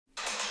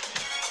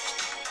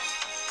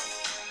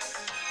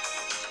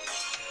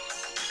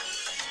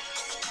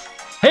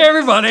Hey,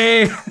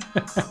 everybody.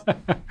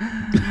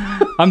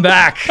 I'm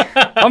back.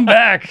 I'm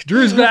back.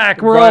 Drew's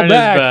back. We're Brian all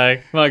back.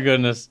 Is back. My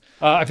goodness.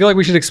 I feel like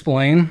we should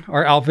explain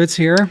our outfits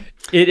here.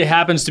 It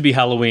happens to be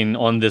Halloween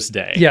on this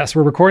day. Yes,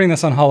 we're recording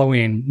this on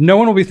Halloween. No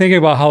one will be thinking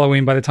about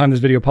Halloween by the time this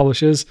video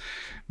publishes,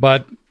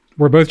 but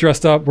we're both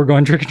dressed up. We're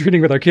going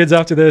trick-or-treating with our kids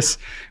after this.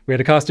 We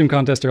had a costume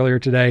contest earlier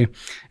today,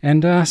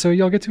 and so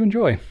y'all get to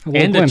enjoy a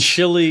little And glimpse. a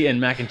chili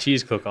and mac and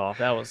cheese cook-off.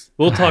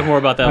 We'll talk more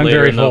about that I'm later.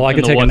 very full. I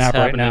could take a nap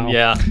right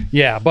now.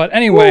 Yeah, but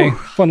anyway,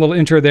 fun little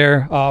intro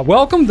there.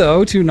 Welcome,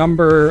 though, to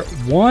number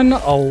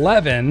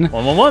 111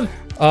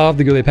 of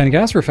the Goulet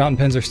Pencast, where fountain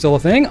pens are still a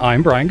thing.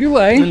 I'm Brian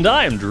Goulet. And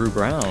I am Drew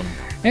Brown.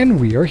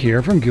 And we are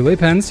here from Goulet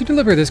Pens to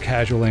deliver this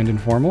casual and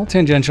informal,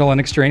 tangential and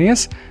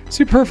extraneous,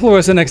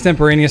 superfluous and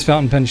extemporaneous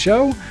fountain pen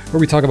show, where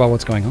we talk about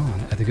what's going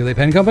on at the Goulet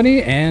Pen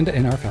Company and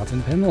in our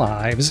fountain pen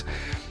lives.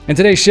 In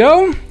today's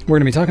show, we're going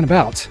to be talking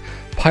about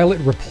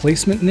Pilot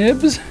replacement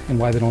nibs and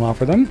why they don't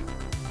offer them,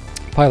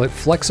 Pilot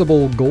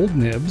flexible gold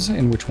nibs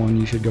and which one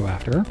you should go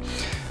after,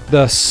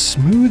 the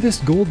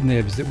smoothest gold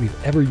nibs that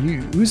we've ever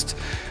used,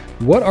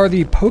 what are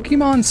the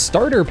Pokémon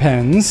starter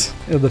pens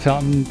of the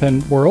fountain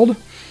pen world,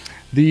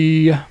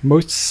 the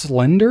most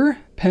slender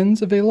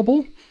pens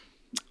available.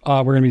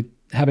 We're going to be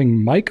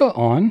having Micah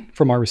on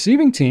from our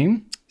receiving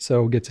team,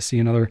 so we'll get to see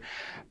another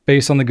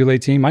face on the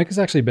Goulet team. Micah's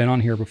actually been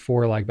on here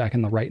before, like back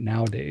in the Right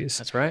Now days.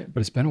 That's right. But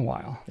it's been a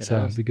while,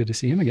 so it'll be good to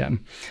see him again.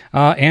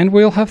 And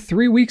we'll have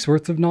 3 weeks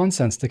worth of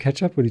nonsense to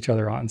catch up with each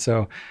other on.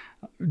 So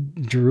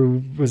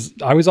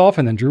I was off,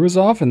 and then Drew was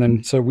off, and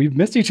then so we've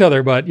missed each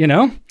other, but you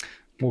know,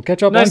 we'll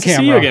catch up on camera. Nice to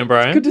see you again,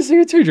 Brian. It's good to see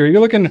you too, Drew.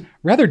 You're looking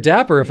rather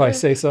dapper, if I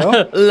say so.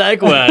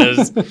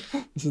 Likewise.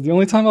 This is the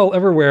only time I'll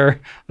ever wear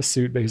a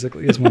suit,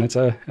 basically, is when it's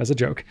as a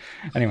joke.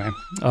 Anyway,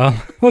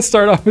 let's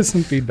start off with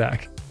some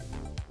feedback.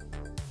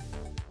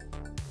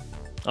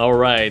 All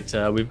right.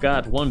 We've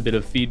got one bit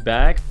of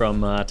feedback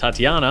from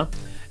Tatiana.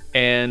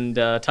 And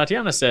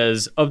Tatiana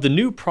says, of the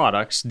new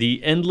products,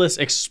 the Endless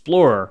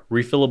Explorer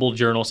refillable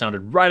journal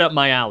sounded right up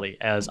my alley,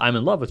 as I'm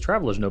in love with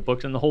traveler's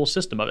notebooks and the whole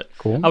system of it.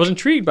 Cool. I was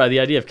intrigued by the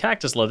idea of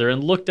cactus leather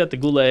and looked at the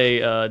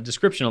Goulet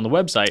description on the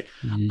website.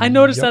 I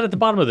noticed that at the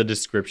bottom of the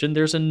description,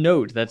 there's a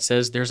note that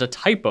says there's a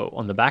typo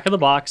on the back of the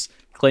box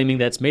claiming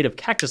that it's made of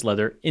cactus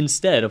leather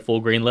instead of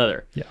full grain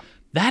leather. Yeah.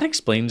 That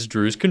explains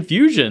Drew's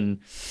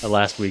confusion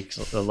last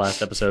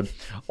episode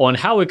on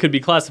how it could be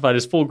classified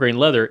as full grain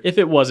leather if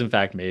it was in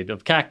fact made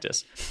of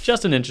cactus.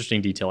 Just an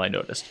interesting detail I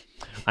noticed.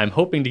 I'm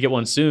hoping to get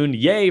one soon.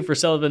 Yay for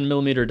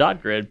 7mm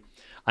dot grid.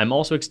 I'm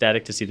also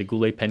ecstatic to see the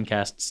Goulet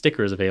Pencast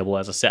stickers available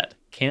as a set.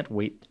 Can't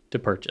wait to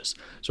purchase.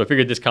 So I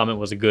figured this comment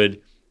was a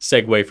good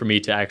segue for me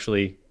to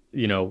actually,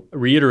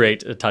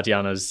 reiterate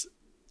Tatiana's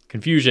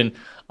confusion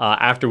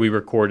after we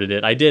recorded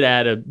it. I did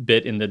add a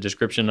bit in the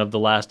description of the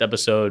last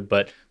episode,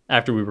 but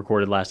after we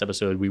recorded last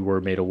episode, we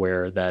were made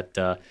aware that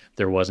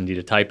there was indeed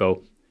a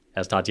typo,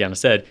 as Tatiana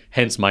said,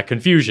 hence my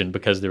confusion,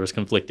 because there was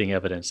conflicting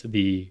evidence.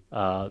 The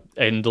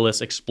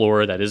Endless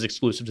Explorer that is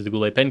exclusive to the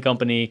Goulet Pen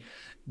Company,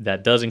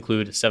 that does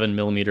include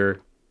 7mm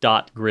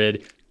dot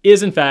grid,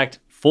 is in fact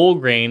full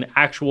grain,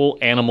 actual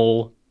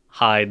animal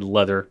hide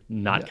leather,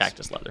 not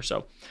cactus leather.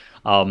 So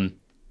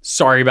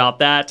sorry about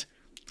that.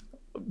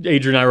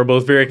 Adrian and I were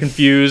both very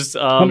confused.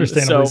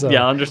 Understandably so.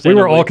 Yeah, understandably.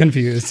 We were all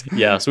confused.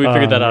 Yeah, so we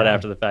figured that out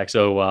after the fact.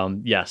 So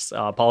yes,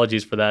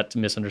 apologies for that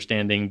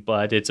misunderstanding,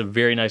 but it's a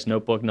very nice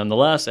notebook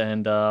nonetheless,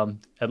 and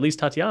at least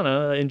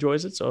Tatiana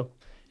enjoys it. So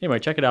anyway,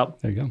 check it out.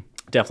 There you go.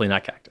 Definitely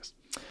not cactus.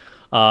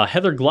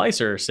 Heather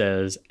Gleiser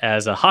says,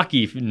 as a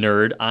hockey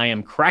nerd, I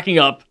am cracking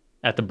up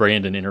at the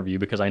Brandon interview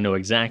because I know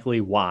exactly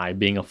why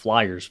being a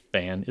Flyers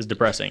fan is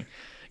depressing.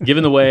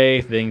 Given the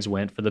way things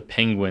went for the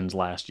Penguins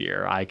last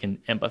year, I can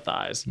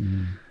empathize.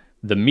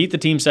 The Meet the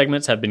Team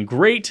segments have been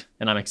great,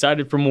 and I'm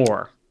excited for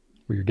more.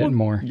 Well, you're getting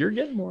more. You're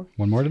getting more.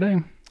 One more today.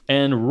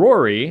 And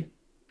Rory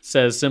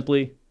says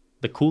simply,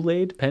 the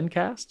Kool-Aid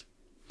Pencast?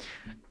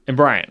 And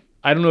Brian,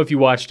 I don't know if you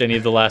watched any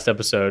of the last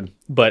episode,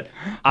 but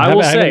I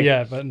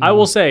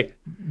will say,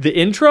 the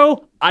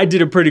intro, I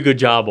did a pretty good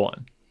job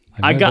on.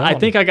 I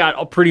think I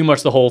got pretty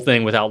much the whole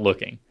thing without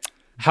looking.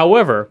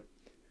 However,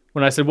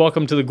 when I said,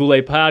 welcome to the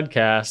Goulet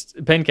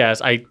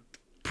Pencast, I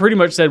pretty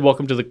much said,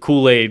 welcome to the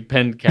Kool-Aid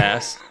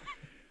Pencast.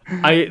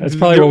 That's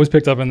probably what was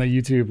picked up in the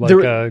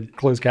YouTube,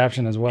 closed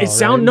caption as well.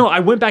 No, I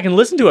went back and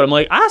listened to it. I'm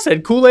like, I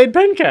said Kool-Aid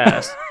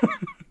Pencast.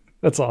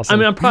 That's awesome. I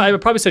mean, I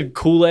probably said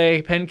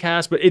Kool-Aid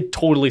Pencast, but it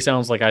totally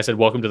sounds like I said,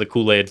 welcome to the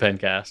Kool-Aid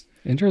Pencast.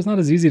 Intro is not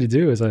as easy to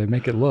do as I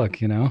make it look,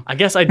 I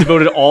guess I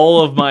devoted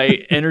all of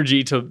my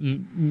energy to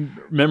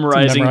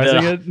memorizing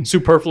the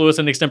superfluous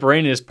and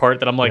extemporaneous part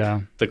that I'm like,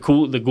 the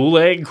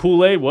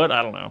Kool-Aid, what?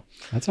 I don't know.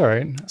 That's all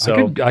right.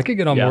 So I could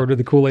get on board with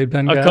the Kool-Aid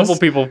Pencast. A couple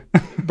people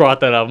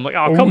brought that up. I'm like,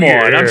 oh, come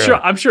on.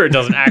 I'm sure it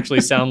doesn't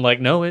actually sound like,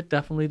 no, it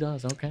definitely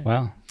does. Okay.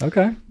 Wow.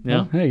 Okay. Yeah.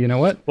 Well, hey, you know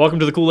what? Welcome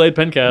to the Kool-Aid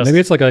Pencast. Maybe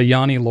it's like a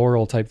Yanni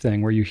Laurel type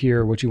thing where you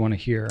hear what you want to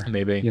hear.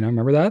 Maybe.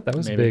 Remember that? That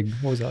was big.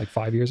 What was that, like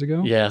 5 years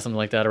ago? Yeah, something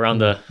like that. Around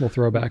the little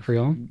throwback for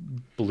y'all.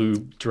 Blue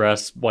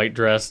dress, white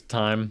dress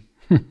time.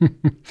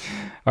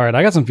 All right,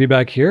 I got some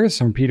feedback here.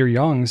 Some Peter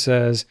Young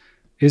says,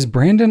 Is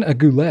Brandon a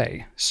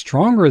Goulet?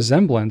 Strong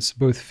resemblance,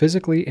 both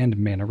physically and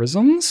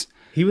mannerisms?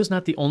 He was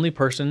not the only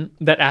person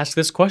that asked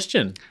this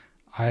question.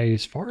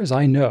 As far as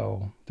I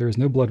know, there is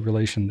no blood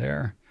relation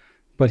there.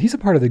 But he's a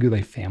part of the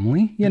Goulet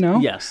family, you know?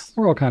 Yes.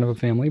 We're all kind of a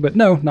family, but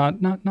no, not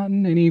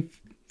in any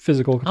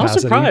physical capacity. I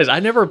was surprised. I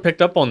never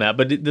picked up on that,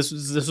 but this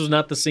was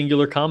not the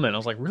singular comment. I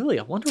was like, really?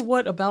 I wonder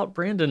what about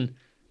Brandon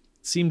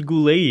seemed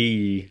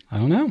Goulet-y. I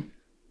don't know.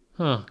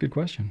 Huh. Good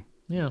question.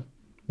 Yeah.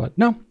 But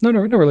no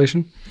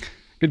relation.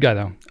 Good guy,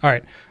 though. All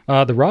right.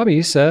 The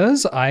Robbie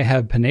says, I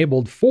have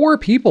penabled 4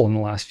 people in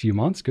the last few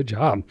months. Good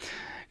job.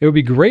 It would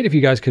be great if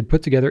you guys could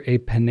put together a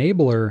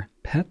penabler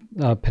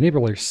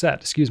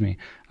set,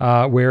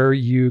 where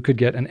you could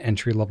get an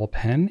entry-level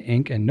pen,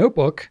 ink, and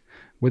notebook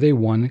with a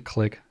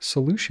one-click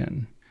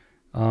solution.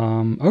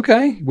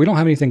 Okay. We don't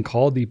have anything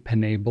called the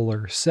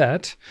penabler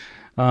set,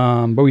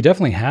 but we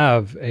definitely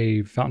have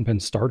a fountain pen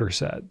starter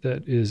set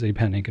that is a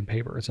pen, ink, and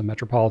paper. It's a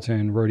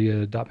Metropolitan,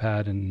 Rhodia, dot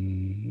pad,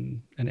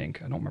 and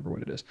ink. I don't remember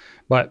what it is,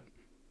 but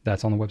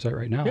that's on the website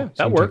right now. Yeah, so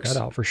that works. Check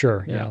that out for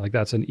sure. Yeah, like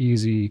that's an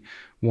easy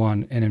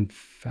one. And in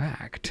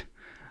fact,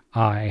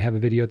 I have a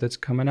video that's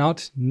coming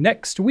out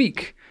next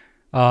week,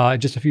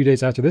 just a few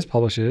days after this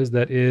publishes,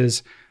 that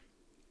is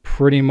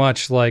pretty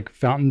much like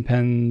fountain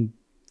pen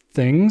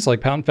things,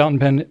 like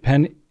fountain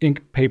pen,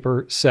 ink,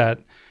 paper set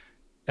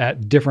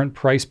at different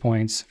price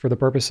points for the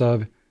purpose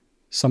of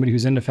somebody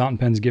who's into fountain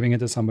pens giving it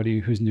to somebody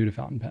who's new to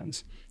fountain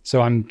pens.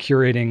 So I'm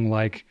curating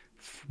like,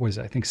 what is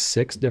it, I think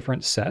 6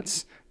 different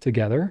sets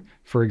together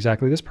for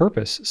exactly this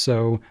purpose.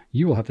 So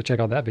you will have to check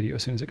out that video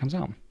as soon as it comes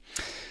out.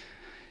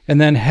 And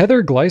then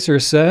Heather Gleiser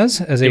says,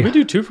 Did we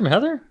do 2 from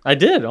Heather? I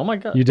did. Oh my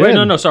God. You did? Wait,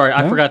 no, sorry. No?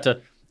 I forgot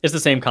to. It's the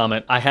same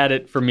comment. I had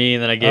it for me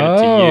and then I gave it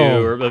to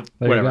you or there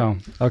whatever. You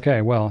go.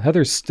 Okay. Well,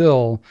 Heather's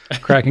still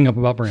cracking up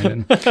about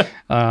Brandon.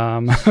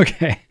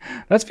 Okay.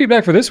 That's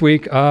feedback for this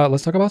week.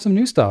 Let's talk about some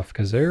new stuff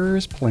because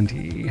there's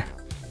plenty.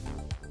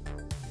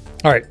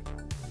 All right.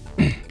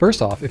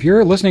 First off, if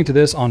you're listening to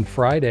this on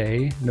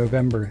Friday,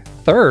 November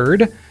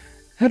 3rd,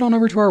 head on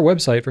over to our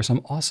website for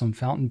some awesome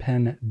Fountain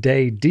Pen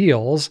Day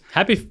deals.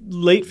 Happy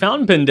late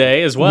Fountain Pen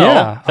Day as well.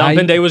 Yeah, Fountain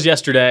Pen Day was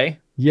yesterday.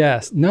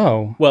 Yes.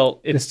 No. Well,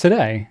 it's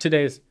today.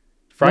 Today's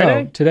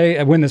Friday? No,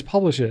 today, when this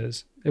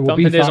publishes, it will Fountain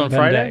be Pen Day's Fountain on Pen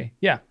Friday? Day.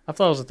 Yeah. I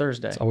thought it was a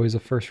Thursday. It's always the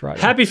first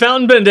Friday. Happy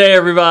Fountain Pen Day,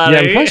 everybody.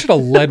 Yeah, we probably should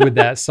have led with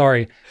that.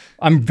 Sorry.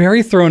 I'm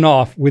very thrown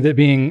off with it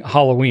being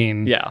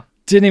Halloween. Yeah.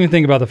 Didn't even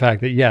think about the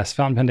fact that, yes,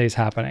 Fountain Pen Day is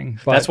happening.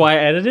 But that's why I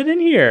added it in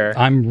here.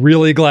 I'm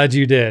really glad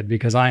you did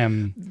because I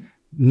am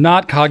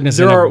not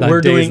cognizant of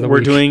the days of the we're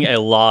week. doing a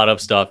lot of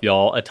stuff,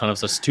 y'all. A ton of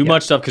stuff. It's too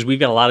much stuff because we've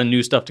got a lot of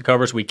new stuff to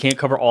cover, so we can't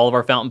cover all of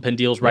our fountain pen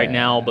deals right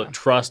now. But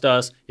trust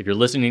us, if you're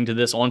listening to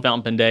this on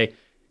Fountain Pen Day,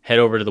 head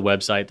over to the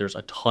website. There's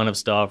a ton of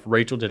stuff.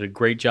 Rachel did a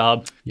great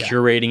job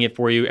curating it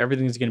for you.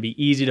 Everything's going to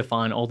be easy to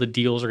find. All the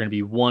deals are going to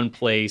be one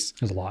place.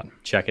 There's a lot.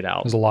 Check it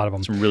out. There's a lot of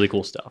them. Some really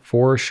cool stuff.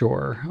 For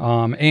sure.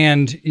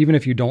 And even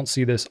if you don't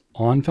see this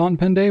on Fountain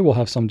Pen Day, we'll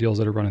have some deals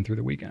that are running through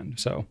the weekend.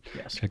 So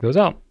check those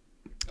out.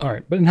 All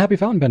right. But happy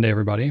Fountain Pen Day,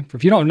 everybody.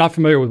 If you're not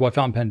familiar with what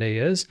Fountain Pen Day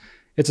is,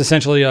 it's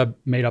essentially a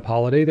made-up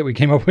holiday that we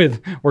came up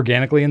with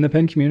organically in the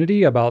pen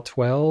community about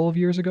 12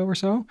 years ago or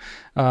so.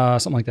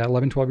 Something like that,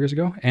 11, 12 years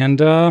ago. And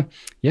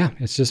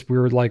it's just, we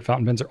were like,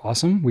 fountain pens are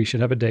awesome. We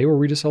should have a day where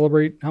we just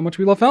celebrate how much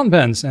we love fountain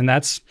pens. And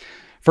that's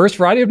first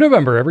Friday of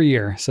November every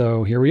year.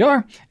 So here we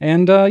are.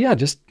 And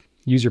just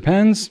use your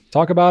pens,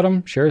 talk about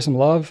them, share some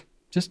love.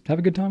 Just have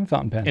a good time with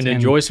fountain pens. And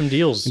enjoy some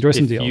deals. Enjoy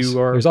some deals. You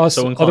are There's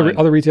also so inclined.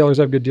 other retailers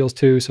have good deals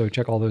too. So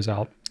check all those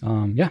out.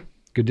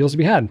 Good deals to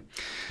be had.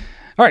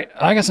 All right,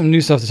 I got some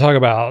new stuff to talk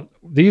about.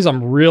 These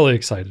I'm really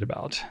excited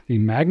about. The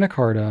Magna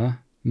Carta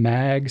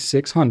Mag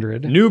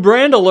 600. New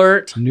brand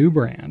alert. New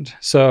brand.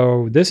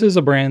 So this is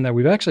a brand that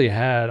we've actually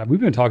had. We've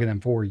been talking to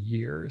them for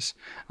years,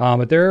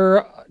 but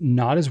they're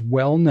not as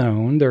well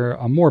known. They're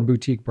a more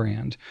boutique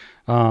brand,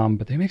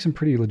 but they make some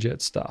pretty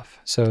legit stuff.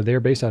 So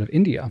they're based out of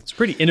India. It's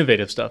pretty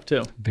innovative stuff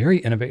too. Very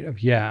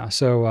innovative, yeah.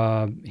 So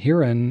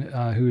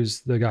Hiran,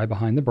 who's the guy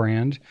behind the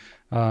brand,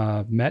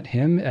 met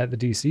him at the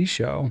DC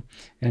show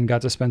and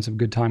got to spend some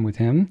good time with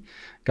him.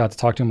 Got to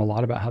talk to him a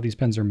lot about how these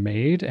pens are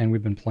made, and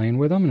we've been playing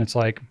with them. And it's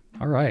like,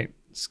 all right,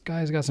 this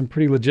guy's got some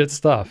pretty legit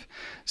stuff.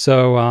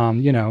 So,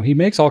 he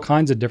makes all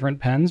kinds of different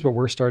pens, but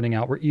we're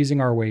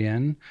easing our way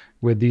in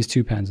with these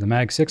 2 pens, the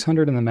Mag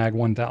 600 and the Mag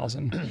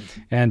 1000.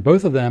 And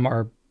both of them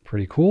are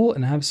pretty cool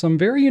and have some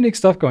very unique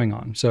stuff going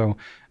on. So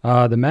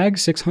the Mag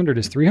 600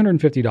 is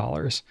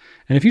 $350.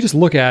 And if you just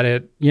look at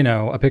it,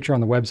 a picture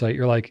on the website,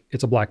 you're like,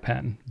 it's a black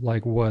pen.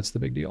 Like, what's the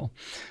big deal?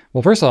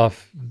 Well, first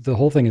off, the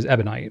whole thing is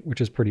ebonite,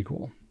 which is pretty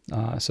cool.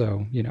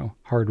 So,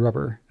 hard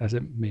rubber, as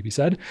it may be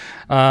said.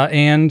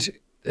 And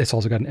it's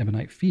also got an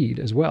ebonite feed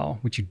as well,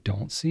 which you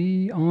don't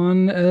see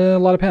on a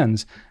lot of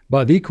pens.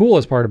 But the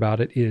coolest part about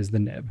it is the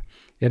nib.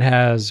 It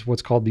has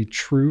what's called the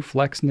True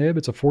Flex nib.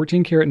 It's a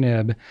 14 karat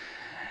nib.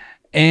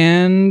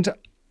 And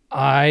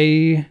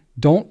I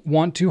don't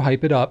want to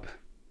hype it up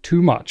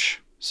too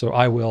much. So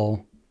I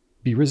will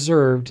be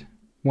reserved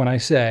when I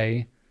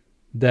say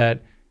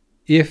that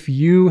if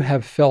you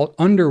have felt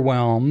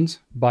underwhelmed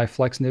by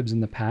Flex Nibs in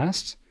the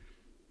past,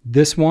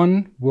 this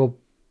one will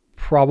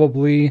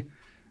probably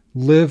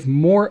live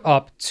more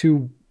up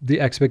to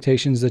the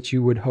expectations that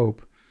you would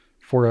hope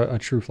for a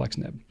true Flex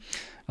Nib.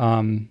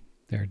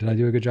 Did I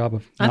do a good job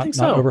of not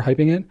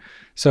overhyping it?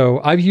 So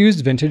I've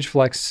used vintage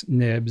Flex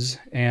Nibs,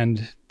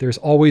 and there's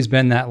always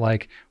been that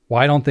like,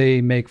 why don't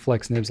they make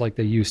Flex Nibs like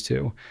they used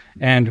to?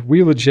 And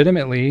we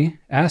legitimately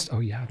asked, oh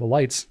yeah, the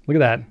lights, look at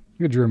that.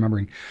 Look at Drew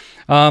remembering.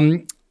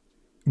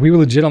 We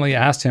legitimately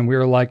asked him, we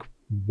were like,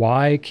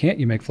 why can't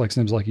you make Flex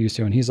Nibs like you used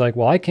to? And he's like,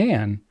 well, I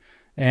can.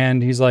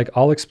 And he's like,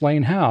 I'll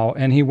explain how.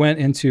 And he went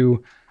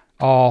into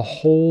a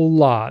whole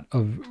lot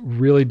of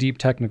really deep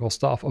technical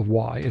stuff of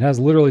why. It has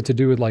literally to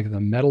do with like the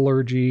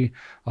metallurgy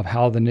of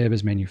how the nib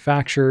is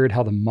manufactured,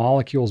 how the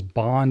molecules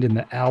bond in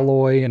the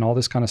alloy and all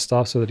this kind of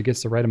stuff so that it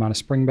gets the right amount of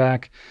spring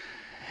back.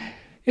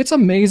 It's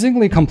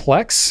amazingly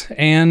complex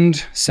and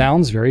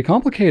sounds very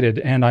complicated.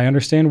 And I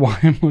understand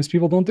why most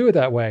people don't do it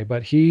that way,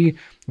 but he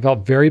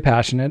felt very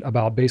passionate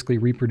about basically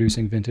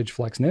reproducing vintage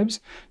Flex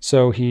Nibs.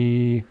 So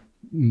he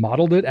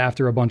modeled it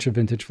after a bunch of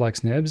vintage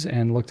Flex Nibs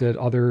and looked at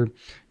other,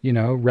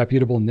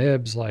 reputable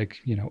nibs like,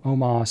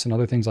 Omos and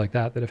other things like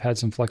that have had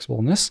some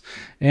flexibleness,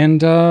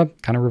 and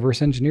kind of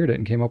reverse engineered it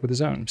and came up with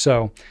his own.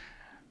 So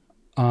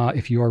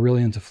if you are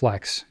really into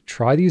Flex,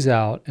 try these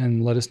out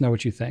and let us know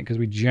what you think, because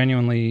we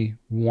genuinely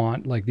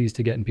want like these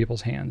to get in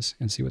people's hands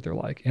and see what they're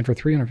like. And for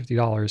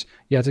 $350,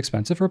 yeah, it's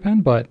expensive for a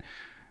pen, but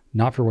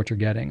not for what you're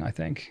getting, I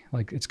think.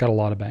 Like, it's got a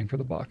lot of bang for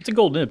the buck. It's a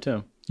gold nib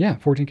too. Yeah,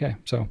 14K.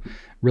 So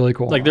really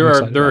cool. Like there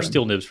are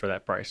steel nibs for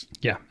that price.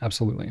 Yeah,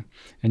 absolutely.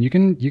 And you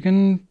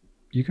can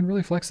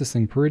really flex this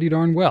thing pretty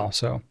darn well.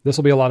 So this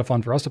will be a lot of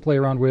fun for us to play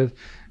around with.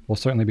 We'll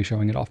certainly be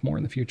showing it off more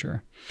in the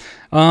future.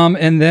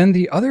 And then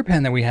the other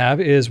pen that we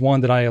have is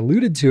one that I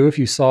alluded to if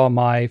you saw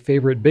my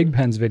favorite big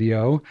pens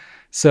video.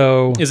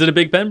 So is it a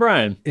big pen,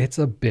 Brian? It's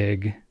a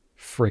big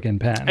freaking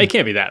pen. It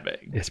can't be that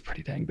big. It's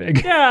pretty dang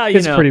big. Yeah,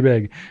 it's pretty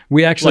big.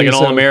 We actually like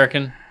an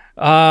All-American.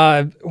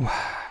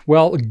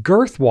 Well,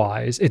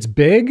 girth-wise, it's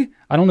big.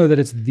 I don't know that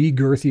it's the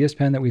girthiest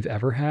pen that we've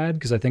ever had,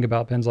 because I think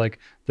about pens like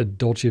the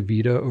Dolce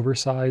Vita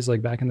oversized,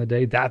 like back in the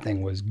day. That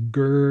thing was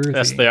girthy.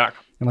 That's thick.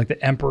 And like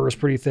the Emperor is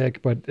pretty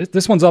thick, but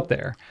this one's up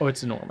there. Oh,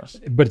 it's enormous.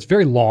 But it's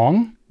very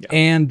long. Yeah.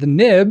 And the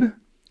nib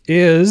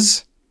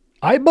is,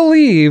 I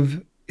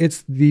believe,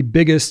 it's the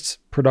biggest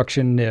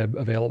production nib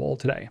available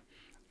today.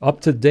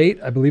 Up to date,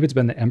 I believe it's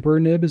been the Emperor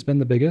nib has been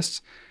the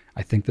biggest.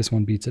 I think this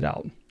one beats it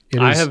out.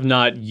 I have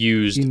not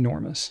used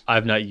enormous.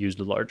 I've not used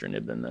a larger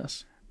nib than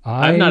this.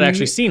 I've not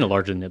actually seen a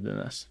larger nib than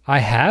this. I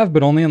have,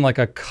 but only in like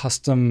a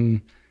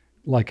custom,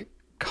 like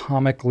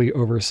comically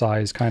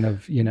oversized kind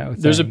of, thing.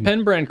 There's a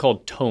pen brand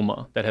called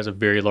Toma that has a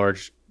very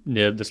large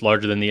nib that's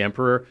larger than the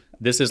Emperor.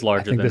 This is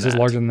larger than that. This is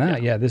larger than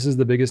that. Yeah, this is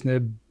the biggest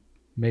nib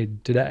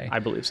made today. I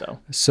believe so.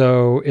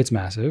 So it's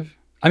massive.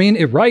 I mean,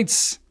 it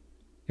writes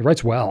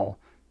well.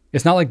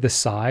 It's not like the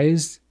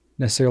size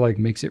necessarily like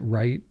makes it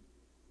write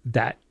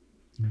that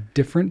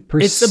different per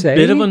se. It's a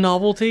bit of a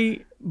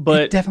novelty,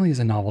 but it definitely is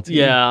a novelty.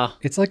 Yeah.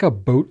 It's like a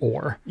boat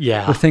oar.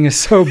 Yeah. The thing is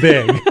so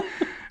big,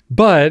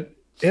 but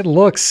it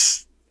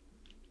looks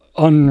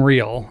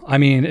unreal. I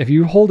mean, if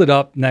you hold it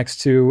up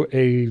next to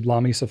a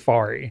Lamy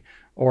Safari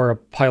or a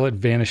Pilot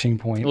Vanishing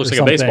Point, it looks like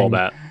a baseball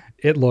bat.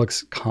 It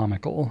looks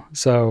comical.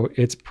 So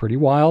it's pretty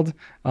wild,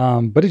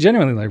 but it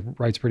genuinely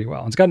writes pretty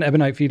well. It's got an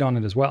ebonite feed on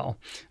it as well.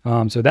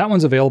 So that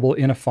one's available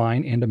in a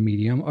fine and a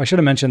medium. I should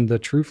have mentioned the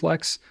True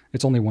Flex.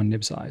 It's only one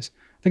nib size.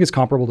 I think it's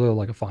comparable to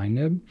like a fine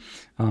nib,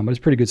 but it's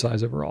pretty good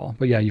size overall.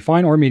 But yeah, you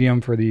fine or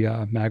medium for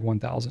the Mag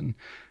 1000.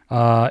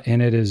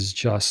 And it's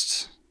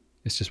just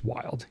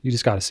wild. You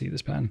just got to see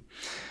this pen.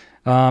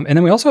 And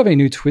then we also have a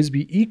new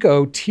TWSBI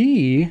Eco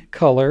T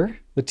color,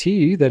 the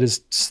T that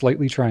is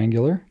slightly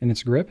triangular in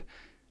its grip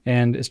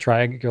and is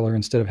triangular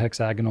instead of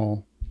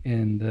hexagonal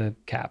in the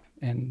cap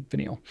and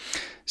finial.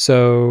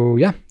 So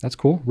yeah, that's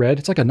cool. Red.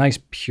 It's like a nice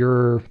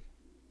pure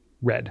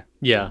red.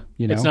 Yeah.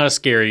 It's not a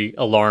scary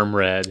alarm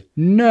red.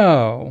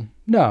 No.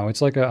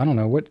 It's like I don't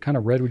know. What kind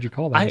of red would you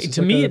call that?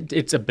 To me,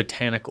 it's a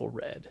botanical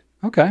red.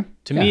 Okay.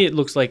 To me, it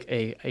looks like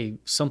a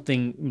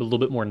something a little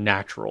bit more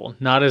natural,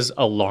 not as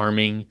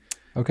alarming.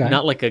 Okay.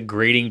 Not like a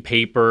grading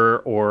paper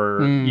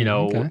or,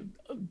 EMS,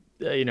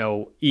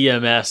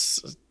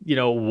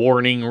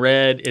 warning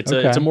red. It's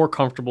a more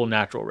comfortable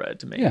natural red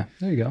to me. Yeah,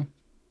 there you go.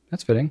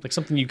 That's fitting. Like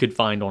something you could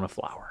find on a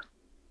flower.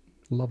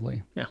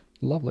 Lovely. Yeah.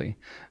 Lovely.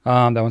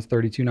 That one's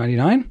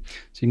 $32.99. So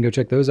you can go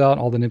check those out,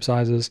 all the nib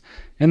sizes.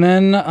 And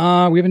then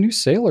we have a new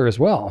Sailor as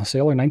well.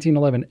 Sailor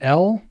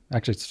 1911L.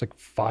 Actually, it's like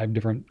 5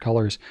 different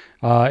colors.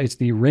 It's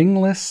the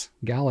Ringless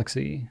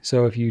Galaxy.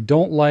 So if you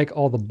don't like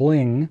all the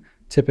bling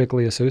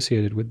typically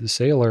associated with the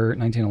Sailor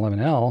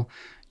 1911L,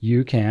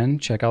 you can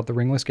check out the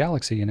Ringless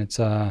Galaxy. And it's,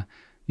 a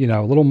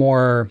little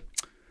more,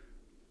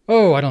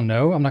 I don't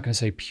know. I'm not going to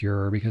say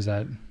pure because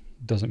that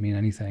doesn't mean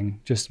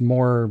anything. Just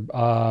more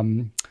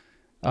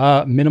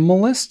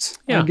minimalist,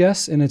 I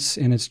guess, in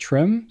its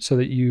trim, so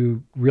that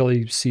you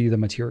really see the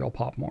material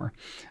pop more.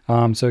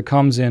 So it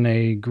comes in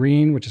a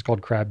green, which is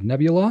called Crab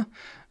Nebula,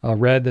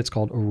 red that's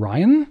called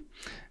Orion,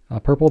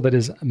 purple that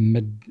is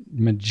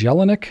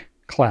Magellanic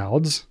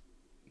Clouds.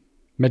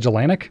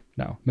 Magellanic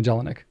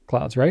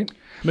Clouds, right?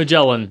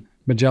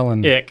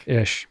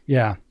 Magellan-ish,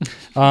 yeah.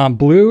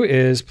 Blue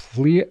is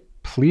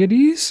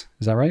Pleiades,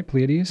 is that right?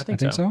 Pleiades, I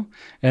think so.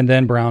 And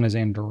then brown is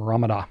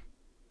Andromeda.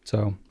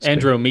 So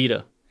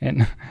Andromeda.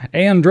 And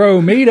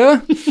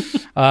Andromeda.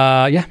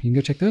 Yeah, you can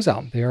go check those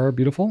out. They are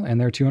beautiful, and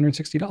they're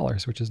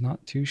 $260, which is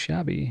not too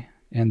shabby.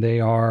 And they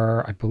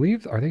are, I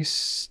believe, are they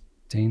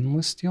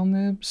stainless steel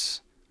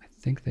nibs? I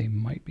think they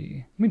might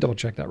be. Let me double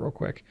check that real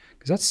quick,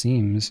 because that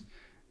seems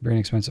very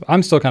inexpensive.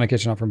 I'm still kind of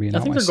catching up from being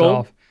out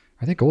myself. Gold.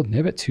 Are they gold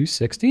nib at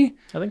 $260?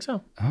 I think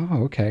so.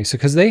 Oh, okay. So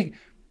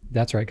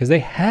that's right, because they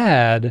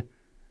had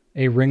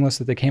a ringless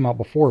that they came out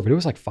before, but it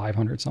was like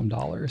 $500 some.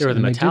 They were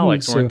the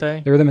metallics, weren't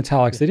they? They were the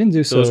metallics. They didn't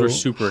do so. Those were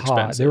super hot.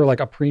 expensive. They were like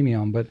a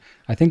premium, but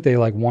I think they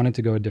like wanted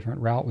to go a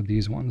different route with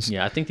these ones.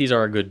 Yeah, I think these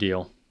are a good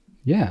deal.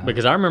 Yeah,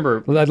 because I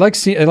remember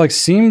it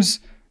seems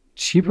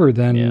cheaper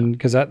than,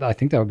 because I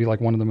think that would be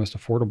like one of the most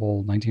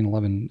affordable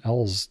 1911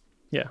 Ls.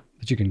 Yeah,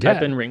 that you can get.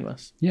 Type in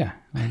ringless. Yeah,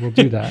 I will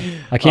do that.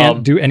 I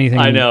can't do anything.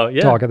 I know.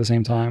 Yeah. Talk at the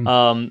same time.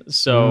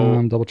 So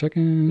I'm double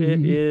checking.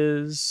 It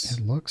is.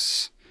 It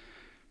looks.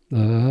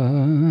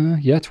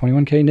 Yeah,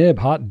 21K nib.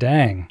 Hot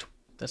dang.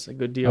 That's a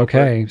good deal.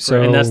 Okay,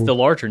 and that's the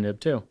larger nib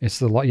too.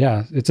 It's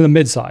it's in the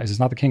mid size. It's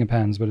not the king of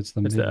pens, but it's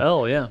the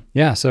L. Yeah.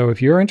 Yeah. So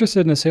if you're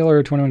interested in a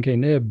Sailor 21K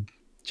nib,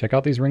 check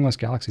out these ringless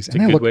galaxies. It's a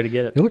good way to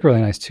get it. They look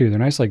really nice too. They're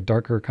nice, like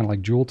darker, kind of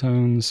like jewel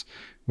tones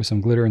with some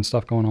glitter and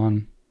stuff going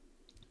on.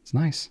 It's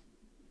nice.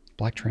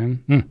 Black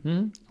trim.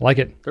 I like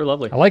it. They're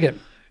lovely. I like it.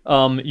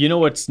 You know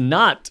what's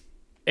not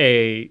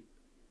a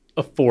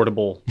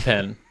affordable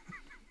pen?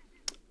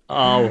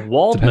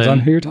 Waldman. Depends on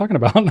who you're talking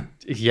about.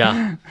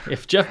 Yeah,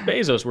 if Jeff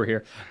Bezos were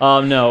here.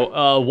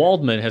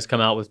 Waldman has come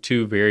out with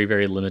 2 very,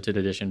 very limited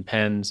edition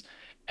pens,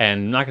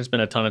 and I'm not going to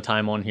spend a ton of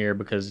time on here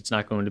because it's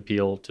not going to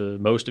appeal to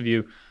most of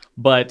you,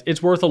 but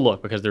it's worth a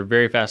look because they're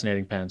very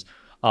fascinating pens.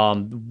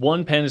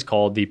 One pen is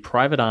called the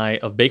Private Eye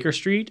of Baker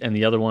Street, and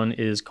the other one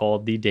is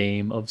called the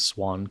Dame of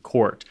Swan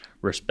Court,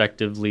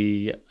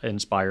 respectively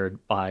inspired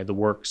by the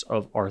works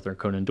of Arthur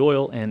Conan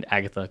Doyle and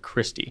Agatha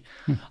Christie.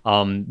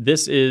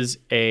 This is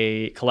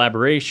a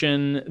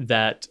collaboration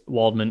that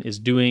Waldman is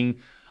doing.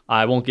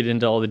 I won't get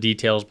into all the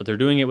details, but they're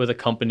doing it with a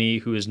company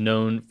who is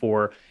known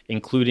for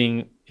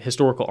including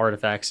historical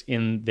artifacts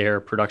in their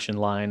production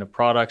line of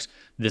products.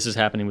 This is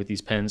happening with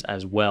these pens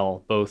as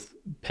well. Both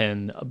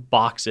pen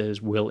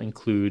boxes will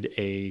include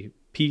a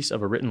piece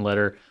of a written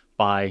letter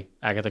by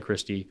Agatha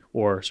Christie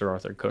or Sir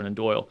Arthur Conan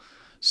Doyle.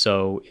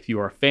 So if you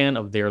are a fan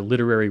of their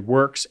literary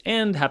works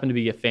and happen to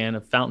be a fan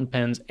of fountain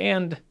pens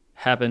and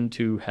happen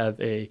to have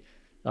a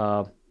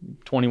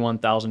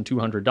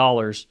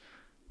 $21,200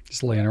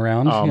 just laying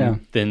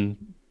around, then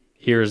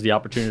here's the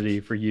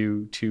opportunity for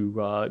you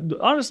to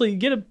honestly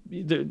get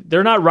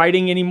they're not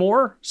writing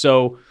anymore,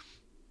 so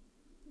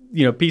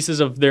pieces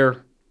of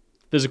their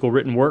physical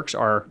written works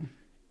are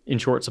in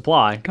short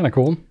supply. Kind of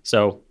cool.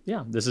 So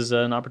yeah, this is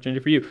an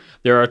opportunity for you.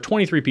 There are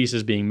 23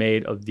 pieces being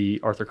made of the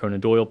Arthur Conan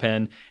Doyle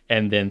pen,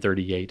 and then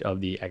 38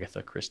 of the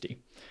Agatha Christie.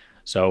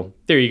 So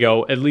there you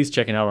go. At least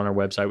checking out on our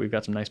website, we've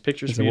got some nice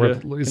pictures for you to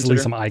consider. It's at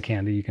least some eye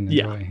candy you can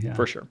enjoy. Yeah,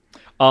 for sure.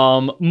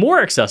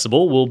 More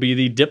accessible will be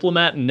the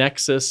Diplomat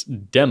Nexus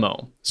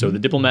Demo. So the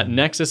Diplomat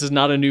Nexus is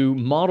not a new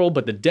model,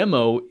 but the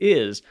Demo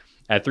is.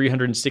 At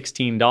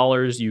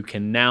 $316, you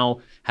can now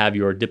have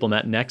your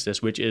Diplomat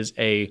Nexus, which is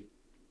a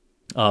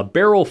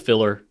barrel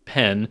filler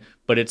pen,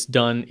 but it's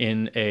done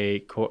in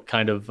a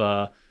kind of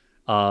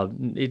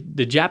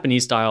the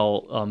Japanese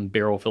style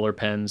barrel filler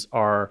pens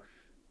are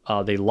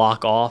they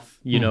lock off.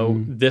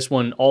 This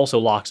one also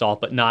locks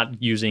off, but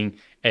not using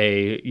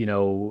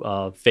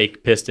a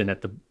fake piston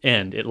at the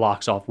end. It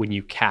locks off when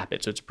you cap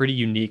it, so it's a pretty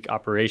unique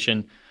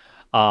operation.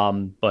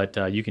 But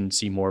you can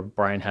see more.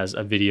 Brian has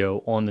a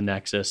video on the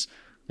Nexus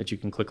that you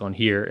can click on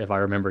here if I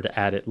remember to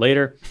add it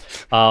later.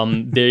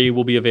 They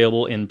will be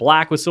available in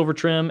black with silver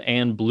trim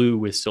and blue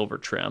with silver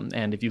trim.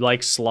 And if you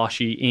like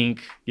sloshy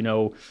ink,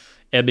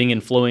 ebbing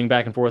and flowing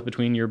back and forth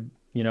between your,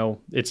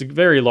 it's a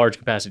very large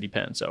capacity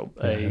pen. So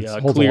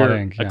a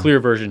clear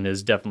version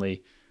is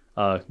definitely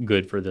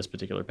good for this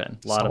particular pen.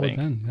 A lot of ink.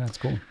 Pen. Yeah, that's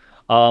cool.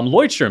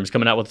 Lloydstrom's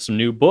coming out with some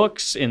new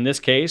books. In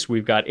this case,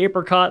 we've got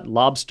Apricot,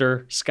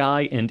 Lobster,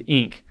 Sky, and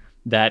Ink.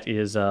 That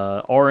is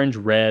orange,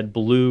 red,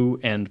 blue,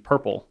 and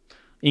purple.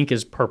 Ink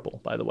is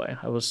purple, by the way.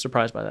 I was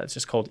surprised by that. It's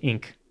just called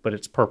ink, but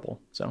it's purple.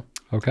 So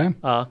okay.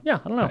 I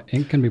don't know.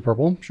 Ink can be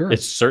purple, sure.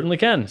 It certainly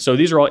can. So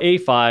these are all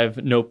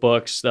A5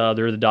 notebooks. They're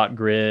the dot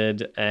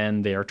grid,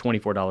 and they are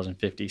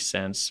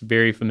 $24.50.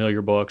 Very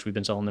familiar books. We've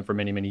been selling them for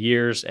many, many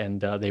years, and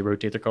they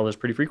rotate their colors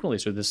pretty frequently.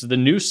 So this is the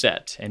new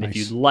set. And if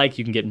you'd like,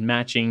 you can get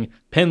matching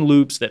pen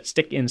loops that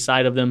stick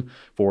inside of them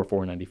for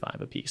 $4.95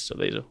 a piece. So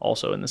these are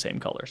also in the same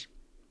colors.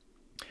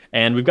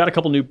 And we've got a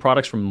couple new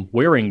products from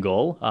Wearing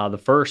Gull, the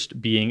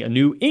first being a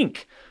new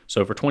ink.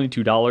 So for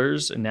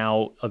 $22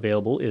 now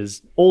available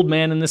is Old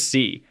Man in the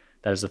Sea.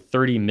 That is a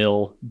 30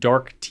 mil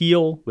dark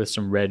teal with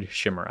some red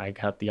shimmer. I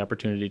got the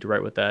opportunity to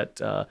write with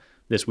that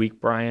this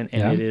week, Brian,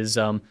 and it is,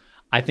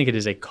 I think it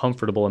is a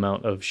comfortable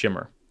amount of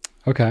shimmer.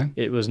 Okay.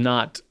 It was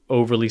not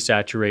overly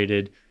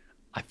saturated.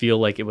 I feel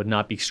like it would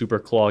not be super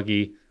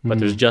cloggy, but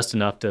there's just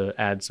enough to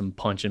add some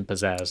punch and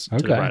pizzazz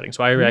to the writing.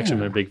 So I actually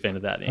am a big fan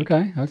of that ink.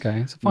 Okay.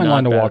 It's a fine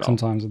line to walk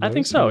sometimes. I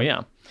think so,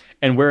 yeah.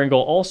 And Wearing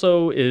Goal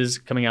also is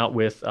coming out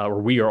with, or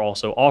we are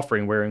also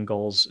offering Wearing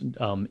Goal's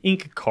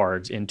ink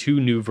cards in 2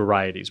 new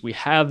varieties. We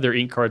have their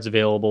ink cards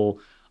available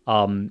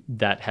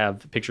that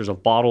have pictures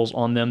of bottles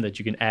on them that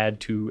you can add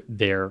to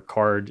their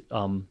card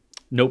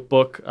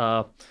notebook.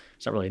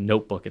 It's not really a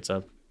notebook, it's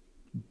a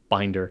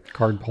binder.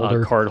 Card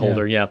holder. Card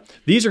holder, yeah.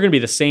 These are going to be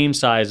the same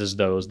size as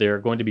those. They're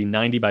going to be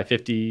 90 by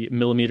 50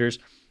 millimeters.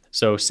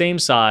 So same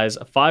size,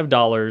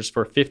 $5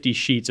 for 50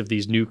 sheets of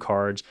these new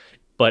cards.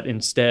 But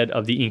instead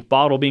of the ink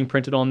bottle being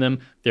printed on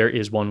them, there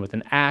is one with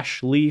an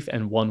ash leaf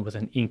and one with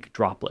an ink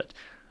droplet.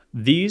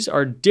 These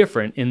are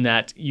different in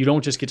that you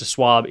don't just get to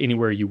swab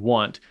anywhere you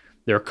want.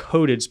 They're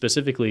coded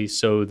specifically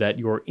so that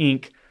your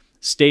ink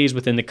stays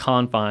within the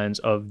confines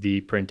of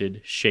the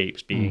printed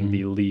shapes, being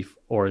the leaf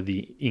or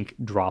the ink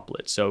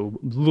droplet. So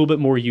a little bit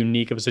more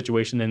unique of a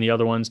situation than the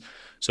other ones.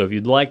 So if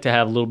you'd like to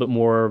have a little bit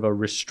more of a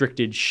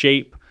restricted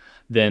shape,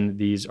 then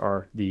these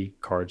are the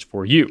cards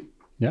for you.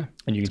 Yeah.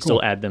 And you can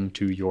still add them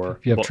to your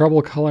If you have book.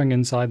 trouble coloring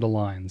inside the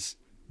lines,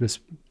 this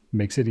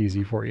makes it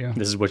easy for you.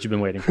 This is what you've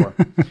been waiting for.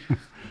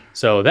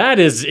 So that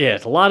is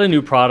it. A lot of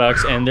new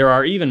products, and there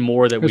are even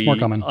more that There's more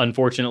coming.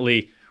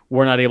 Unfortunately,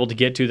 we're not able to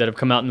get to that have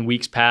come out in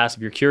weeks past.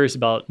 If you're curious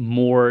about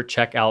more,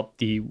 check out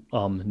the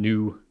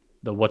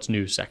What's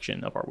New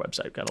section of our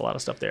website. Got a lot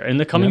of stuff there. And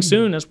they're coming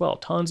soon as well.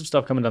 Tons of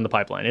stuff coming down the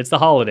pipeline. It's the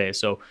holidays,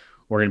 so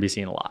we're going to be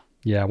seeing a lot.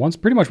 Yeah,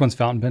 pretty much once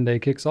Fountain Pen Day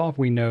kicks off,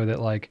 we know that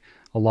like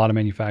a lot of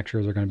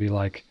manufacturers are going to be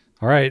like,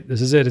 all right,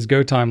 this is it. It's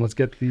go time. Let's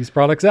get these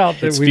products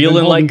out. It's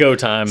feeling like go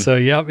time. So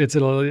yeah,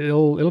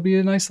 it'll be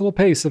a nice little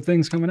pace of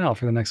things coming out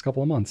for the next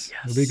couple of months. Yes.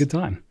 It'll be a good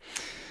time.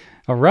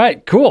 All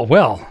right, cool.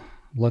 Well,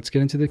 let's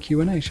get into the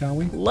Q&A, shall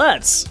we?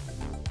 Let's.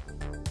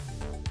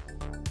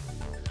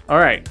 All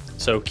right.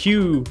 So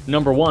cue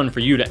number 1 for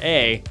you to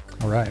A.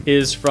 All right.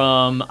 Is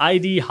from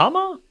ID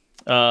Hama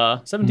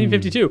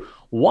 1752.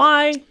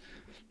 Why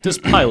does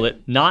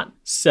Pilot not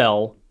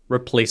sell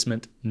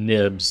replacement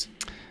nibs?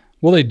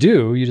 Well, they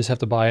do. You just have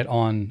to buy it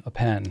on a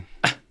pen.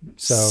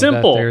 So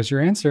simple. There's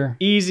your answer.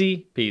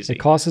 Easy peasy. It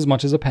costs as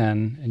much as a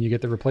pen, and you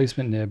get the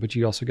replacement nib, but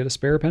you also get a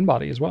spare pen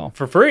body as well.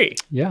 For free.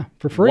 Yeah,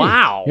 for free.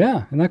 Wow.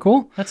 Yeah, isn't that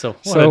cool? That's a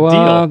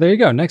deal. There you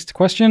go. Next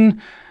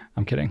question.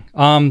 I'm kidding.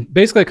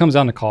 Basically, it comes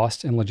down to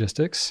cost and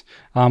logistics.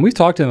 We've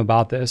talked to them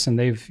about this, and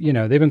they've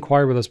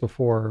inquired with us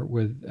before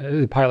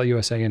with Pilot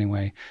USA.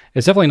 Anyway,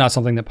 it's definitely not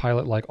something that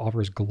Pilot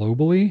offers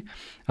globally.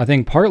 I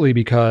think partly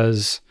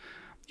because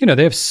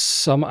they have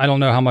some. I don't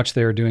know how much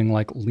they're doing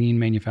lean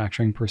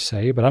manufacturing per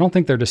se, but I don't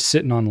think they're just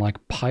sitting on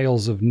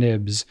piles of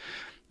nibs.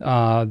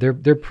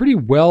 They're pretty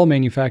well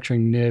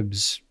manufacturing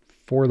nibs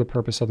for the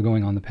purpose of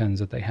going on the pens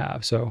that they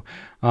have. So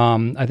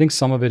I think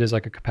some of it is a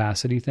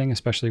capacity thing,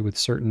 especially with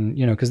certain,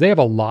 because they have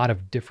a lot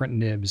of different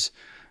nibs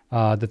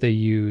that they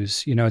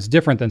use. It's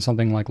different than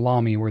something like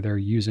Lamy where they're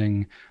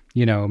using,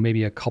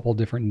 maybe a couple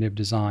different nib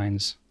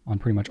designs on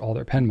pretty much all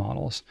their pen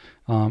models,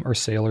 or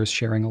Sailor's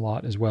sharing a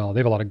lot as well. They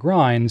have a lot of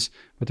grinds,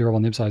 but they're all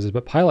nib sizes.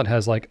 But Pilot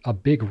has a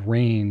big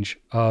range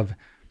of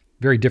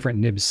very different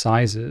nib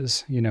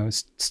sizes,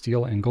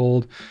 steel and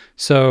gold.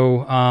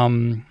 So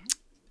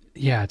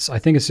yeah, I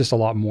think it's just a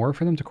lot more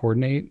for them to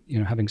coordinate,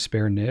 having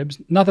spare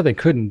nibs. Not that they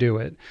couldn't do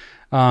it.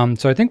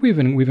 So I think we've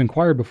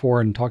inquired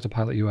before and talked to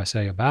Pilot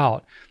USA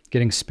about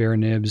getting spare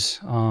nibs.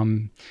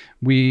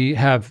 We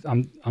have,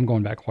 I'm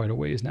going back quite a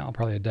ways now,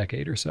 probably a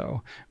decade or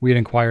so. We had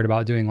inquired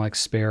about doing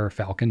spare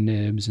Falcon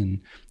nibs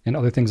and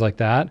other things like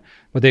that,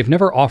 but they've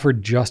never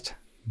offered just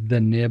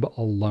the nib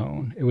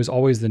alone. It was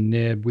always the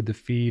nib with the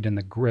feed and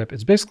the grip.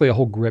 It's basically a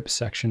whole grip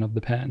section of the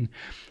pen.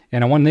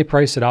 And when they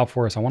priced it out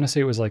for us, I want to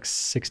say it was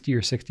 60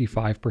 or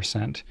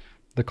 65%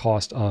 the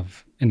cost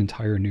of an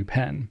entire new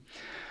pen.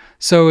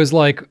 So it's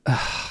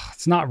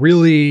it's not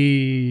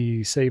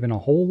really saving a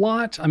whole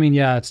lot. I mean,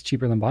 yeah, it's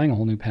cheaper than buying a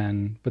whole new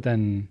pen, but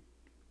then,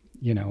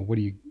 what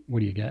are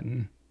you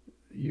getting?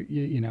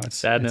 It's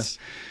sadness.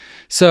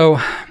 So,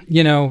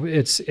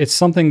 it's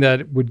something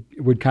that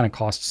would kind of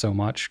cost so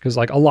much because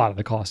a lot of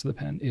the cost of the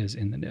pen is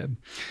in the nib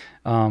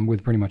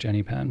with pretty much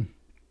any pen.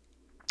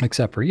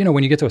 Except for,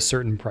 when you get to a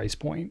certain price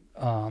point,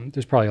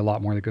 there's probably a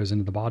lot more that goes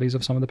into the bodies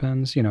of some of the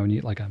pens, and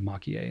you like a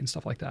Mach-E and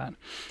stuff like that.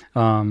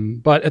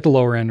 But at the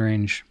lower end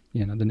range,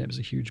 the nib is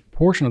a huge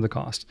portion of the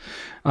cost.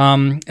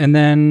 And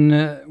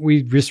then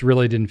we just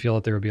really didn't feel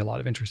that there would be a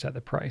lot of interest at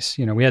the price.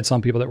 We had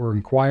some people that were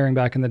inquiring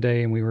back in the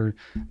day, and we were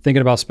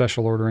thinking about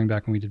special ordering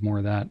back when we did more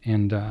of that.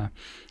 And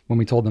when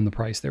we told them the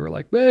price, they were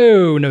like,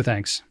 whoa, no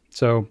thanks.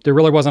 So there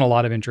really wasn't a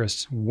lot of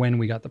interest when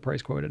we got the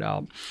price quoted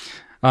out.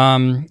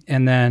 And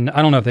then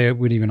I don't know if they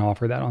would even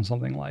offer that on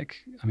something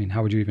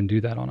how would you even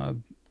do that on a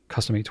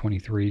custom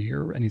 823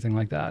 or anything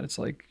like that? It's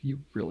you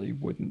really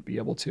wouldn't be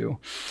able to.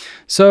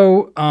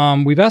 So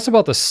we've asked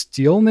about the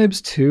steel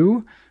nibs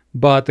too,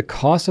 But the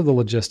cost of the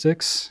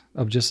logistics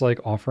of just like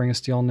offering a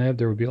steel nib,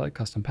 there would be like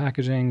custom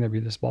packaging, there'd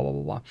be this blah, blah,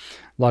 blah, blah, a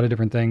lot of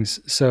different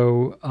things.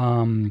 So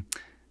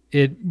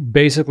it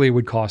basically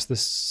would cost the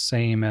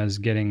same as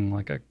getting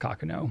like a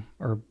Kakano,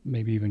 or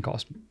maybe even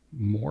cost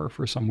more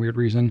for some weird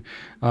reason.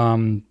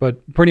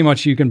 But pretty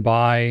much you can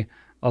buy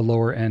a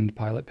lower end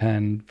Pilot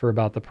pen for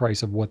about the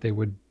price of what they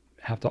would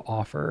have to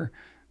offer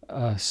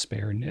a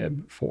spare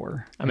nib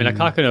for. I mean, a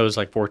Kakano is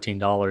like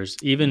 $14.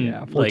 Even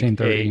like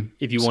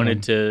if you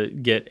wanted to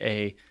get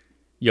a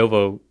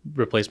Yovo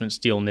replacement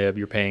steel nib,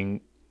 you're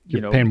paying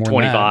paying more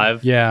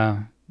 $25.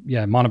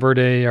 Yeah.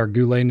 Monteverde or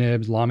Goulet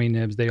nibs, Lamy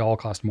nibs, they all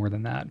cost more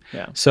than that.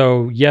 Yeah.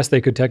 So yes,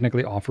 they could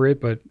technically offer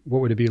it, but what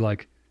would it be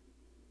like?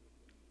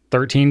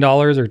 $13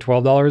 or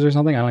 $12 or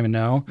something? I don't even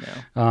know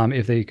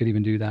if they could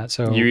even do that.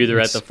 So you're either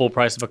at the full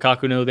price of a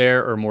Kakano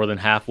there, or more than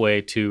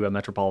halfway to a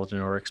Metropolitan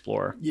or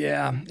Explorer.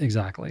 Yeah,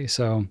 exactly.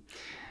 So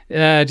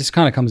it just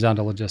kind of comes down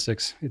to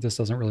logistics. It just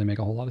doesn't really make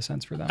a whole lot of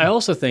sense for them. I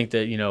also think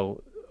that,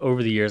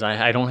 over the years,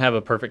 I don't have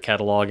a perfect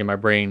catalog in my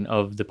brain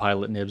of the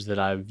Pilot nibs that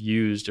I've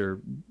used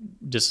or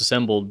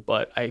disassembled,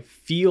 but I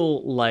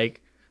feel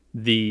like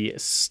the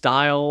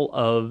style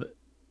of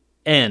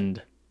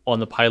end on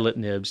the Pilot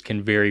nibs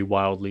can vary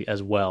wildly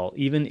as well,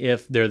 even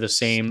if they're the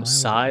same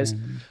size.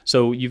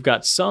 So you've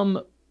got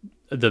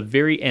the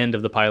very end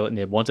of the Pilot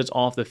nib, once it's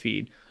off the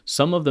feed,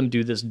 some of them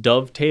do this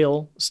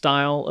dovetail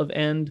style of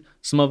end.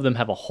 Some of them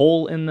have a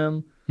hole in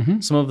them.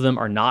 Some of them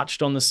are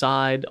notched on the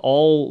side,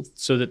 all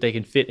so that they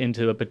can fit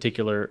into a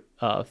particular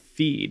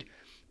feed.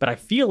 But I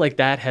feel like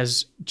that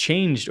has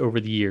changed over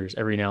the years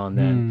every now and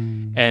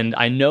then. And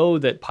I know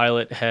that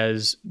Pilot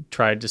has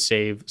tried to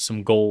save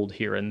some gold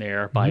here and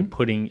there by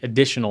putting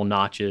additional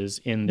notches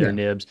in their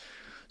nibs.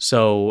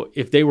 So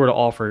if they were to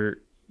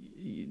offer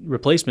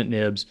replacement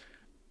nibs,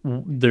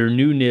 their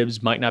new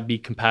nibs might not be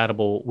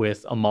compatible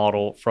with a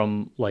model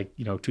from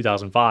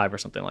 2005 or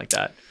something like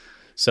that.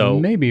 So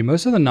maybe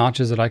most of the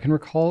notches that I can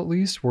recall, at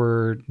least,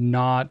 were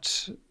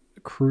not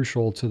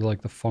crucial to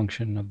the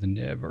function of the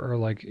nib, or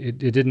it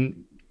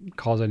didn't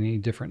cause any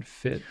different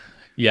fit.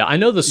 Yeah, I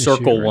know the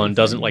circle one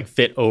doesn't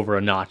fit over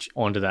a notch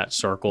onto that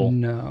circle.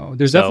 No,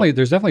 there's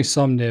definitely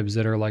some nibs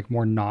that are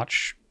more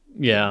notch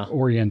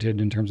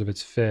oriented in terms of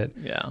its fit.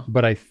 Yeah,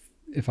 but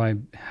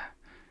I'm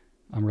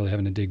really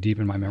having to dig deep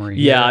in my memory.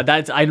 Yeah,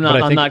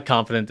 I'm not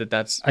confident that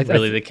that's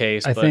really the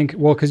case. I think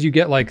because you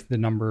get the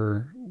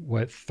number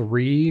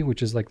 3,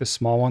 which is the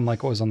small one,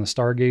 like what was on the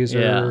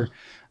Stargazer,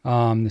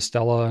 the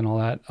Stella and all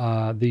that.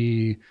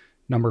 The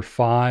number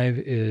 5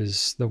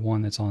 is the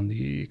one that's on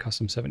the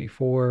Custom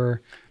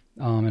 74,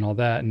 and all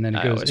that. And then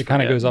it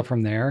kind of goes up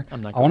from there.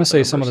 I want to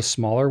say some of the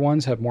smaller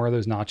ones have more of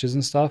those notches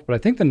and stuff, but I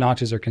think the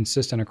notches are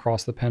consistent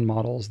across the pen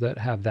models that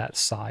have that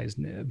size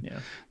nib. Yeah.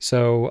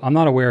 So I'm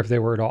not aware if they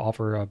were to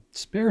offer a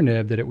spare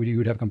nib that you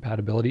would have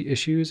compatibility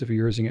issues if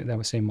you're using it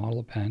that same model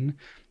of pen.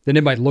 The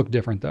nib might look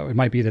different though. It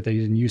might be that they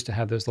didn't used to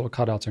have those little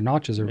cutouts or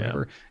notches or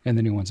whatever, and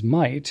the new ones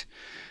might.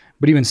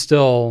 But even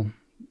still,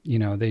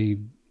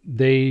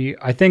 they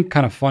I think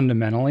kind of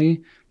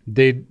fundamentally,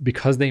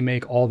 because they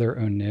make all their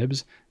own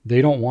nibs,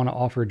 they don't want to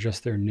offer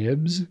just their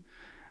nibs.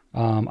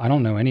 I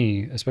don't know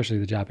any, especially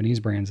the Japanese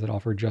brands, that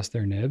offer just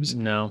their nibs.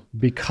 No.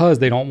 Because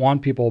they don't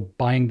want people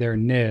buying their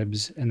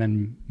nibs and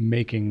then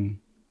making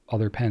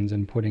other pens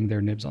and putting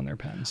their nibs on their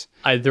pens.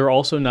 They're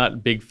also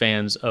not big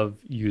fans of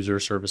user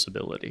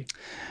serviceability.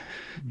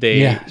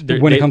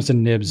 When it comes to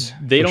nibs,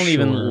 they don't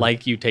even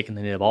like you taking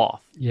the nib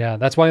off. Yeah,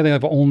 that's why they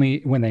have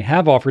when they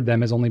have offered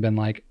them, has only been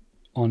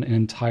on an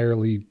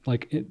entirely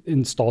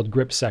installed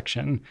grip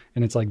section,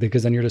 and it's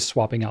because then you're just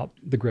swapping out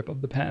the grip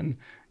of the pen.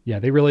 Yeah,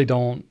 they really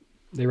don't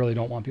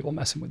want people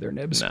messing with their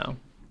nibs. No.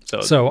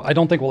 So I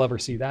don't think we'll ever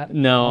see that.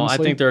 No,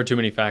 honestly. I think there are too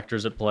many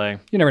factors at play.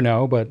 You never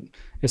know, but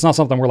it's not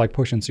something we're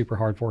pushing super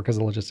hard for, because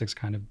the logistics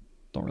kind of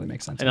don't really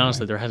make sense. And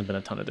honestly, there hasn't been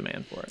a ton of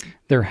demand for it.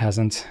 There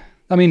hasn't.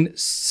 I mean,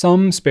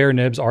 some spare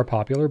nibs are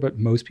popular, but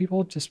most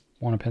people just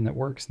want a pen that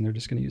works, and they're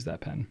just going to use that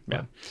pen. Yeah.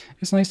 But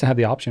it's nice to have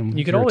the option.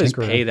 You could always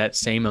pay that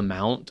same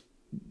amount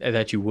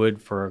that you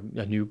would for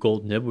a new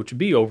gold nib, which would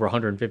be over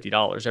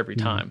 $150 every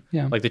time.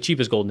 Yeah. The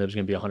cheapest gold nib is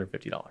going to be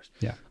 $150.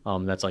 Yeah.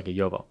 That's like a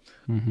Yovo.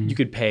 Mm-hmm. You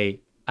could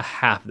pay a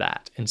half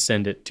that and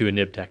send it to a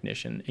nib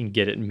technician and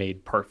get it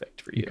made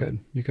perfect for you.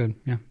 You could.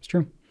 Yeah, it's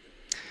true.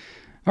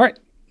 All right.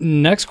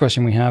 Next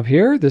question we have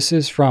here. This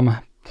is from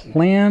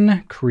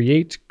Plan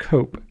Create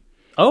Cope.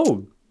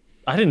 Oh,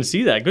 I didn't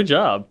see that. Good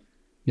job.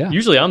 Yeah.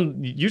 Usually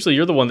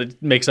you're the one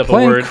that makes up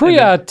Plan a word.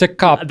 Create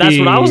Copy. That's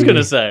what I was going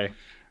to say.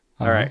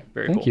 All right.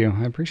 Very cool. Thank you.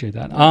 I appreciate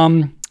that.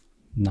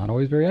 Not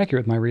always very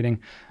accurate with my reading.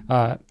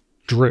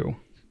 Drew.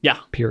 Yeah.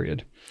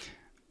 Period.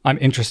 I'm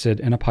interested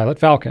in a Pilot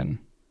Falcon.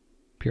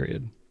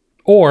 Period.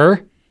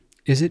 Or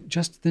is it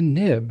just the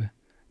nib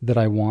that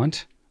I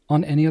want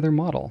on any other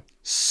model?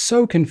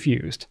 So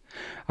confused.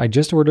 I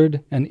just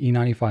ordered an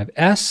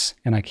E95S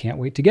and I can't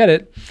wait to get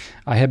it.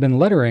 I have been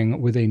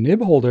lettering with a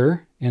nib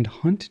holder and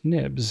hunt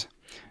nibs.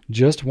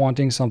 Just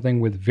wanting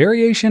something with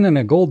variation and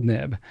a gold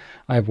nib.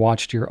 I've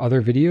watched your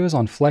other videos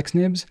on flex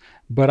nibs,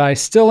 but I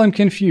still am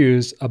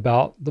confused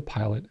about the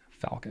Pilot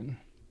Falcon?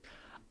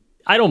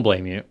 I don't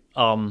blame you.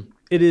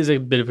 It is a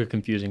bit of a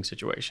confusing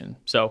situation.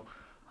 So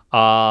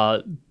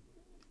I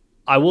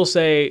will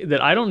say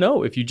that I don't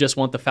know if you just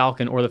want the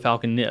Falcon or the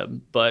Falcon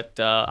nib, but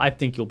I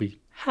think you'll be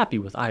happy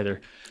with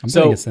either. I'm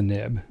saying it's the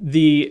nib.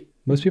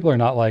 Most people are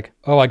not like,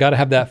 oh, I got to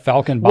have that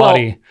Falcon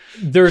body.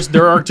 Well, there's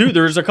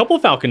a couple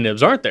of Falcon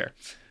nibs, aren't there?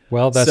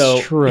 Well,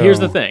 that's true. Here's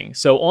the thing.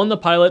 So on the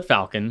Pilot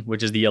Falcon,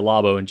 which is the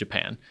Alabo in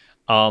Japan,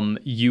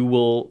 you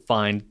will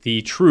find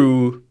the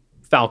true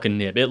Falcon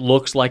nib. It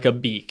looks like a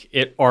beak.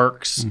 It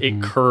arcs,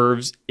 it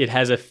curves. It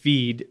has a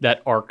feed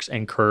that arcs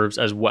and curves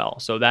as well.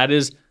 So that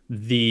is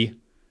the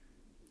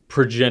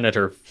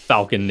progenitor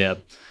Falcon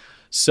nib.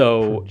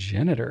 So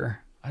progenitor?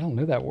 I don't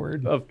know that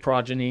word. Of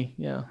progeny,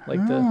 yeah.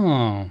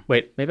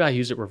 Wait, maybe I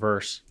used it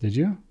reverse. Did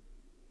you?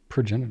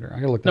 Progenitor. I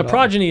gotta look that up.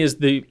 Progeny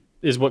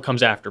is what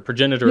comes after.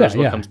 Progenitor is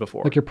what comes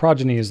before. Like your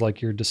progeny is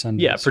like your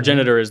descendants. Yeah,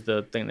 progenitor is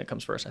the thing that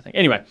comes first, I think.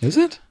 Anyway. Is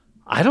it?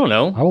 I don't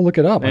know. I will look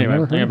it up. Anyway,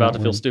 I'm about to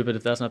feel stupid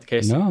if that's not the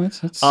case. No, it's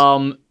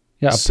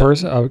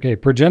person. Okay,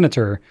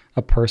 progenitor,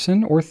 a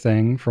person or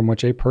thing from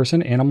which a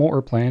person, animal,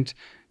 or plant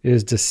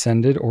is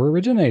descended or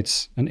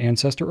originates, an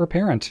ancestor or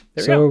parent.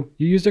 So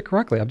you used it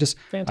correctly. I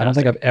don't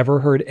think I've ever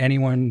heard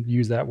anyone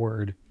use that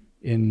word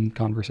in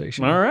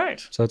conversation. All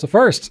right. So it's a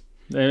first.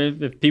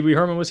 If Pee Wee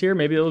Herman was here,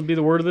 maybe it would be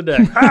the word of the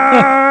day.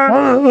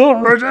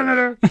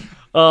 Progenitor.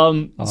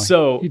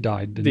 So he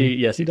died, didn't he?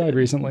 Yes, he died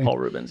recently. Paul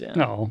Rubens, yeah.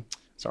 No.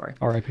 Sorry.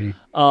 R.I.P.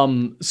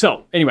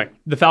 So anyway,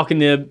 the Falcon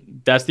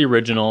nib, that's the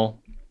original.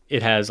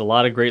 It has a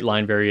lot of great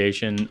line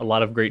variation, a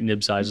lot of great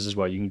nib sizes as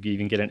well. You can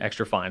even get an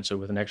extra fine. So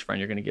with an extra fine,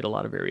 you're going to get a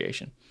lot of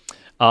variation.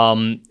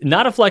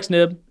 Not a flex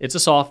nib. It's a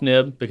soft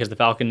nib because the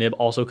Falcon nib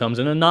also comes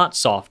in a not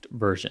soft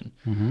version.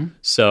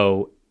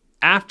 So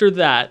after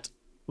that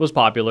was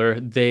popular,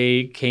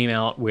 they came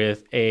out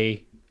with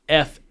a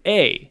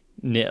FA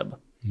nib,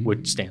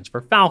 which stands for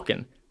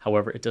Falcon.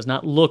 However, it does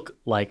not look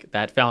like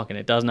that Falcon.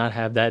 It does not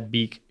have that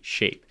beak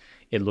shape.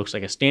 It looks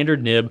like a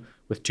standard nib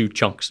with two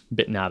chunks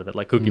bitten out of it,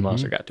 like Cookie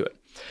Monster got to it.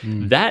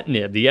 That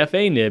nib, the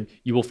FA nib,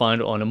 you will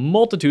find on a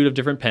multitude of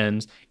different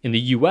pens. In the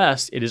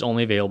US, it is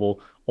only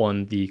available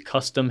on the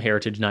Custom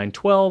Heritage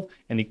 912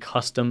 and the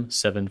Custom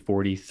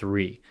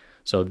 743.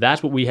 So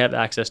that's what we have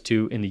access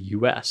to in the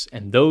US.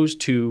 And those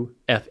two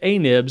FA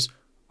nibs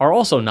are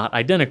also not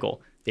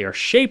identical. They are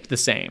shaped the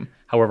same.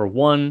 However,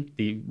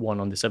 the one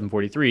on the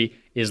 743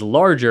 is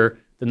larger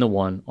than the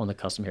one on the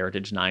Custom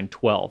Heritage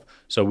 912.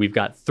 So we've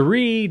got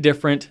three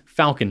different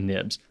Falcon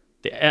nibs.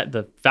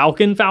 The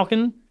Falcon,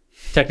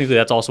 technically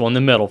that's also on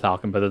the Metal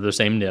Falcon, but they're the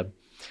same nib.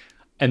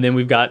 And then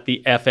we've got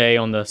the FA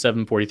on the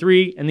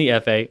 743 and the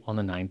FA on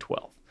the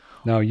 912.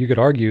 Now, you could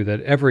argue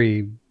that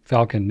every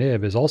Falcon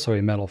nib is also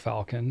a Metal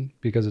Falcon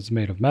because it's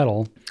made of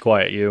metal.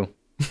 Quiet you.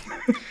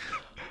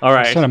 All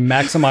right. Just trying to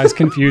maximize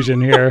confusion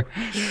here.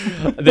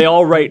 They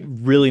all write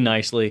really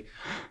nicely.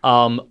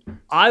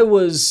 I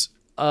was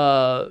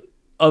of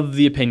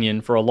the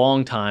opinion for a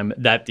long time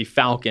that the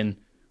Falcon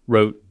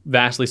wrote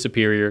vastly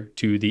superior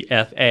to the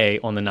FA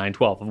on the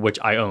 912, of which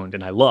I owned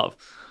and I love.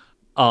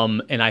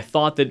 And I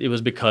thought that it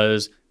was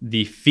because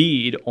the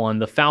feed on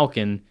the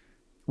Falcon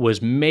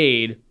was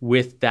made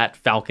with that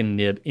Falcon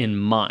nib in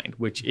mind,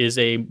 which is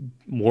a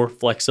more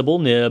flexible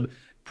nib,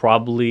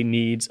 probably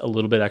needs a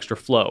little bit extra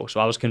flow. So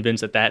I was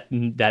convinced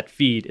that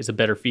feed is a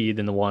better feed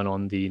than the one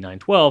on the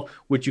 912,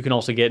 which you can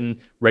also get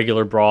in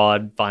regular,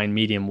 broad, fine,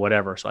 medium,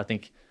 whatever. So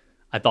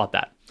I thought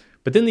that.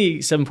 But then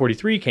the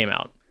 743 came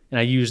out, and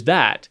I used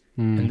that,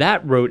 and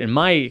that wrote, in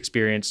my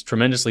experience,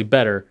 tremendously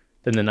better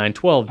than the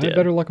 912 did. I had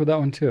better luck with that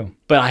one too.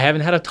 But I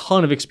haven't had a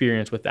ton of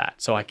experience with that,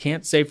 so I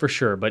can't say for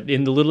sure. But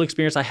in the little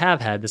experience I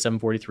have had, the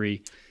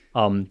 743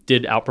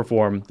 did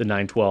outperform the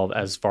 912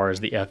 as far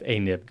as the FA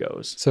nib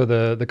goes. So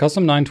the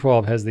custom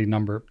 912 has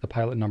the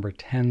Pilot number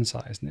 10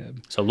 size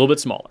nib. So a little bit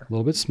smaller. A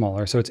little bit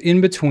smaller. So it's in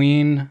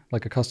between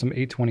like a custom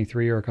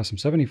 823 or a custom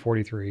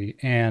 7043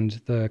 and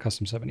the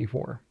custom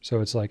 74.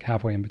 So it's like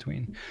halfway in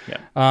between.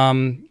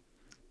 Yeah.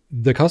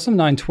 The custom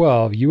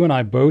 912, you and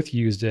I both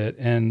used it,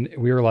 and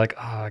we were like,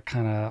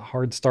 kind of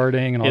hard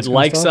starting and all. It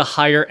likes a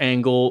higher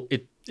angle.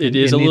 It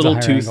is a little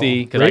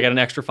toothy because I got an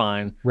extra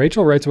fine.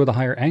 Rachel writes with a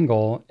higher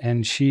angle,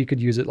 and she could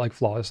use it like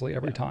flawlessly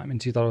every time,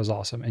 and she thought it was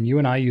awesome. And you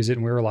and I use it,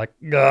 and we were like,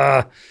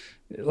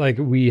 like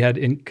we had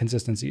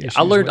inconsistency issues.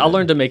 I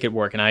learned to make it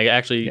work, and I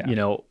actually,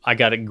 I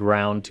got it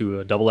ground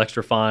to a double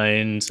extra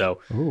fine, so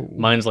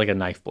mine's like a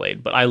knife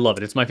blade. But I love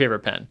it. It's my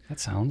favorite pen.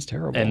 That sounds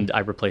terrible. And I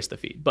replaced the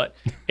feed. But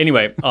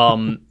anyway,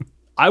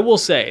 I will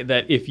say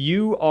that if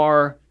you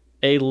are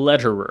a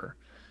letterer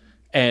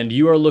and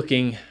you are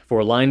looking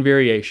for line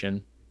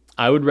variation,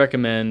 I would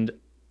recommend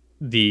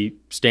the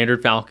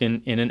standard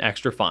Falcon in an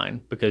extra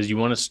fine because you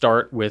want to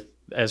start with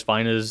as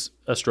fine as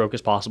a stroke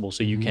as possible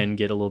so you can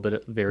get a little bit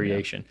of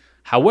variation.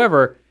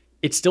 However,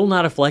 it's still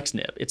not a flex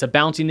nib. It's a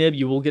bouncy nib.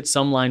 You will get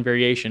some line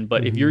variation,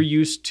 but if you're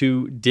used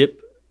to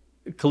dip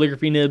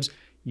calligraphy nibs,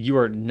 you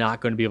are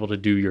not going to be able to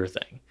do your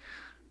thing.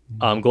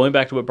 Going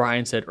back to what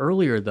Brian said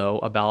earlier, though,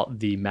 about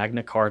the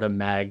Magna Carta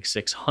Mag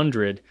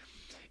 600,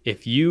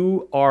 if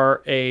you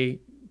are a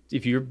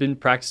if you've been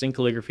practicing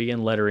calligraphy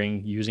and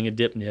lettering using a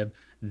dip nib,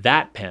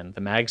 that pen,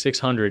 the Mag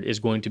 600, is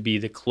going to be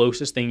the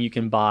closest thing you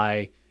can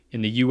buy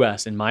in the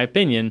US, in my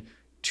opinion,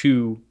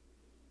 to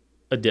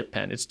a dip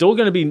pen. It's still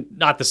going to be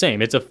not the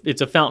same. It's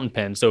a fountain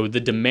pen, so the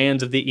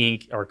demands of the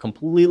ink are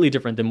completely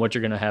different than what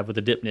you're going to have with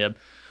a dip nib.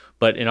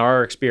 But in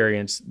our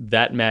experience,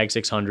 that Mag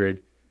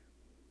 600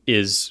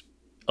 is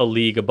a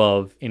league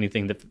above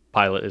anything that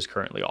Pilot is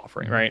currently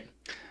offering, right?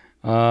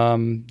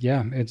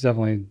 Yeah, it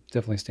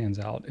definitely stands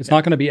out. It's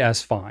not going to be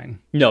as fine.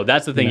 No,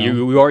 that's the thing. You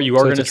know? You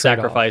are going to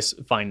sacrifice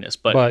fineness,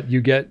 but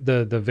you get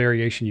the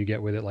variation you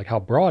get with it, like how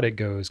broad it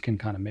goes, can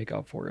kind of make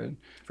up for it.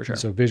 For sure. And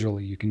so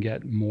visually, you can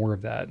get more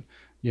of that,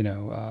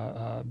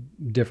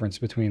 difference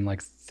between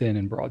like thin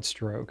and broad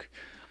stroke.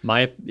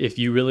 If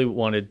you really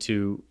wanted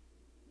to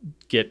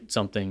get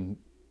something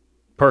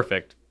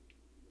perfect,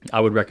 I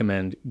would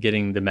recommend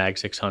getting the Mag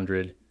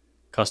 600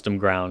 custom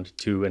ground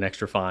to an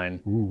extra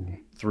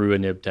fine through a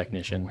nib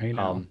technician. Hey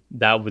now.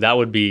 That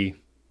would be it.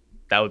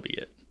 That would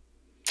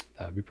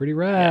be pretty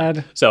rad.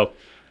 Yeah. So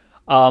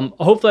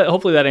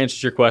hopefully that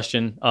answers your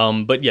question.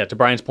 But yeah, to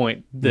Brian's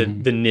point, the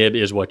nib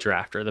is what you're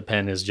after. The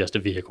pen is just a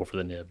vehicle for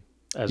the nib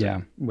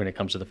when it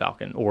comes to the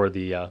Falcon or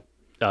the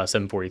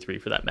 743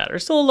 for that matter.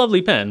 It's still a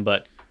lovely pen,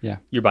 but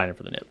you're buying it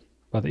for the nib.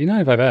 But the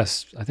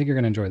E95S, I think you're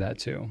going to enjoy that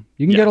too.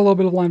 You can get a little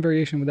bit of line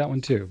variation with that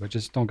one too, but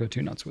just don't go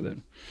too nuts with it.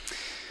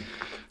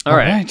 All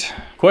right.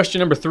 Question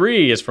number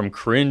 3 is from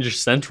Cringe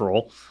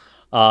Central.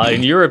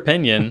 In your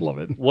opinion, Love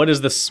it. What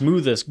is the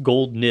smoothest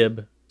gold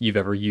nib you've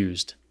ever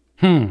used?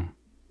 I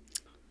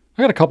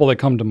got a couple that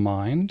come to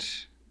mind.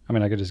 I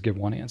mean, I could just give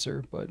one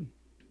answer, but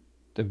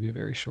that would be a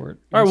very short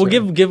answer. All right,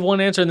 we'll give one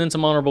answer and then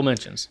some honorable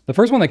mentions. The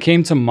first one that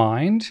came to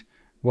mind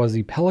was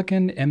the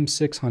Pelican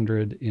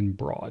M600 in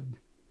broad.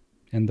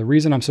 And the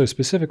reason I'm so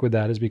specific with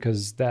that is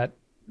because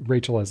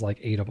Rachel has like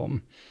 8 of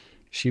them.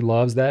 She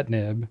loves that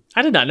nib.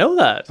 I did not know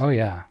that. Oh,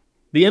 yeah.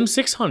 The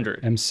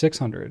M600.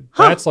 M600.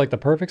 Huh. That's like the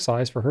perfect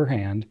size for her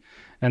hand.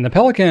 And the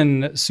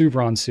Pelican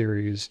Souvron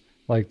series,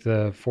 like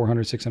the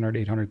 400, 600,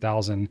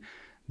 800,000,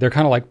 they're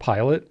kind of like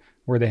Pilot,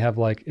 where they have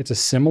like, it's a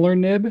similar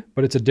nib,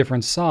 but it's a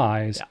different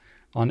size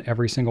on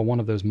every single one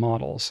of those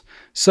models.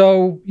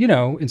 So,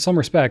 in some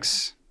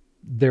respects,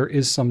 there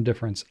is some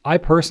difference. I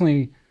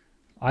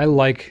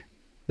like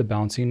the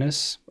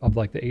bounciness of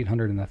like the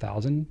 800 and the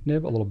 1000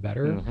 nib a little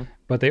better,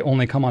 but they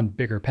only come on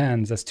bigger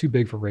pens. That's too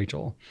big for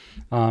Rachel.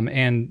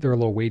 And they're a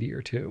little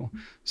weightier too.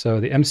 So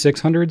the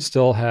M600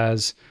 still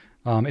has,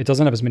 it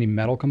doesn't have as many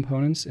metal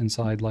components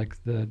inside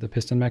like the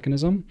piston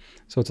mechanism.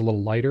 So it's a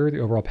little lighter. The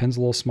overall pen's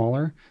a little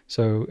smaller.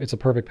 So it's a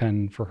perfect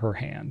pen for her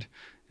hand.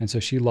 And so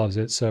she loves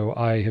it. So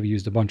I have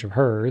used a bunch of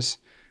hers.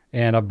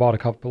 And I've bought a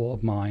couple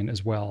of mine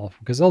as well,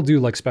 because they'll do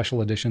like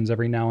special editions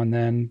every now and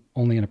then,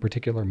 only in a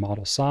particular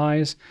model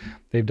size.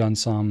 They've done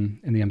some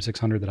in the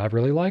M600 that I've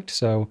really liked.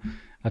 So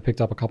I picked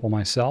up a couple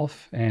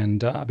myself.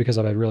 And because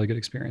I've had really good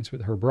experience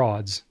with her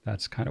broads,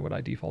 that's kind of what I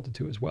defaulted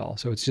to as well.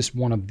 So it's just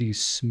one of the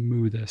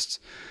smoothest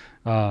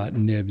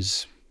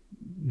nibs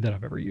that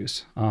I've ever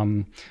used.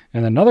 And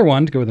another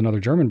one, to go with another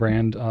German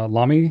brand,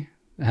 Lamy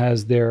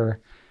has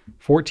their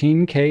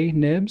 14K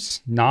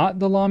nibs, not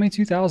the Lamy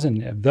 2000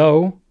 nib,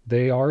 though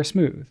they are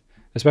smooth,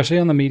 especially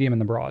on the medium and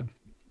the broad,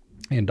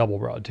 and double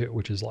broad too,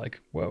 which is like,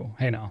 whoa,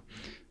 hey now.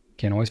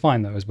 Can't always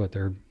find those, but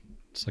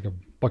it's like a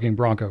bucking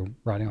bronco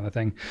riding on the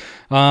thing.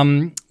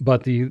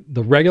 But the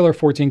regular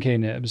 14K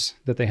nibs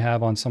that they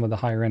have on some of the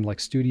higher end,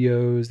 like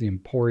Studios, the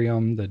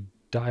Emporium, the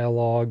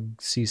Dialogue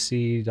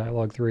CC,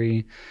 Dialogue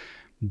 3,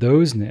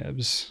 those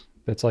nibs,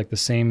 that's like the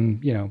same,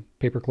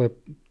 paperclip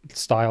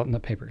style. No,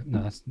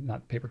 that's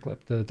not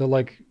paperclip. The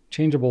like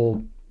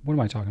changeable, what am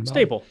I talking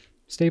about?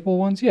 Staple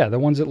ones. Yeah. The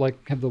ones that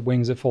like have the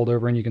wings that fold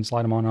over and you can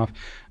slide them on off.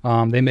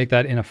 They make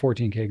that in a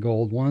 14K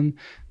gold one.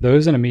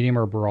 Those in a medium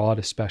or broad,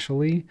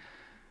 especially,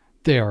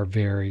 they are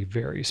very,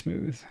 very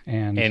smooth.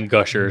 And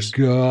gushers.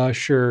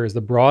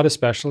 The broad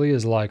especially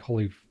is like,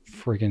 holy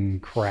freaking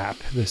crap.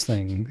 This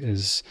thing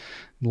is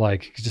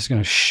like just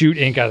going to shoot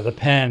ink out of the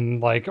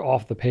pen, like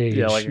off the page,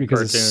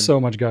 because it's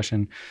so much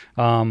gushing.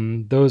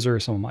 Those are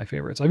some of my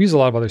favorites. I've used a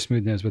lot of other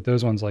smooth nibs, but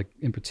those ones like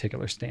in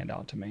particular stand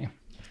out to me.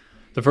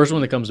 The first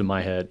one that comes to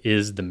my head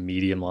is the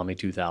medium Lamy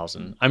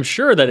 2000. I'm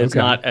sure that it's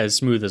not as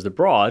smooth as the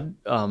broad,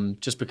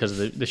 just because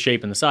of the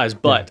shape and the size,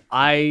 but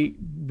I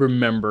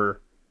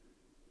remember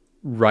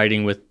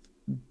writing with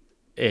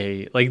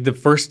the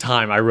first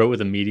time I wrote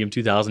with a medium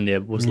 2000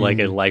 nib was like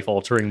a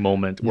life-altering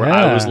moment where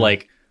I was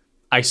like,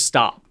 I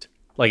stopped.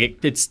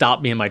 Like it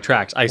stopped me in my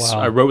tracks.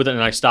 I wrote with it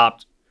and I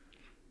stopped.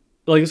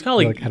 Like it's kind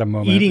of like had a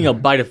moment. Eating a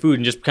bite of food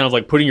and just kind of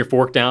like putting your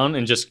fork down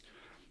and just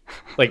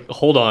like,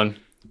 hold on.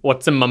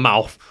 What's in my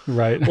mouth?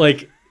 Right.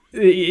 Like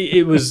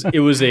it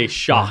was a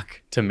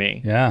shock to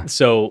me. Yeah.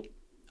 So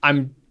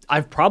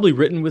I've probably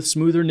written with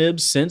smoother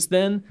nibs since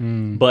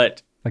then,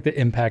 but like the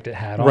impact it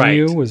had on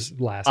you was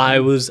lasting.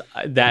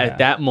 At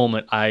that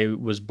moment I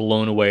was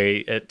blown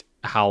away at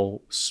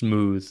how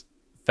smooth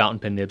fountain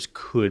pen nibs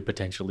could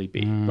potentially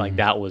be. Like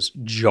that was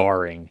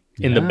jarring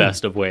in the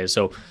best of ways.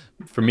 So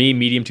for me,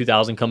 medium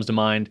 2000 comes to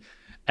mind.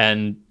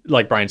 And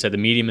like Brian said, the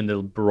medium and the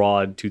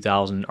broad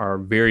 2000 are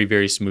very,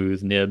 very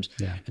smooth nibs.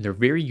 Yeah. And they're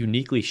very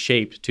uniquely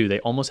shaped too. They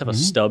almost have a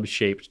stub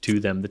shaped to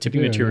them. The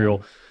tipping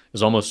material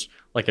is almost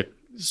like a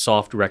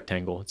soft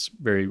rectangle. It's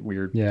very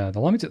weird. Yeah, the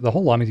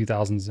whole Lamy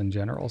 2000s in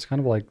general. It's kind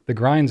of like the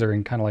grinds are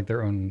in kind of like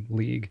their own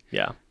league.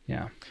 Yeah.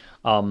 Yeah.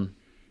 And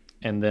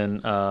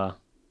then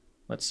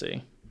let's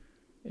see.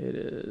 It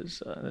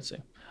is let's see.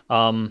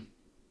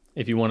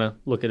 If you want to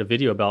look at a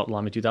video about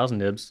Lamy 2000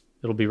 nibs,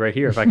 it'll be right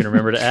here if I can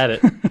remember to add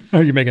it. Oh,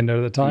 you make a note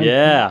of the time?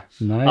 Yeah.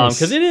 Nice.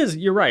 Because it is,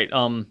 you're right.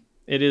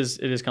 It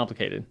is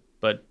complicated,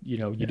 but you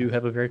do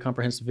have a very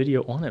comprehensive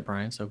video on it,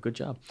 Brian. So good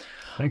job.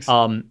 Thanks.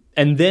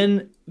 And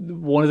then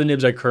one of the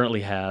nibs I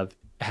currently have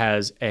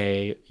has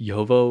a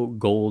Yovo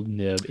gold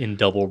nib in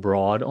double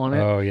broad on it.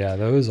 Oh yeah,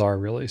 those are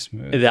really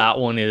smooth. That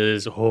one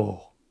is,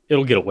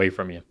 it'll get away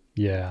from you.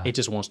 Yeah. It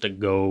just wants to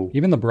go.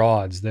 Even the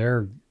broads,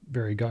 they're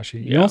very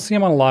gushy. You don't see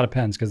them on a lot of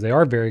pens because they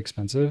are very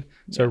expensive.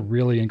 So it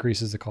really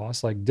increases the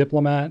cost. Like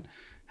Diplomat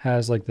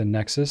has like the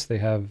Nexus. They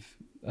have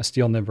a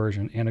steel nib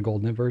version and a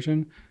gold nib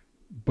version,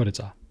 but it's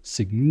a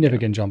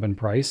significant jump in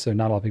price. So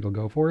not a lot of people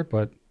go for it,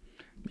 but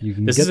you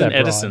can This get is that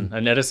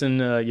an Edison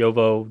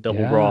Yovo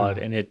double broad,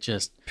 and it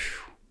just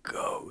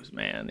goes,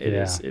 man. It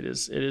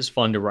is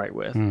fun to write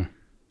with.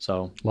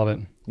 So love it.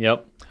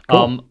 Yep.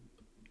 Cool.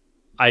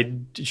 I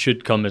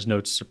should come as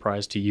no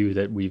surprise to you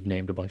that we've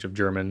named a bunch of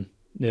German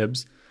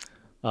nibs.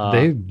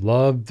 They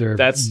love their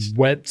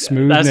wet,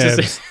 smooth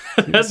nibs.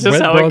 That's just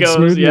wet, how broad, it goes.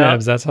 Smooth Yeah.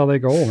 nibs. That's how they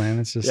go, man.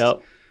 It's just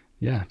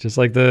just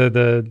like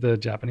the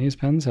Japanese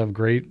pens have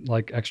great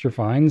like extra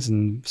fines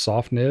and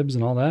soft nibs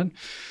and all that.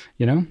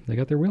 They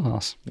got their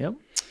wheelhouse. Yep.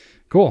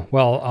 Cool.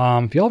 Well,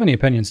 if you all have any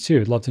opinions too,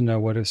 I'd love to know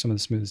what are some of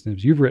the smoothest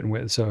nibs you've written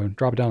with. So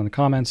drop it down in the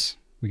comments.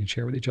 We can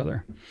share with each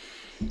other.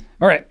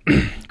 All right.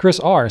 Chris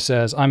R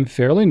says, I'm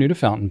fairly new to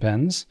fountain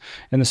pens.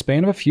 In the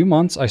span of a few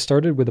months, I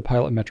started with the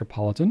Pilot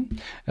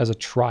Metropolitan as a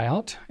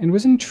tryout and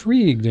was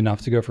intrigued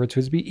enough to go for a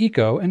TWSBI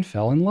Eco and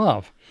fell in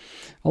love.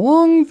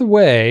 Along the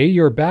way,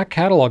 your back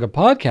catalog of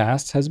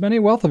podcasts has been a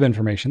wealth of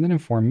information that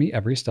informed me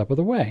every step of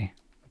the way.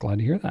 Glad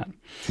to hear that.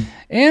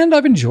 And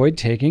I've enjoyed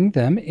taking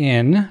them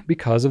in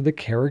because of the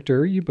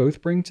character you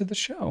both bring to the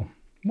show.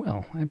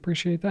 Well, I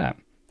appreciate that.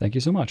 Thank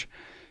you so much.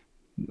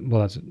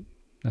 Well,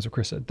 that's what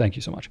Chris said. Thank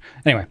you so much.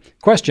 Anyway,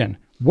 question.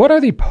 What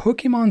are the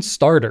Pokemon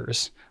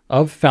starters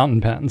of fountain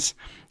pens?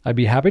 I'd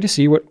be happy to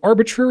see what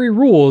arbitrary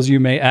rules you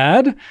may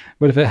add,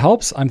 but if it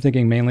helps, I'm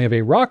thinking mainly of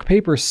a rock,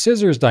 paper,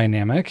 scissors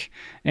dynamic,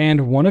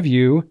 and one of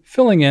you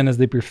filling in as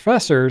the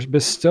professors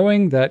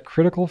bestowing that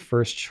critical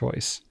first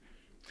choice.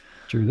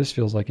 Drew, this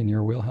feels like in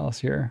your wheelhouse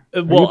here. Are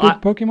you a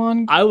big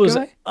Pokemon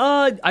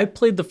guy? I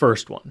played the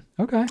first one.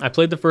 Okay. I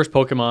played the first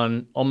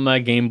Pokemon on my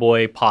Game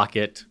Boy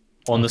Pocket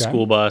on the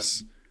school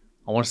bus.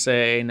 I want to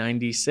say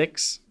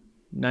 96,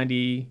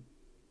 90.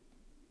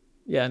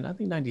 Yeah, I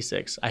think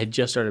 96. I had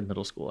just started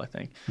middle school, I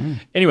think.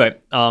 Anyway,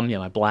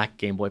 my black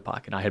Game Boy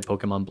Pocket. I had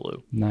Pokemon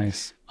Blue.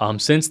 Nice.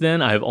 Since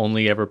then, I have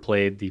only ever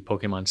played the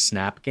Pokemon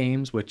Snap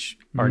games, which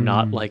are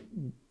not like,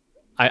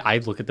 I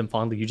look at them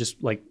fondly. You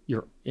just like,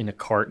 you're in a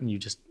cart and you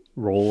just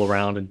roll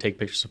around and take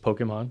pictures of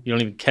Pokemon. You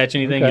don't even catch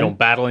anything. You don't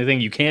battle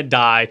anything. You can't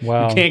die.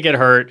 Wow. You can't get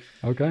hurt.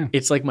 Okay.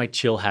 It's like my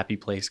chill, happy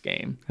place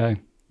game. Hey,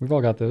 we've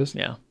all got those.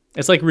 Yeah.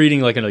 It's like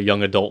reading like a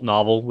young adult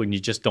novel when you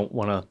just don't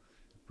want to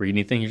read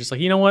anything. You're just like,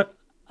 you know what?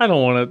 I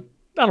don't want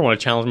to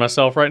challenge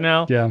myself right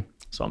now. Yeah.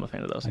 So I'm a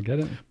fan of those. I get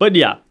it. But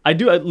yeah, I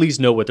do at least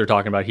know what they're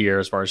talking about here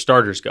as far as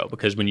starters go,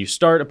 because when you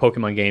start a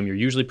Pokemon game, you're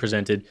usually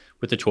presented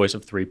with the choice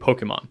of 3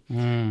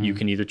 Pokemon. You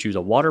can either choose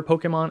a water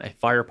Pokemon, a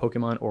fire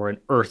Pokemon, or an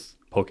earth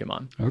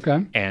Pokemon.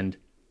 Okay. And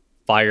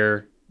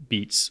fire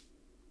beats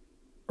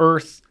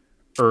earth,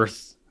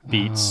 earth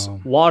beats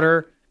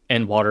water,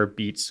 and water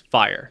beats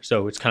fire.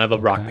 So it's kind of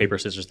a rock, paper,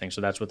 scissors thing.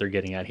 So that's what they're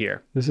getting at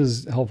here. This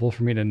is helpful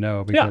for me to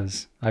know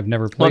because I've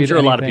never played I'm sure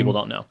anything. a lot of people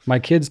don't know. My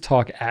kids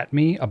talk at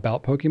me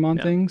about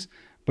Pokemon things,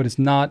 but it's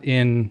not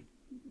in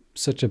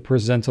such a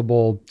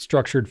presentable,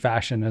 structured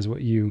fashion as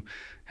what you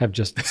have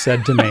just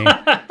said to me.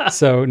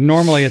 So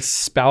normally it's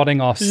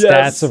spouting off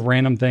stats of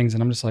random things,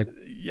 and I'm just like,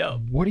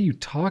 what are you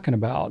talking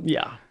about?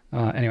 Yeah.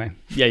 Anyway.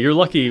 Yeah, you're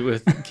lucky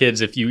with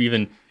kids if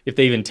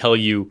they even tell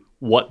you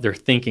what they're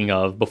thinking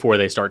of before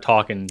they start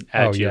talking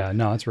at you. Yeah,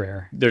 no, it's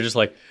rare. They're just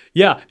like,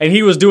 yeah, and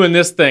he was doing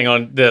this thing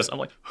on this. I'm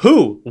like,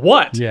 who?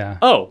 What? Yeah.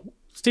 Oh,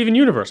 Steven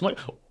Universe. I'm like,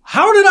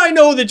 how did I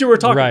know that you were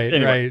talking? Right,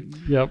 anyway.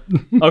 right. Yep.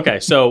 Okay,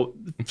 so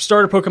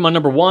starter Pokemon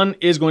number 1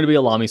 is going to be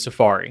a Lamy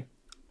Safari,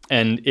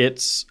 and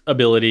its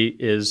ability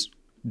is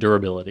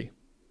durability.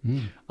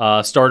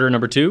 Starter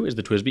number 2 is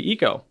the TWSBI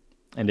Eco,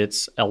 and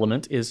its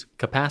element is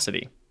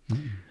capacity.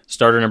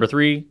 Starter number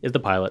 3 is the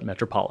Pilot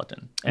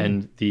Metropolitan,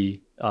 and the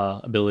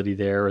ability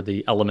there, or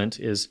the element,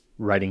 is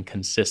writing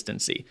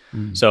consistency.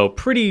 So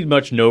pretty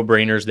much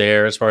no-brainers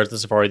there as far as the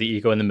Safari, the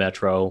Eco, and the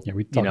Metro. Yeah,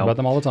 we talk about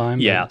them all the time.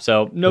 Yeah,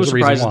 so no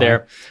surprises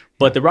there.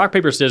 But the rock,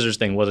 paper, scissors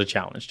thing was a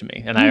challenge to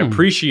me, and I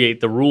appreciate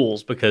the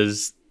rules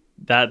because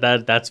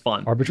that's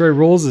fun. Arbitrary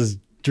rules is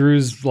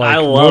Drew's like I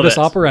love modus it.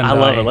 operandi. I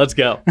love it. Let's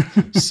go.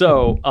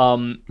 So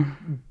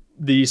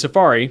the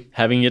Safari,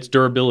 having its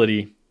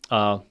durability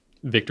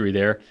victory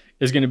there,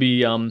 is going to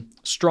be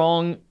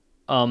strong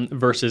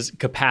versus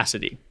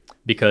capacity,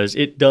 because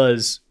it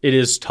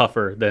is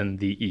tougher than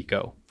the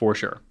Eco for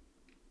sure.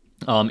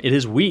 It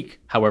is weak,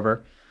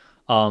 however,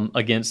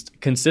 against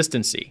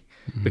consistency,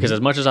 because as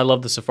much as I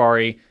love the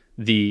Safari,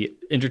 the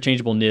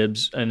interchangeable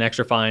nibs, an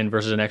extra fine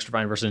versus an extra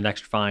fine versus an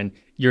extra fine,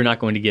 you're not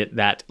going to get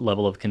that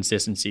level of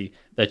consistency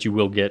that you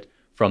will get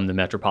from the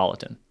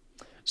Metropolitan.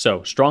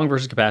 So strong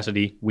versus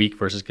capacity, weak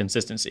versus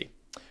consistency.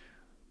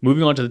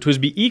 Moving on to the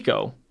TWSBI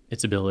Eco,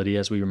 its ability,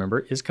 as we remember,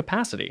 is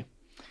capacity.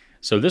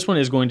 So this one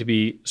is going to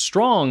be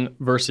strong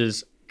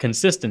versus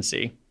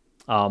consistency,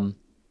 because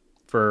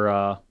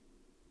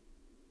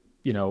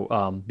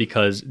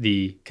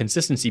the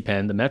consistency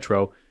pen, the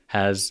Metro,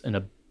 has an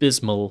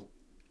abysmal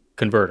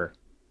converter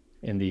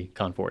in the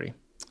Con 40.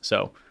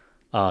 So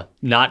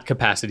not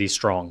capacity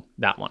strong,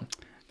 that one.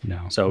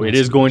 No. So it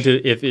is going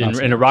to, if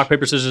in a rock,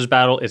 paper, scissors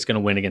battle, it's going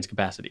to win against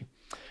capacity.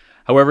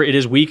 However, it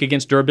is weak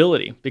against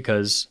durability,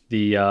 because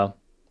the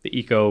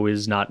Eco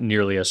is not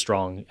nearly as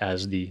strong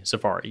as the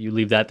Safari. You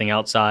leave that thing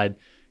outside,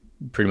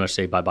 pretty much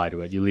say bye-bye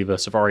to it. You leave a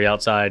Safari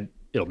outside,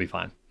 it'll be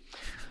fine.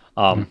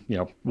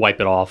 Wipe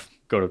it off,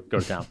 go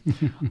to town.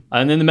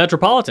 And then the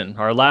Metropolitan,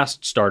 our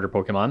last starter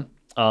Pokemon,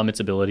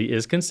 its ability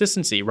is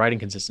consistency, riding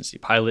consistency.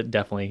 Pilot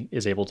definitely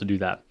is able to do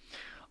that.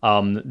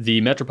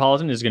 The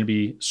Metropolitan is going to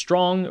be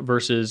strong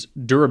versus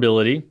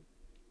durability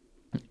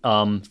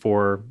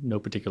for no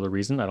particular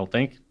reason, I don't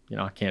think.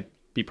 I can't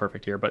be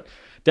perfect here, but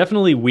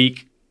definitely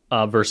weak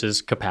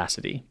versus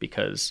capacity,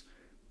 because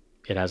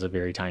it has a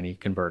very tiny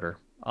converter.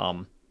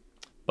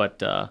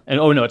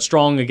 It's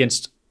strong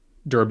against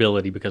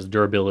durability, because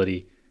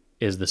durability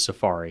is the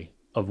Safari,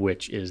 of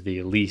which is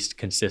the least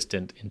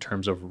consistent in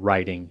terms of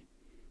riding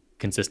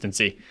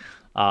consistency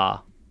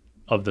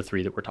of the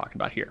three that we're talking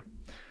about here.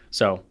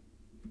 So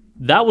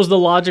that was the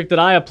logic that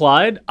I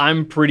applied.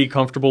 I'm pretty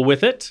comfortable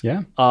with it.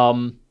 Yeah.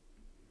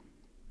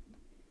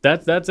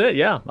 That's it.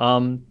 Yeah.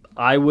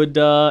 I would,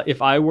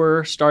 if I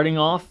were starting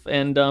off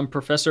and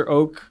Professor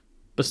Oak,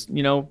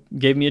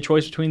 gave me a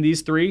choice between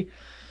these three,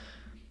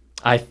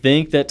 I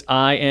think that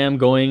I am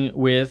going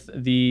with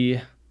the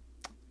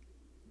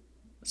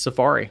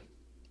Safari.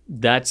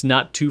 That's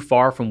not too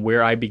far from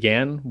where I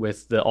began,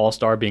 with the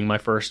All-Star being my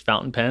first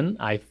fountain pen.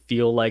 I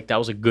feel like that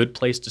was a good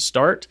place to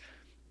start.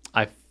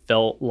 I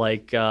felt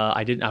like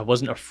I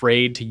wasn't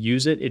afraid to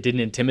use it. It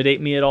didn't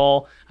intimidate me at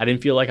all. I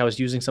didn't feel like I was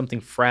using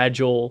something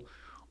fragile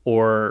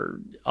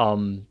or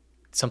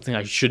something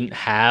I shouldn't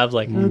have,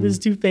 like, oh, this is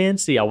too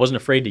fancy. I wasn't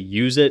afraid to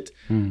use it.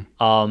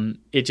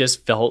 It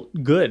just felt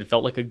good. It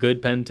felt like a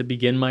good pen to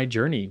begin my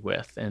journey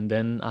with. And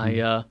then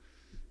I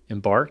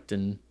embarked,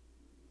 and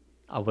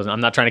I'm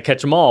not trying to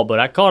catch them all, but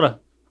I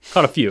caught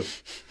a few.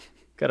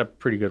 Got a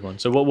pretty good one.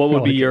 So what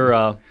would be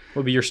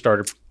your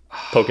starter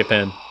Poke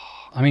pen?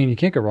 I mean, you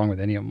can't go wrong with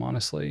any of them,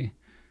 honestly.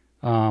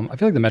 I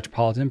feel like the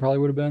Metropolitan probably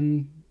would have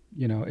been,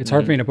 it's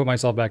hard for me to put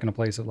myself back in a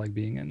place of like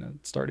being in a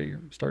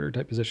starter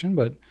type position,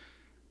 but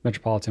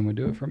Metropolitan would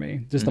do it for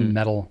me. Just the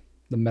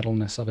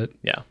metalness of it.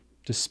 Yeah.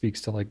 Just speaks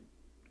to like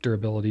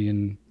durability,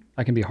 and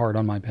I can be hard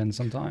on my pen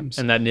sometimes.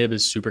 And that nib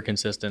is super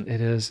consistent.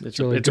 It is. It's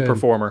a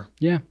performer.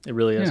 Yeah. It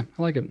really is. Yeah,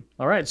 I like it.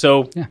 All right.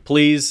 So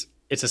please,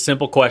 it's a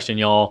simple question,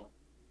 y'all.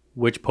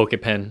 Which Poke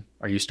pen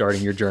are you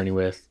starting your journey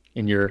with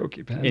in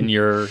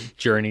your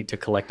journey to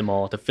collect them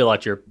all, to fill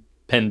out your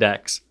pen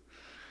decks?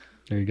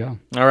 There you go.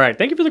 All right.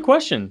 Thank you for the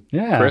question.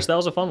 Yeah. Chris, that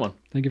was a fun one.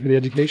 Thank you for the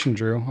education,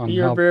 Drew, on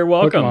You're how very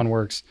welcome. Pokemon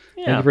works.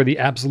 Yeah. Thank you for the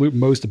absolute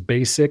most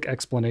basic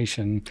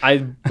explanation. I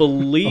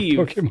believe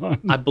Pokemon.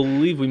 I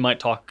believe we might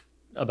talk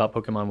about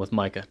Pokemon with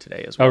Micah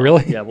today as well. Oh,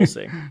 really? Yeah, we'll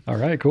see. All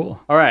right, cool.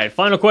 All right,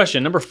 final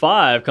question. Number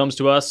 5 comes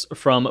to us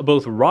from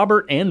both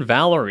Robert and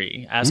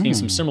Valerie, asking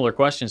some similar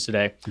questions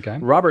today. Okay.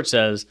 Robert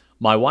says,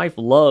 my wife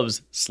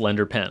loves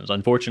slender pens.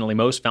 Unfortunately,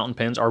 most fountain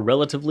pens are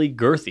relatively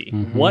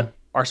girthy. What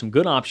are some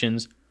good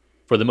options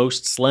for the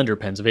most slender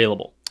pens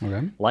available?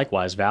 Okay.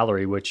 Likewise,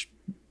 Valerie, which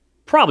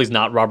probably is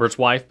not Robert's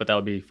wife, but that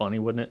would be funny,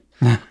 wouldn't it?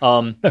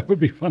 That would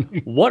be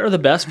funny. What are the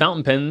best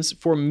fountain pens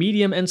for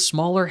medium and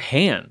smaller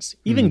hands?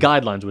 Even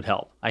guidelines would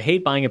help. I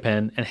hate buying a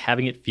pen and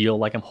having it feel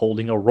like I'm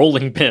holding a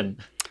rolling pin.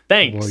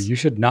 Thanks. Well, you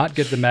should not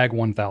get the Mag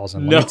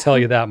 1000. Let me tell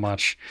you that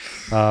much,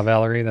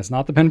 Valerie. That's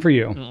not the pen for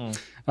you.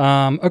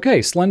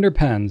 Okay, slender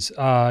pens.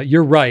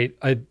 You're right.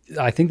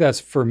 I think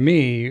that's, for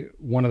me,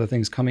 one of the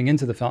things coming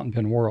into the fountain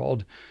pen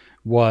world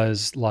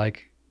was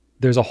like,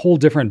 there's a whole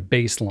different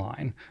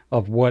baseline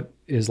of what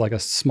is like a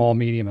small,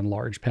 medium, and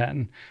large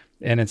pen.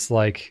 And it's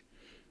like,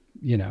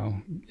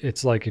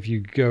 it's like if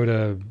you go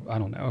to, I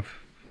don't know,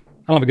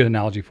 I don't have a good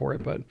analogy for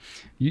it, but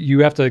you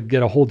have to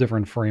get a whole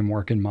different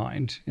framework in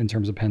mind in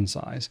terms of pen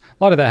size.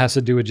 A lot of that has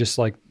to do with just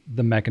like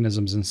the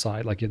mechanisms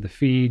inside. Like you have the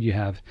feed, you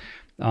have,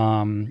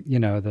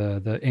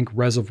 the ink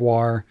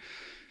reservoir,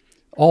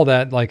 all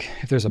that. Like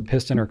if there's a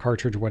piston or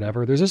cartridge,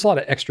 whatever, there's just a lot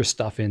of extra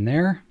stuff in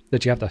there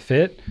that you have to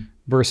fit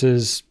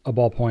versus a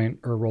ballpoint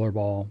or a roller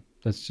ball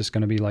that's just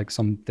going to be like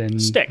some thin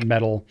stick.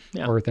 metal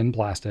or thin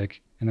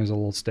plastic, and there's a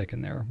little stick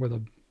in there with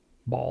a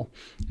ball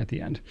at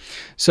the end.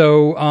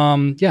 So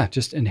yeah,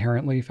 just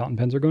inherently fountain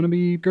pens are going to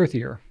be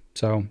girthier.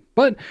 So,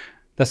 but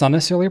that's not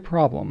necessarily a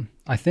problem.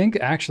 I think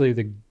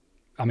actually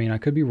I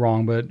could be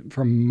wrong, but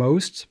for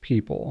most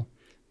people,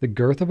 the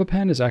girth of a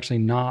pen is actually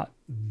not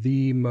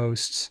the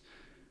most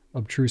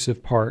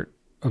obtrusive part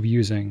of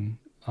using,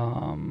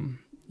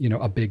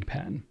 a big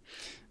pen.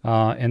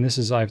 And this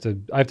is, I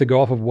have to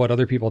go off of what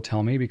other people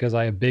tell me because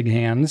I have big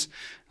hands.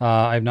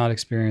 I've not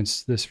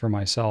experienced this for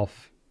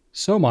myself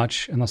so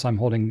much unless I'm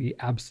holding the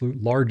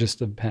absolute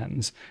largest of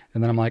pens.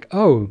 And then I'm like,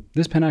 oh,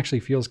 this pen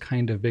actually feels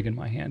kind of big in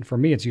my hand. For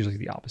me, it's usually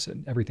the opposite.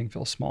 Everything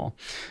feels small.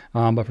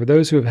 But for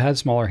those who have had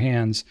smaller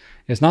hands,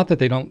 it's not that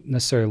they don't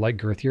necessarily like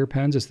girthier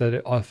pens. It's that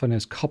it often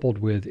is coupled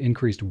with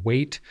increased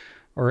weight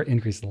or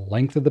increased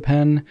length of the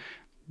pen.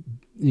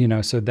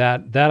 So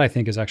that I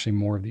think is actually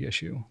more of the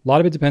issue. A lot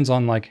of it depends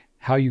on like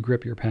how you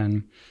grip your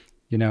pen.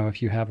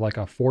 If you have like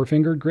a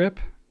 4-fingered grip,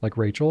 like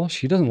Rachel,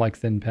 she doesn't like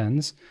thin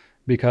pens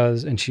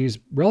and she's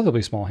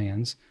relatively small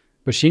hands,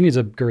 but she needs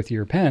a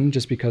girthier pen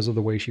just because of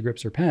the way she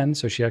grips her pen.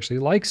 So she actually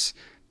likes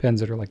pens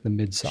that are like the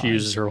mid-size. She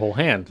uses her whole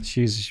hand.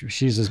 She's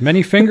as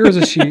many fingers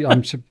as she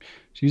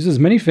uses as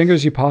many fingers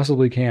as she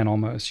possibly can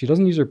almost. She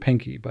doesn't use her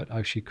pinky, but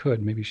if she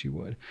could, maybe she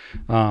would.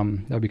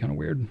 That would be kind of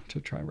weird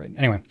to try right.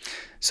 Anyway,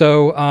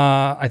 so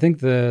I think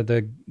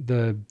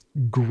the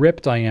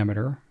grip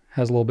diameter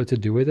has a little bit to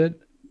do with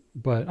it.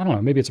 But I don't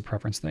know, maybe it's a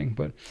preference thing.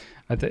 But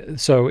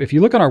so if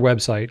you look on our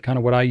website, kind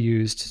of what I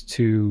used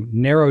to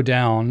narrow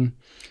down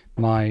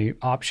my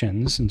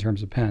options in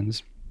terms of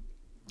pens,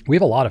 we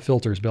have a lot of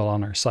filters built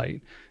on our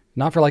site.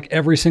 Not for like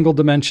every single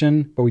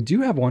dimension, but we do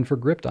have one for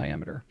grip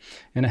diameter.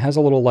 And it has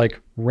a little like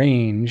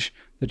range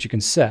that you can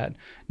set.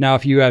 Now,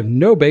 if you have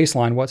no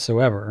baseline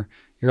whatsoever,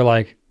 you're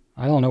like,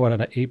 I don't know what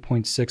an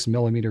 8.6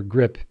 millimeter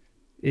grip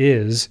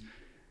is.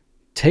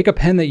 Take a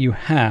pen that you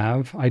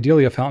have,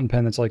 ideally a fountain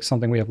pen that's like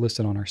something we have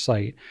listed on our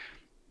site.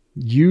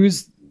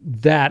 Use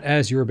that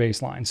as your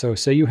baseline. So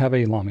say you have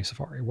a Lamy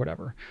Safari,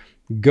 whatever.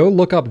 Go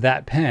look up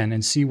that pen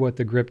and see what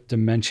the grip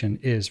dimension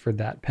is for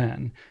that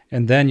pen.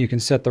 And then you can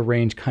set the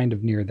range kind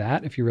of near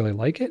that if you really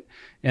like it.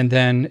 And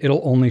then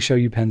it'll only show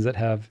you pens that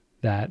have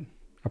that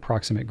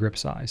approximate grip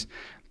size.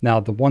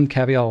 Now, the one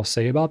caveat I'll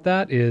say about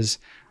that is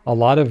a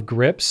lot of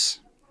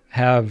grips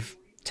have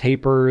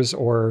tapers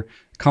or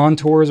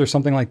contours or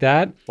something like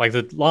that. Like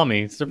the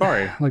Lamy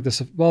Safari.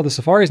 The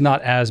Safari is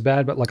not as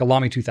bad, but like a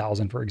Lamy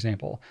 2000, for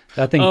example.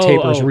 That thing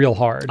tapers real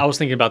hard. I was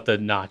thinking about the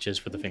notches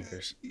for the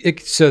fingers.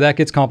 So that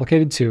gets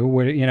complicated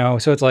too,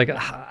 so it's like,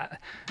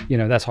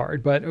 that's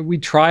hard. But we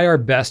try our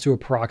best to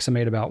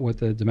approximate about what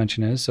the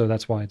dimension is. So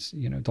that's why it's,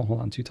 don't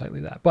hold on too tightly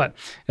to that. But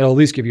it'll at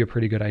least give you a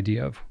pretty good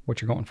idea of what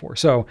you're going for.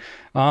 So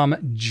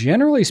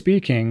generally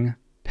speaking,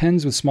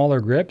 pens with smaller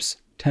grips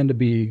tend to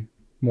be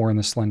more in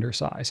the slender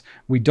size.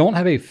 We don't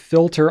have a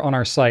filter on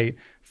our site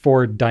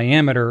for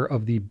diameter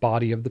of the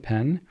body of the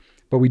pen,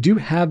 but we do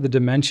have the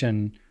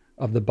dimension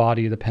of the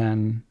body of the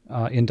pen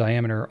in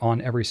diameter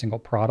on every single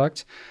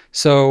product.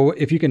 So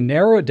if you can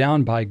narrow it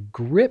down by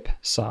grip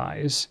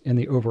size in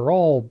the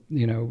overall,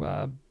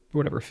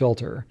 whatever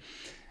filter,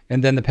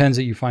 and then the pens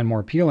that you find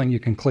more appealing, you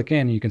can click in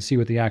and you can see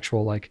what the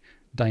actual like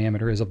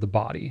diameter is of the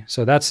body.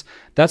 So that's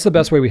the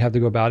best way we have to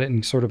go about it,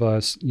 and sort of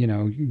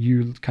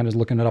you kind of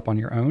looking it up on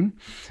your own.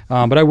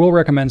 But I will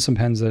recommend some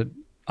pens that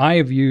I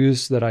have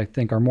used that I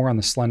think are more on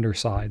the slender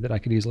side that I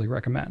could easily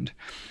recommend.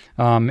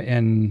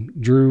 And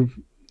Drew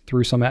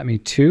threw some at me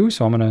too,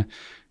 so I'm going to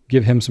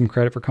give him some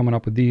credit for coming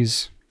up with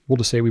these. We'll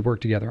just say we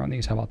worked together on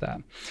these. How about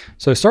that?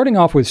 So starting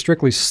off with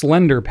strictly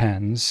slender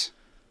pens,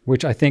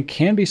 which I think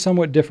can be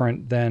somewhat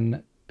different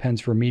than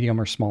pens for medium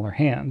or smaller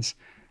hands,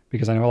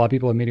 because I know a lot of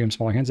people have medium,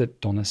 smaller hands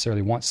that don't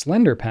necessarily want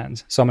slender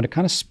pens. So I'm going to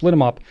kind of split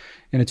them up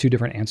into two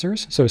different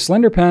answers. So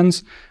slender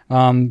pens,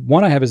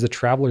 one I have is the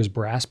Traveler's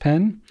Brass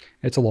pen.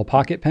 It's a little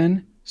pocket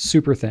pen,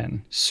 super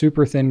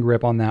thin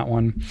grip on that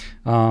one.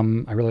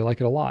 I really like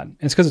it a lot. And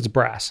it's because it's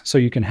brass, so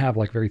you can have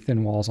like very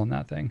thin walls on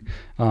that thing.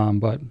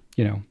 But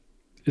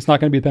it's not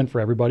going to be a pen for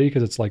everybody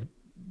because it's like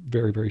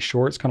very, very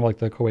short. It's kind of like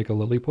the Coeca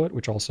Lilliput,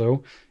 which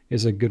also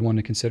is a good one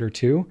to consider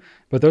too.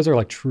 But those are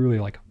like truly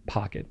like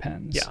pocket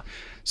pens. Yeah.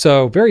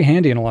 So very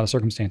handy in a lot of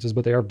circumstances,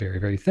 but they are very,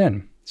 very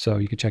thin. So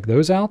you can check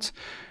those out.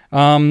 I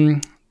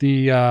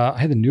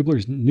had the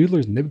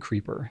Noodler's Nib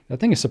Creeper. That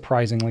thing is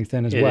surprisingly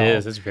thin as well. It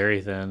is. It's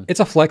very thin. It's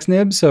a flex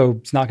nib, so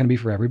it's not going to be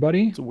for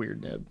everybody. It's a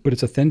weird nib. But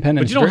it's a thin pen.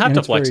 But you don't have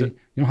to flex it.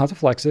 You don't have to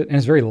flex it. And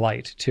it's very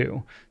light,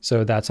 too.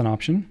 So that's an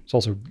option. It's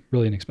also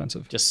really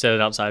inexpensive. Just set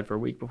it outside for a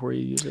week before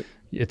you use it.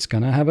 It's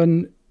going to have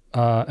an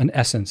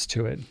essence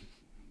to it.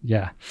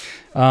 Yeah.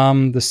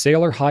 The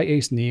Sailor High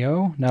Ace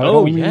Neo.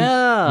 Now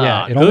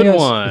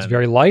it's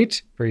very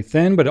light, very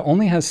thin, but it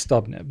only has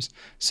stub nibs.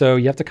 So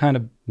you have to kind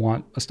of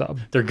want a stub.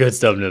 They're good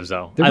stub nibs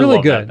though. They're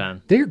really good. That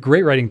pen. They're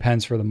great writing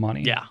pens for the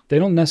money. Yeah. They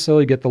don't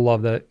necessarily get the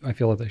love that I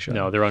feel that they should.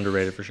 No, they're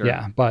underrated for sure.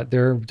 Yeah, but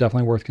they're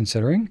definitely worth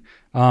considering.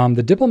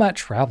 The Diplomat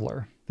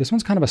Traveler. This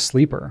one's kind of a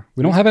sleeper.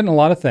 We don't have it in a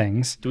lot of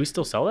things. Do we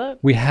still sell that?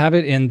 We have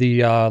it in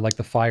the like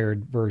the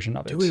fired version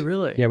of it. Do we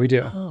really? Yeah, we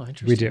do. Oh,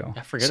 interesting. We do.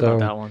 I forget about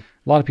that one.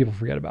 A lot of people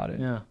forget about it.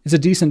 Yeah. It's a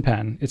decent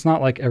pen. It's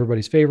not like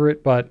everybody's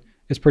favorite, but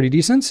it's pretty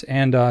decent,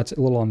 and it's a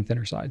little on the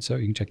thinner side, so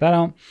you can check that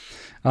out.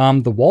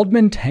 The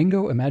Waldman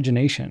Tango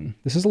Imagination.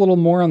 This is a little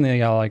more on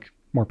the like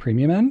more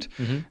premium end,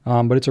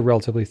 but it's a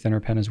relatively thinner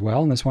pen as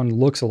well. And this one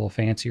looks a little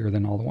fancier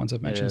than all the ones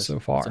I've mentioned so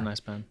far. It's a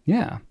nice pen.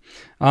 Yeah.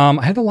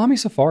 I had the Lamy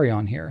Safari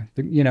on here.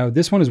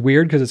 This one is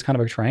weird because it's kind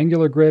of a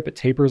triangular grip. It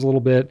tapers a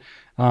little bit.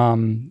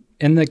 And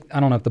I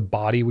don't know if the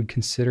body would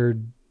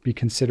be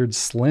considered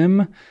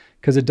slim,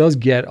 because it does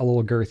get a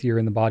little girthier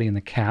in the body and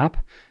the cap.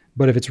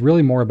 But if it's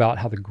really more about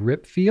how the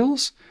grip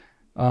feels,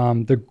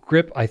 the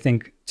grip, I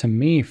think, to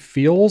me,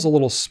 feels a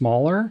little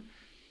smaller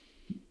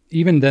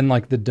even than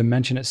like the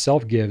dimension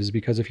itself gives,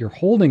 because if you're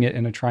holding it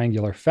in a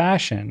triangular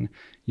fashion,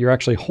 you're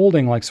actually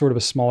holding like sort of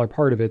a smaller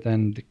part of it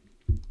than the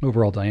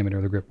overall diameter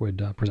of the grip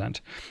would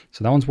present.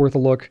 So that one's worth a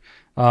look.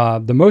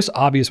 The most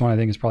obvious one, I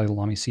think, is probably the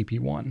Lamy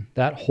CP1.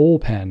 That whole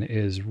pen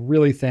is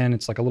really thin.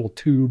 It's like a little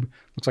tube,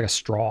 looks like a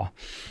straw.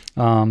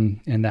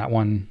 And that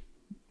one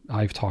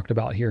I've talked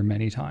about here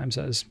many times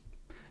as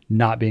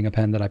not being a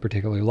pen that I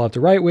particularly love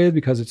to write with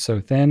because it's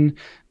so thin,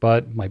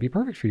 but might be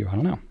perfect for you. I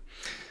don't know.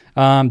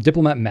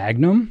 Diplomat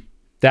Magnum.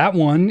 That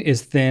one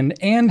is thin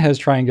and has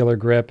triangular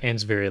grip. And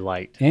it's very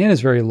light.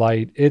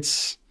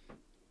 It's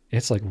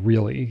like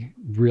really,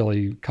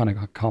 really kind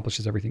of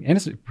accomplishes everything. And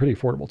it's pretty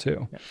affordable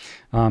too.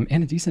 Yeah.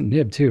 And a decent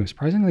nib too.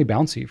 Surprisingly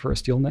bouncy for a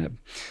steel nib.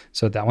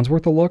 So that one's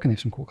worth a look, and they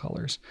have some cool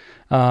colors.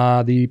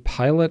 The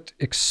Pilot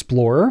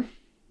Explorer.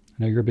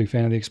 I know you're a big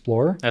fan of the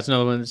Explorer. That's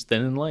another one that's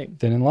thin and light.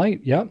 Thin and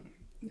light, yep.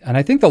 And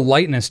I think the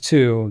lightness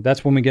too,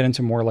 that's when we get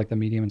into more like the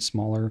medium and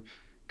smaller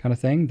kind of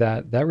thing,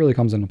 that really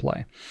comes into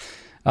play.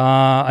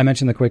 I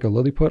mentioned the Quaco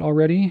Lilliput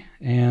already,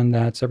 and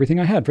that's everything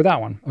I had for that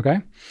one.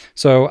 Okay.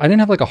 So I didn't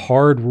have like a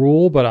hard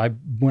rule, but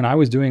when I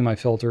was doing my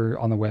filter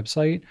on the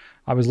website,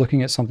 I was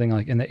looking at something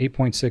like in the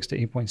 8.6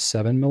 to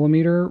 8.7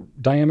 millimeter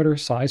diameter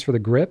size for the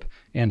grip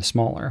and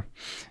smaller,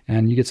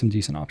 and you get some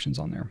decent options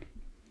on there.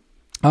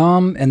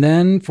 And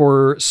then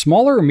for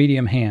smaller or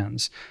medium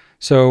hands,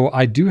 so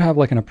I do have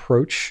like an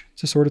approach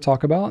to sort of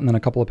talk about, and then a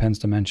couple of pens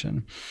to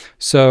mention.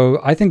 So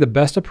I think the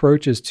best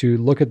approach is to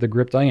look at the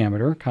grip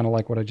diameter, kind of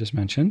like what I just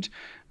mentioned,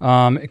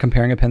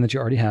 comparing a pen that you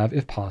already have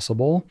if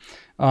possible.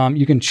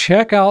 You can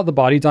check out the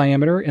body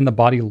diameter and the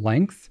body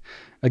length.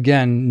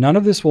 Again, none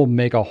of this will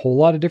make a whole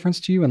lot of difference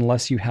to you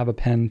unless you have a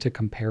pen to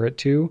compare it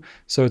to.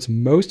 So it's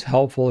most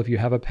helpful if you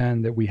have a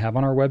pen that we have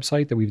on our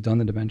website that we've done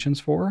the dimensions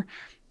for,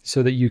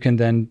 so that you can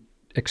then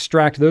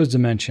extract those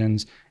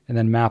dimensions and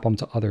then map them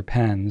to other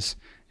pens.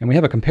 And we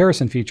have a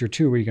comparison feature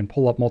too, where you can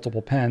pull up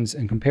multiple pens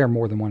and compare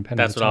more than one pen at a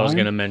time. That's what I was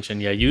going to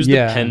mention. Yeah, use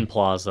the Pen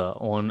Plaza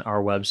on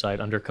our website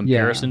under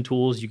comparison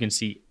tools. You can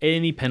see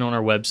any pen on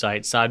our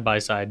website side by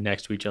side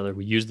next to each other.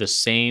 We use the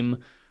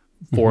same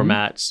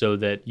format so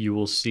that you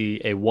will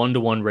see a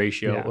 1-to-1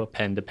 ratio of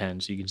pen to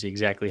pen. So you can see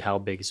exactly how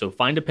big. So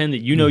find a pen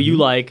that you know you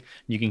like,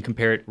 you can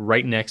compare it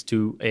right next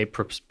to a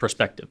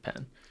prospective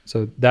pen.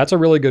 So that's a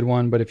really good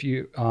one. But if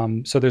you,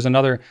 so there's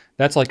another,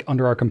 that's like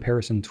under our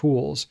comparison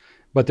tools,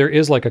 but there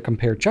is like a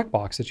compare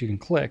checkbox that you can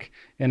click,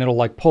 and it'll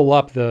like pull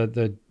up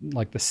the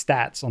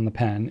stats on the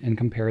pen and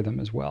compare them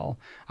as well.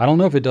 I don't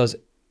know if it does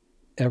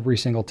every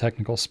single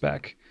technical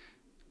spec.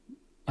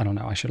 I don't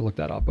know. I should have looked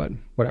that up, but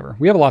whatever.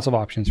 We have lots of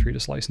options for you to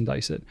slice and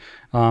dice it.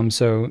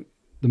 So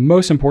the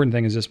most important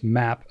thing is just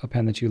map a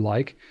pen that you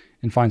like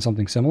and find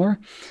something similar.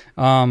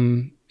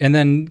 And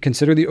then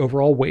consider the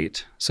overall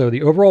weight. So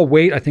the overall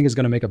weight, I think, is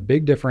going to make a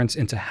big difference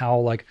into how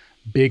like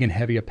big and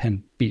heavy a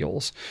pen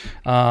feels.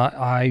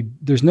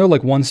 There's no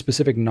like one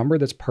specific number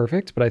that's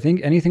perfect, but I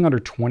think anything under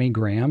 20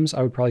 grams,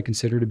 I would probably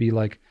consider to be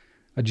like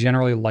a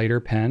generally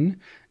lighter pen.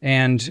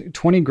 And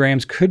 20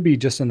 grams could be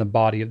just in the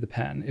body of the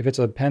pen. If it's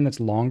a pen that's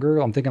longer,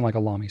 I'm thinking like a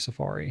Lamy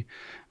Safari.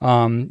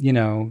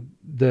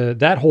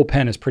 That whole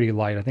pen is pretty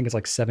light. I think it's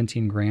like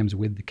 17 grams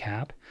with the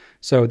cap.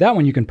 So that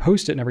one you can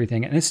post it and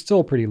everything, and it's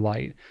still pretty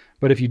light.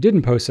 But if you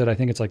didn't post it, I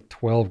think it's like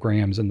 12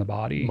 grams in the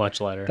body.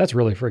 Much lighter. That's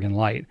really friggin'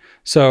 light.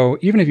 So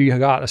even if you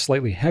got a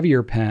slightly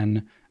heavier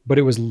pen, but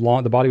it was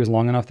long, the body was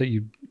long enough that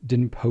you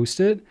didn't post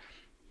it,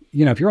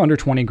 if you're under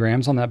 20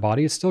 grams on that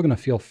body, it's still going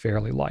to feel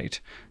fairly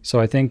light. So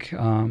I think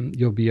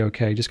you'll be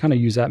okay. Just kind of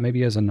use that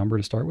maybe as a number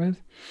to start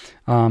with.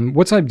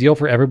 What's ideal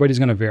for everybody is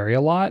going to vary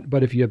a lot,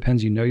 but if you have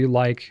pens you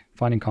like,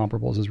 finding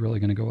comparables is really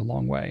going to go a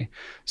long way.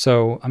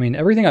 So, I mean,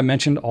 everything I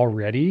mentioned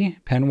already,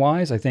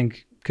 pen-wise, I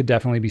think could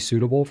definitely be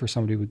suitable for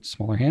somebody with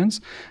smaller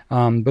hands.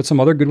 But some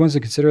other good ones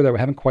to consider that we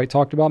haven't quite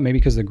talked about, maybe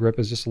because the grip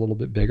is just a little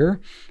bit bigger.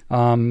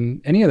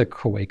 Any of the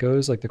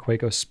Quacos, like the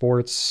Quaco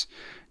Sports,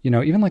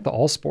 even like the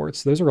All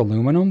Sports, those are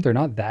aluminum. They're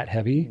not that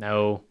heavy.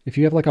 No. If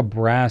you have like a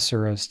brass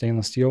or a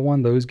stainless steel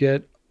one, those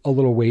get a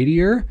little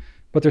weightier,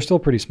 but they're still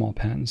pretty small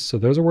pens. So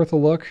those are worth a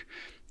look.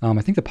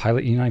 I think the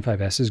Pilot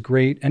E95S is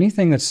great.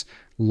 Anything that's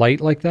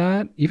light like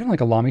that, even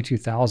like a Lamy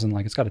 2000,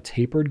 like it's got a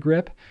tapered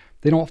grip,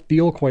 they don't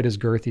feel quite as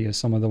girthy as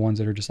some of the ones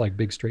that are just like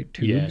big straight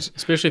tubes. Yeah,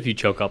 especially if you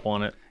choke up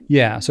on it.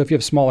 Yeah. So if you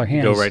have smaller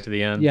hands, Go right to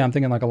the end. Yeah, I'm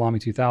thinking like a Lamy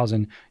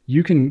 2000.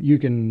 You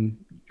can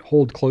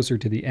hold closer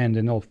to the end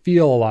and it'll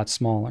feel a lot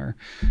smaller.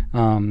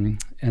 And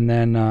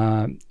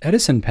then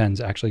Edison pens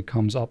actually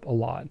comes up a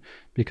lot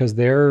because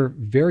they're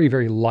very,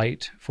 very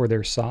light for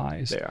their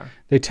size. They are.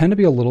 They tend to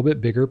be a little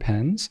bit bigger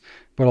pens,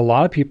 but a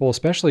lot of people,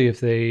 especially if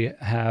they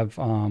have,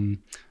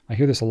 I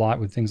hear this a lot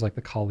with things like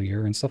the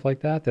Collier and stuff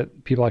like that,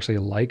 that people actually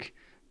like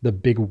the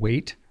big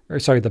weight, or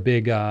sorry, the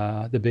big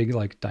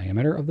like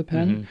diameter of the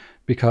pen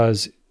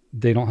because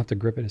they don't have to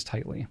grip it as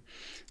tightly.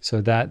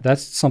 So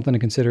that's something to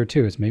consider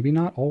too. It's maybe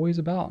not always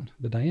about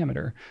the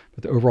diameter,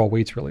 but the overall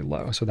weight's really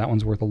low. So that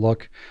one's worth a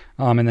look.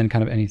 And then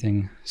kind of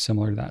anything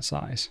similar to that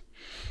size.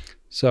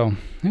 So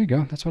there you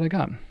go. That's what I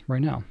got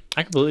right now.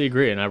 I completely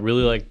agree, and I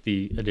really like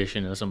the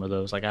addition of some of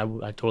those. Like I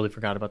totally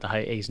forgot about the High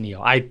Ace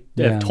Neo. I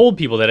have told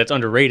people that it's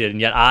underrated, and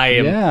yet I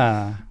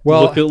am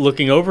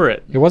looking over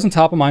it. It wasn't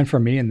top of mind for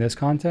me in this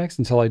context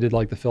until I did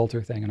like the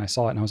filter thing, and I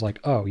saw it, and I was like,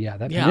 oh yeah,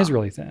 that pen is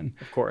really thin.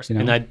 Of course,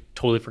 and I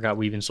totally forgot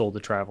we even sold the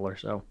Traveler.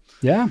 So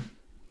yeah,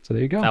 so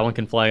there you go. That one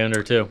can fly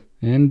under too.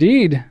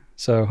 Indeed.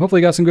 So hopefully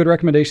you got some good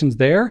recommendations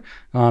there.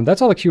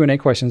 That's all the Q&A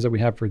questions that we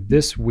have for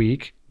this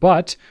week.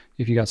 But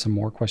if you got some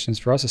more questions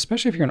for us,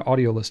 especially if you're an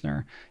audio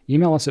listener,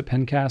 email us at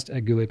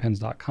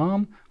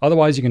pencast@gouletpens.com.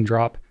 Otherwise, you can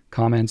drop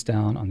comments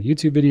down on the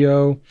YouTube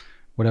video,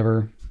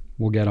 whatever.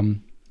 We'll get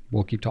them.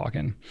 We'll keep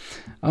talking.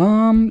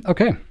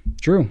 Okay,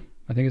 Drew,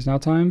 I think it's now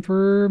time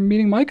for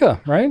meeting Micah,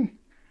 right?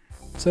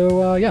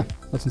 So yeah,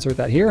 let's insert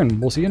that here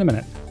and we'll see you in a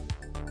minute.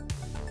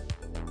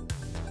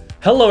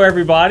 Hello,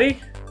 everybody.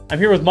 I'm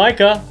here with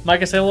Micah.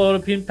 Micah, say hello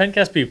to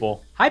Pencast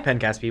people. Hi,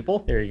 Pencast people.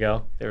 There you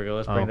go. There we go.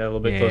 Let's bring that a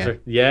little bit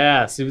closer.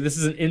 Yeah. See, this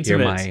is an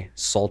intimate. Hear my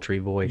sultry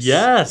voice.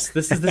 Yes.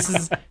 This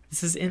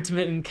is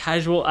intimate and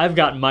casual. I've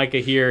got Micah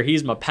here.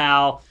 He's my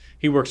pal.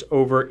 He works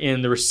over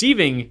in the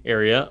receiving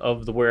area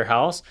of the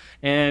warehouse,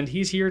 and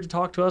he's here to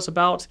talk to us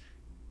about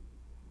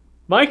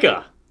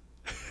Micah.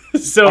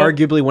 So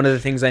arguably one of the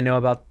things I know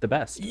about the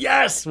best.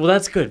 Yes. Well,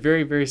 that's good.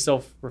 Very, very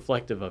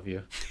self-reflective of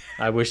you.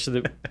 I wish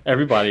that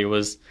everybody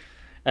was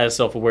as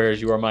self-aware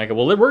as you are, Micah.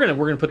 Well, we're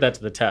gonna put that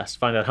to the test.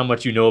 Find out how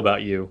much you know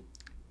about you.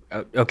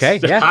 Okay.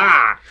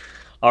 Yeah.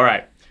 All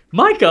right,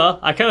 Micah.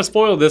 I kind of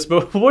spoiled this,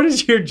 but what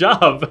is your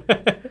job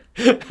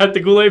at the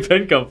Goulet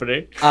Pen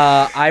Company?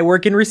 I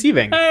work in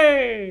receiving.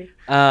 Hey.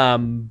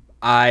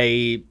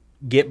 I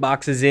get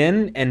boxes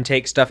in and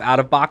take stuff out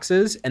of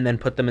boxes and then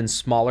put them in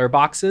smaller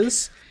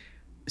boxes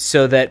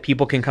so that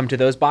people can come to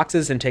those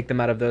boxes and take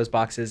them out of those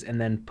boxes and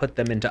then put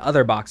them into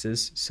other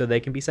boxes so they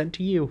can be sent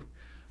to you.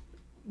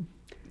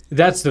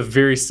 That's the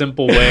very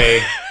simple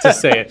way to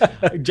say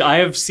it. I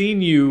have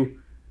seen you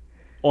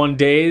on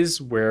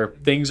days where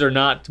things are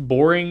not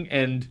boring,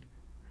 and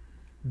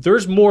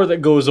there's more that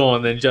goes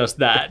on than just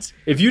that.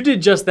 If you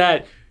did just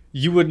that,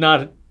 you would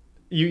not.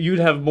 You'd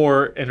have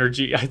more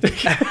energy, I think.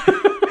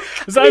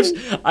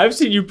 Because I've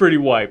seen you pretty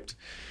wiped.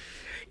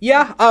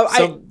 Yeah,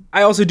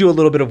 I also do a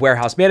little bit of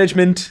warehouse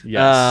management.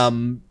 Yes.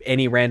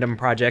 Any random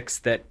projects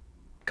that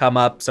come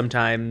up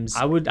sometimes.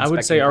 I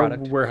would say our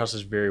warehouse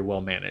is very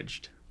well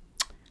managed.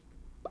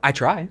 I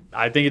try.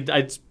 I think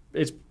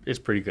it's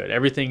pretty good.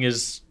 Everything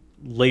is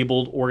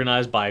labeled,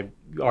 organized by.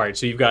 All right,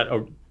 so you've got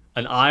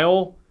an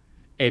aisle,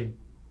 a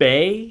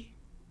bay.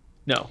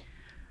 No,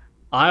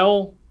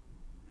 aisle.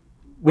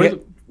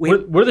 What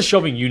are the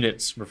shelving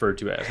units referred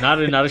to as?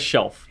 Not a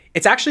shelf.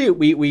 It's actually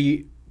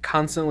we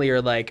constantly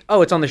are like,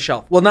 oh, it's on the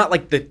shelf. Well, not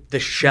like the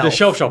shelf. The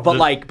shelf. But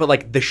like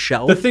the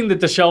shelf. The thing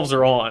that the shelves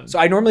are on. So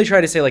I normally try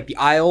to say like the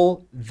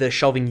aisle, the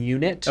shelving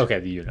unit. Okay,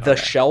 the unit. The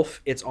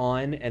shelf it's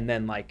on, and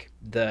then like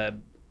the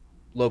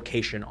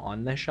location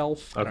on the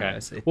shelf. Okay.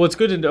 Well, it's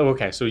good to know.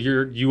 Okay, so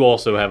you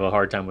also have a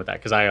hard time with that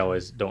because I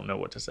always don't know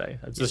what to say.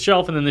 It's the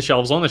shelf, and then the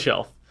shelves on the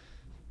shelf.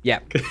 Yeah.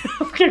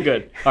 Okay,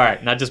 good. All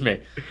right, not just me.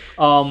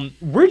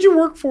 Where'd you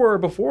work for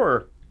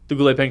before the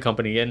Goulet Pen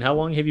Company, and how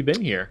long have you been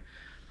here?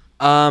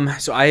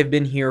 So I have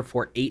been here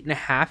for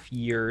 8.5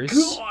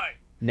 years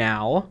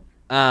now.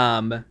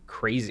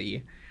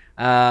 Crazy.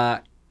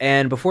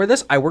 And before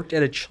this, I worked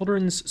at a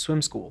children's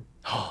swim school.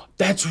 Oh,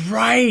 that's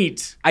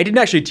right. I didn't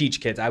actually teach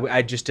kids.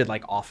 I just did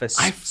like office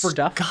stuff. I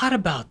forgot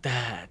about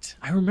that.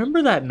 I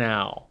remember that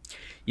now.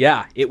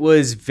 Yeah, it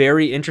was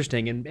very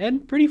interesting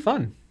and pretty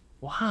fun.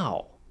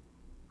 Wow.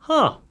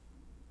 Huh.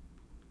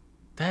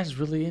 That is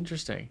really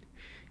interesting.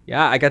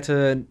 Yeah, I got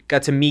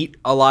to meet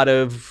a lot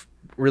of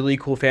really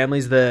cool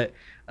families. The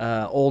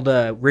old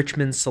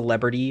Richmond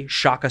celebrity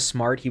Shaka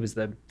Smart, he was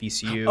the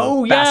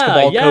VCU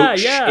basketball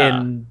coach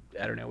in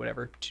I don't know,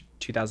 whatever,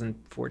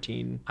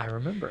 2014. I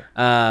remember.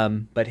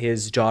 But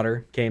his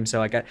daughter came,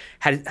 so I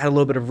had a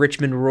little bit of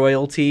Richmond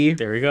royalty.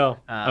 There you go.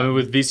 I mean,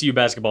 with VCU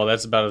basketball,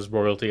 that's about as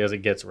royalty as it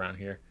gets around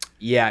here.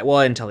 Yeah, well,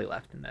 until he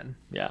left, and then.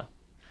 Yeah.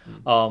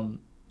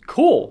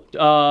 Cool.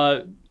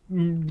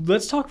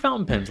 Let's talk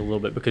fountain pens a little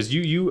bit because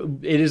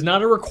it is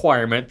not a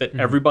requirement that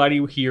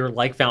everybody here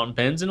like fountain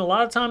pens, and a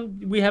lot of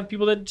time we have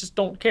people that just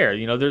don't care.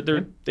 You know,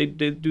 they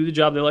do the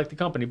job, they like the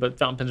company, but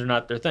fountain pens are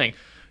not their thing.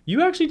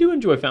 you actually do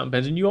enjoy fountain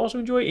pens, and you also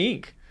enjoy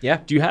ink. Yeah.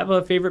 Do you have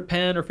a favorite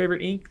pen or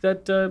favorite ink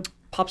that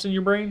pops in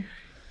your brain?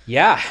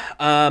 Yeah.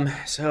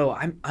 So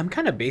I'm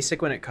kind of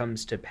basic when it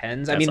comes to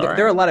pens. I That's mean, all right.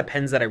 there are a lot of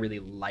pens that I really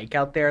like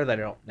out there that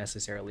I don't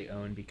necessarily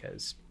own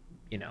because,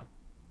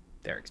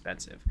 they're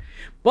expensive.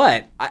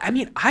 But I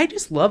mean, I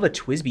just love a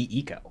TWSBI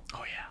Eco.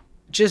 Oh yeah.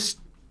 Just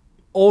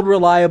old,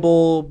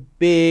 reliable,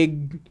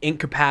 big ink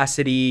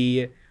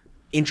capacity,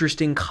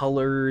 interesting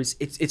colors.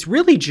 It's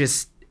really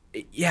just,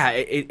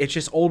 it's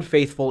just old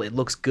faithful. It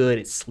looks good.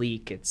 It's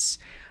sleek. I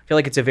feel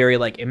like it's a very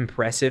like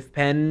impressive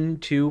pen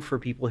too for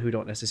people who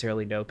don't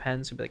necessarily know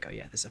pens. Who'd be like, oh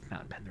yeah, this is a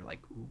fountain pen. They're like,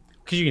 ooh.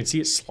 Because you can see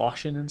it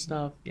sloshing and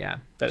stuff. Yeah,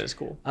 That is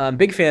cool.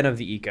 big fan of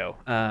the Eco.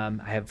 I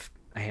have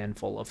a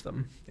handful of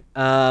them.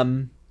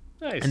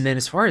 Nice. And then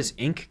as far as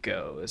ink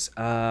goes,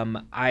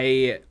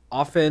 I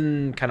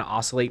often kind of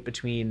oscillate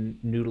between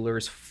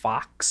Noodler's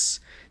Fox,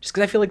 just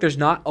because I feel like there's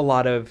not a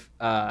lot of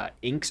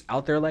inks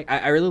out there. Like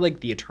I really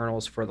like the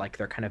Eternals for like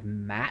their kind of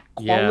matte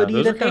quality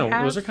those that are they kind of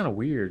have. those are kind of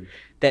weird.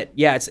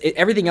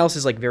 Everything else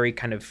is like very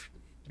kind of,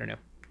 I don't know,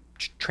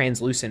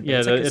 translucent. But Yeah,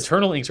 it's the like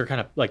Eternal inks are kind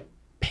of like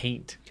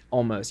paint.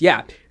 almost.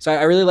 Yeah. So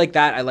I really like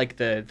that. I like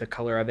the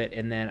color of it.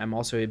 And then I'm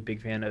also a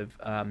big fan of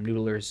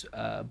Noodler's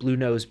Blue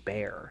Nose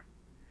Bear.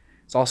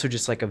 It's also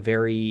just like a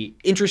very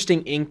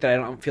interesting ink that I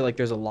don't feel like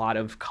there's a lot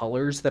of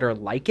colors that are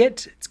like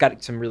it. It's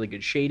got some really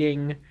good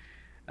shading.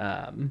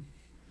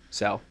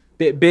 So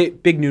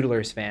big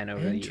Noodlers fan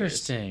over the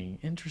years.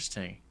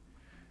 Interesting.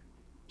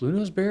 Blue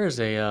Nose Bear is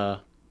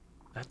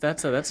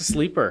that's a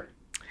sleeper.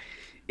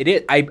 It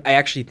is. I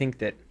actually think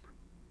that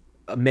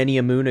many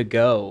a moon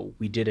ago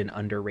we did an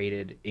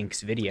underrated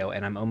inks video,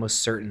 and I'm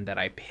almost certain that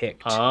I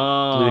picked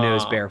Blue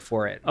Nose Bear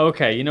for it.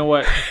 Okay, you know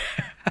what?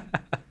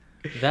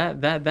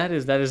 that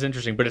is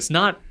interesting, but it's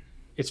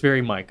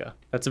very Micah.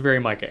 That's a very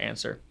Micah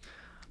answer.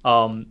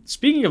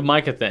 Speaking of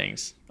Micah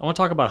things, I want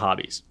to talk about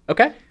hobbies.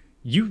 Okay.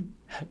 You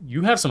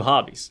have some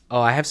hobbies.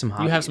 Oh, I have some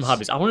hobbies. You have some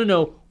hobbies. I want to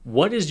know,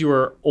 what is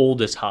your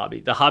oldest hobby?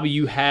 The hobby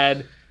you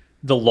had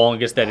the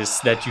longest that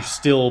you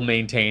still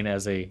maintain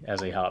as a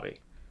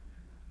hobby.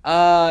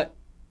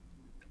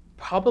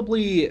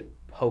 Probably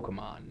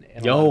Pokemon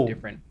in a lot of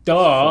different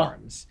duh.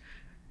 forms.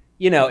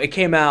 It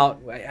came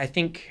out, I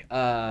think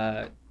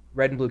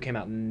Red and Blue came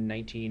out in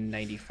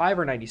 1995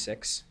 or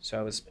 96, so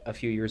I was a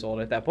few years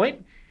old at that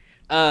point.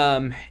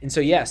 And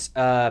so yes,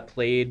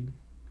 played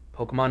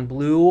Pokemon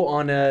Blue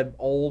on a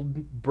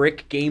old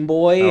brick Game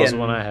Boy. That was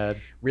and the one I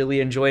had. Really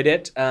enjoyed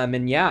it.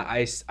 And yeah,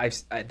 I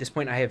at this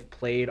point I have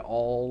played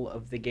all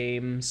of the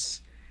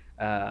games,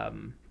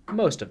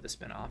 most of the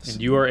spin-offs.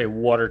 And you are a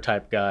water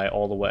type guy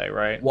all the way,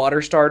 right?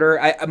 Water starter.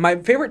 My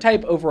favorite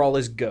type overall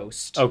is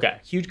Ghost. Okay.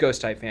 Huge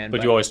Ghost type fan.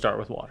 But you always start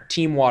with water.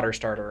 Team Water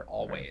starter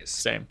always.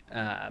 Same.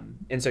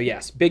 And so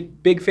yes,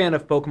 big fan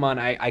of Pokemon.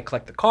 I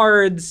collect the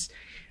cards.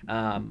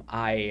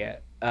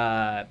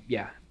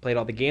 Played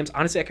all the games.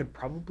 Honestly, I could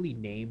probably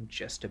name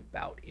just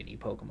about any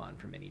Pokemon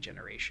from any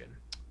generation.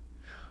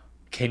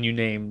 Can you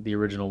name the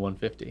original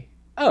 150?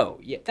 Oh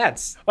yeah,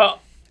 that's.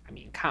 Well, I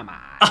mean, come on.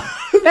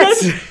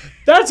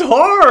 That's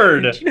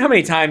hard. Do you know how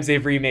many times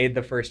they've remade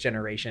the first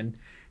generation?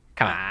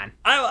 Come on.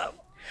 I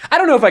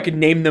don't know if I could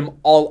name them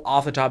all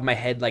off the top of my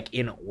head, like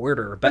in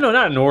order. But no,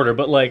 not in order,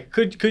 but like,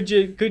 could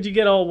you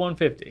get all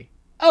 150?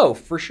 Oh,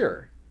 for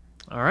sure.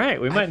 All right,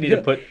 we might need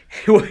to put.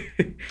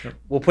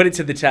 We'll put it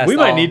to the test. We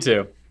might need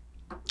to.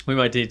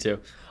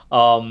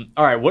 All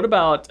right, what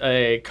about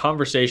a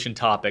conversation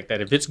topic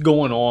that if it's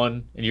going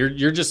on and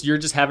you're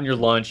just having your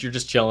lunch, you're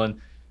just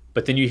chilling,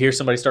 but then you hear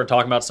somebody start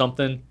talking about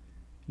something,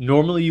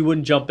 normally you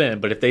wouldn't jump in,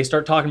 but if they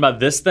start talking about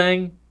this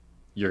thing,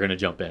 you're going to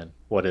jump in.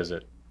 What is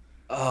it?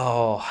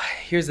 Oh,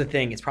 here's the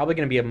thing. It's probably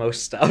going to be a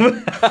most stuff.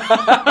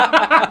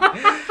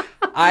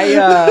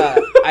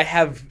 I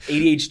have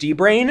ADHD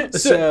brain,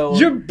 so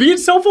you're being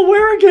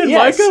self-aware again,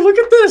 yes. Micah. Look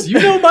at this. You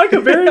know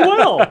Micah very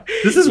well.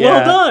 This is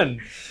well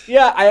done.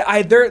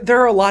 Yeah,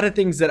 there are a lot of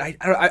things that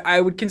I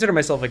would consider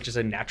myself like just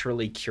a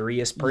naturally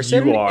curious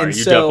person. You are. And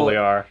you so, definitely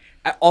are.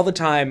 All the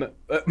time,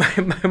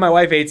 my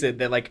wife hates it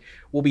that like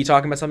we'll be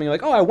talking about something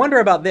like, oh, I wonder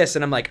about this,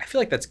 and I'm like, I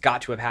feel like that's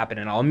got to have happened,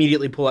 and I'll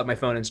immediately pull out my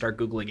phone and start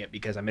Googling it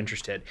because I'm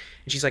interested.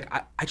 And she's like,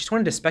 I just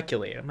wanted to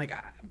speculate. I'm like,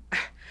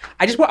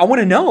 I want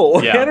to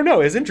know. Yeah. I don't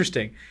know. It's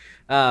interesting.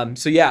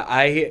 So yeah,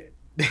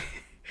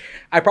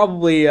 I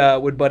probably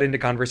would butt into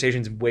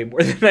conversations way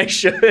more than I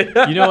should.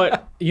 You know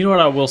what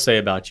I will say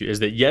about you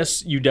is that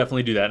yes, you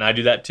definitely do that, and I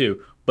do that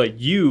too. But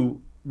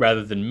you,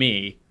 rather than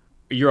me,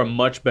 you're a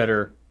much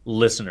better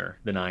listener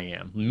than I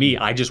am. Me,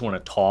 I just want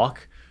to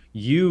talk.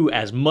 You,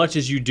 as much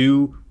as you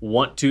do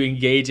want to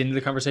engage into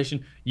the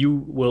conversation,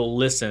 you will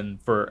listen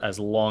for as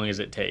long as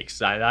it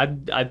takes. I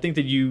think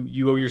that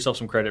you owe yourself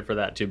some credit for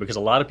that too, because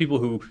a lot of people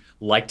who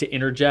like to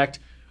interject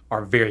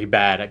are very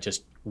bad at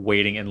just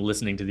waiting and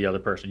listening to the other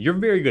person. You're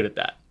very good at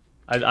that.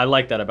 I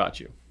like that about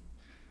you.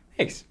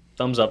 Thanks.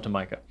 Thumbs up to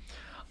Micah.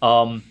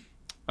 All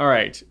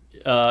right.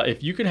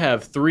 If you could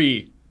have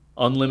 3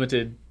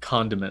 unlimited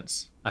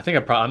condiments, I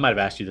think I might have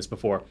asked you this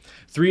before.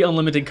 3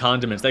 unlimited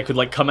condiments that could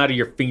like come out of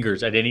your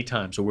fingers at any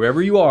time. So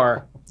wherever you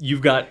are,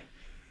 you've got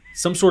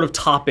some sort of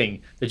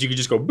topping that you could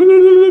just go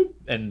boop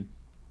and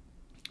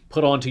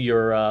put onto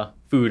your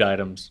food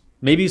items.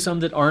 Maybe some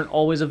that aren't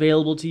always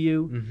available to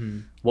you. Mm-hmm.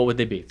 What would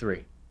they be?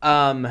 3.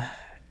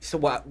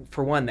 So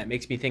for one, that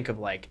makes me think of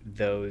like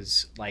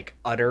those like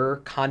utter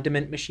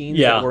condiment machines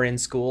that were in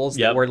schools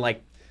that were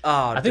like,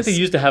 I think they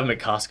used to have them at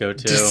Costco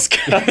too.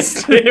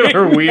 Disgusting. They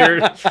were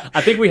weird.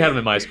 I think we had them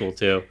in my school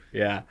too.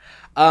 Yeah.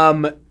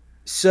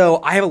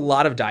 So I have a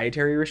lot of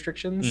dietary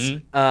restrictions.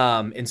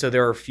 And so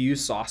there are a few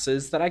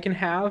sauces that I can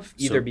have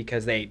either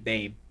because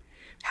they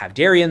have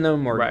dairy in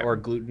them or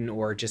gluten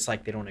or just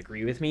like they don't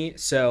agree with me.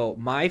 So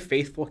my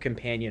faithful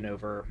companion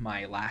over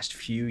my last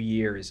few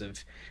years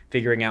of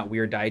figuring out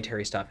weird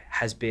dietary stuff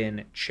has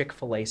been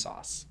Chick-fil-A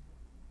sauce.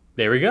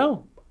 There we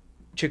go.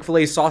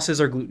 Chick-fil-A sauces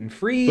are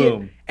gluten-free.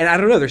 Boom. And I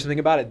don't know, there's something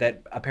about it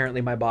that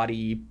apparently my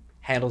body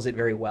handles it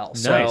very well.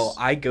 Nice. So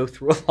I go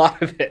through a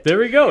lot of it. There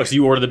we go. So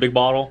you order the big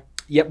bottle?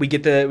 Yep, we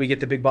get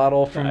the big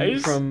bottle from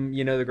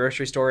the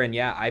grocery store, and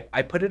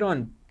I put it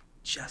on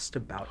just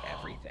about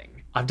everything.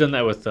 I've done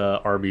that with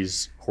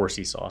Arby's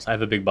horsey sauce. I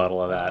have a big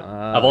bottle of that.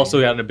 I've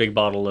also gotten a big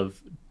bottle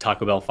of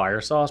Taco Bell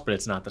fire sauce, but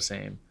it's not the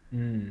same.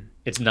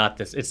 It's not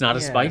this. It's not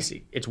as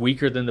spicy. It's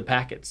weaker than the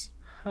packets.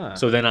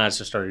 So then I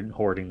just started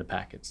hoarding the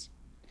packets.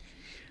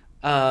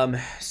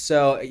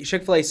 So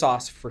Chick-fil-A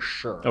sauce for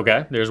sure.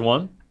 Okay, there's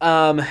one.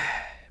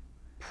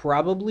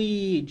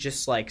 Probably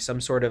just like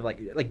some sort of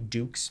like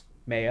Duke's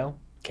mayo.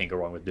 Can't go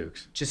wrong with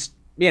Duke's. Just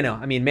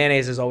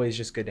mayonnaise is always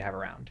just good to have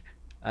around.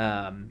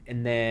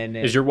 And then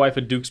is your wife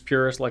a Duke's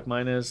purist like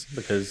mine is?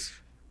 Because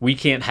we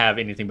can't have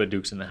anything but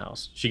Duke's in the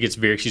house. She's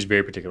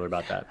very particular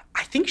about that.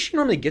 I think she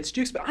normally gets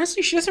Duke's, but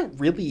honestly, she doesn't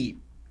really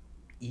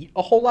eat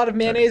a whole lot of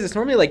mayonnaise. It's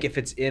normally like if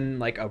it's in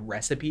like a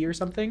recipe or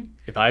something.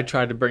 If I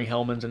tried to bring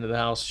Hellmann's into the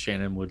house,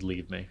 Shannon would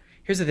leave me.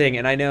 Here's the thing,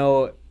 and I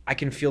know I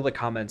can feel the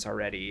comments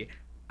already.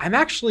 I'm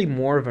actually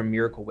more of a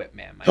Miracle Whip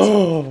man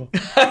myself.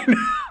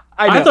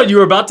 I thought you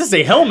were about to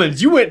say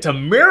Hellmann's. You went to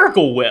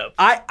Miracle Whip.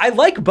 I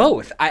like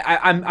both.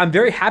 I'm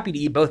very happy to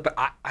eat both, but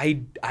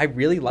I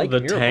really like the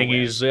Miracle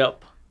tangy Whip.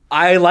 Zip.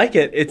 I like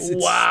it. It's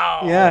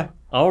wow. Yeah.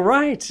 All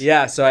right.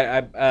 Yeah. So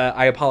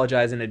I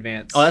apologize in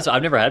advance. Oh,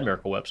 I've never had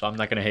Miracle Whip, so I'm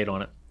not going to hate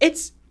on it.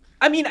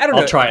 I don't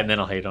know. I'll try it and then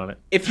I'll hate on it.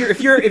 If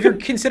you're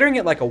considering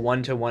it like a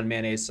 1-to-1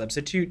 mayonnaise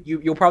substitute,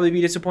 you'll probably be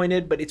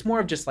disappointed. But it's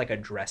more of just like a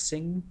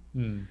dressing.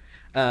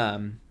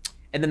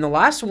 And then the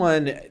last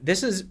one,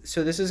 this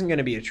isn't going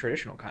to be a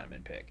traditional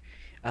condiment pick.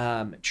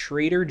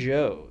 Trader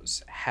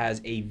Joe's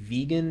has a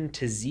vegan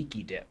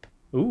tzatziki dip.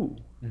 Ooh.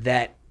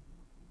 That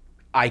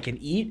I can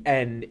eat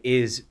and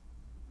is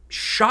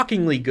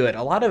shockingly good.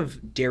 A lot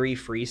of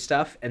dairy-free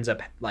stuff ends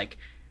up like,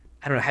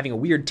 I don't know, having a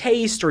weird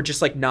taste or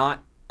just like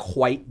not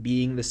quite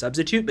being the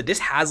substitute. But this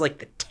has like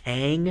the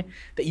tang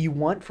that you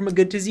want from a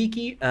good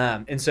tzatziki.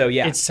 And so,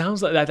 yeah. It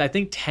sounds like that. I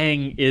think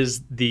tang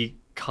is the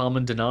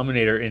common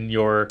denominator in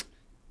your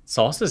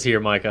sauces here,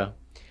 Micah.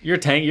 You're a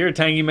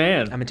tangy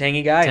man. I'm a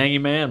tangy guy. Tangy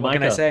man, Micah.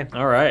 What can I say?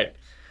 All right.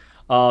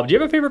 Do you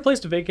have a favorite place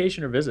to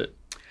vacation or visit?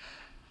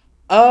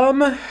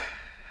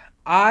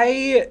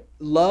 I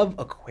love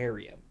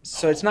aquariums.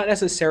 So it's not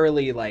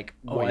necessarily like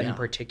one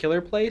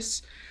particular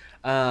place.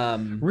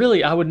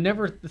 Really, I would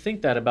never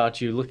think that about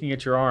you looking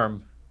at your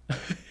arm.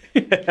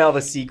 All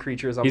the sea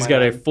creatures on He's my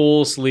got arm. a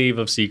full sleeve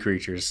of sea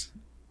creatures.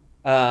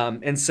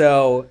 And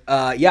so,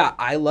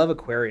 I love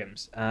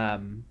aquariums.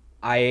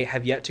 I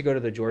have yet to go to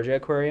the Georgia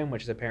Aquarium,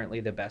 which is apparently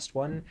the best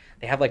one.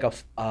 They have like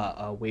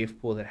a wave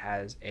pool that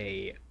has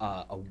a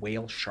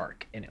whale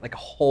shark in it, like a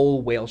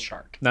whole whale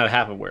shark. Not a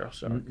half a whale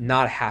shark.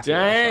 Not a half a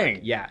whale shark.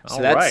 Yeah.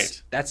 So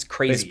that's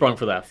crazy. They sprung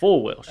for that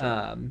full whale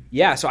shark.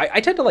 So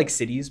I tend to like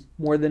cities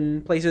more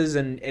than places,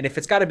 and if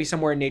it's got to be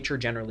somewhere in nature,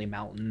 generally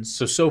mountains.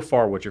 So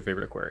far, what's your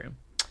favorite aquarium?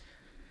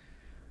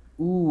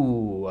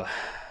 Ooh.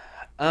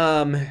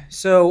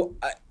 So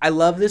I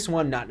love this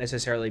one, not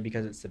necessarily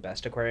because it's the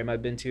best aquarium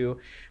I've been to,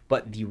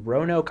 but the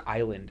Roanoke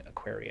Island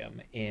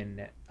Aquarium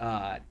in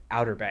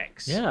Outer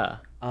Banks. Yeah.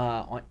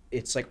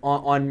 It's like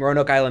on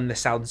Roanoke Island, the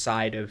south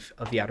side of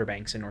the Outer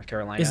Banks in North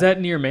Carolina. Is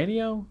that near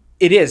Manteo?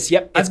 It is.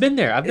 Yep. I've been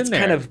there. It's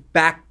kind of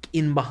back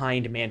in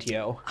behind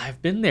Manteo.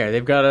 I've been there.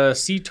 They've got a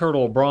sea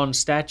turtle bronze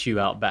statue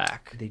out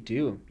back. They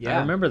do. Yeah.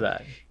 I remember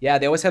that. Yeah.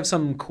 They always have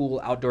some cool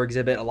outdoor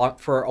exhibit.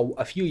 For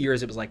a few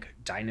years, it was like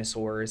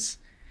dinosaurs.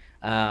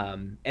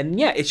 And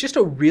yeah, it's just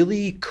a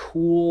really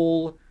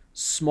cool,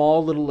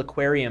 small little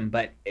aquarium,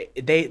 but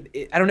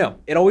I don't know.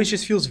 It always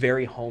just feels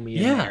very homey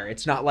in there.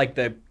 It's not like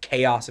the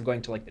chaos of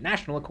going to like the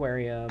National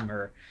Aquarium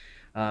or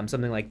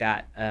something like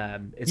that.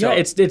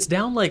 It's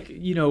down like,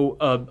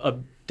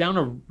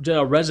 down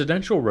a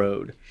residential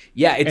road.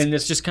 Yeah. And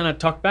it's just kind of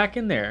tucked back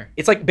in there.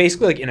 It's like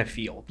basically like in a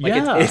field. Like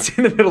it's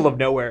in the middle of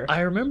nowhere.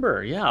 I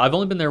remember. Yeah. I've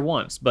only been there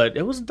once, but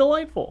it was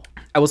delightful.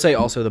 I will say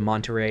also the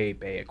Monterey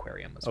Bay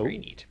Aquarium was very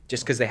neat,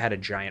 just because they had a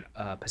giant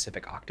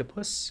Pacific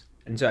octopus.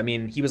 And so, I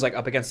mean, he was like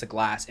up against the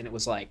glass, and it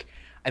was like,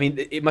 I mean,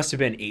 it must have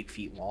been 8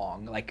 feet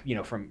long, like,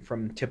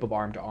 from tip of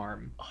arm to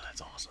arm. Oh,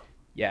 that's awesome.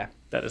 Yeah.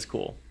 That is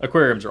cool.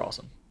 Aquariums are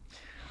awesome.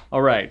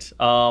 All right.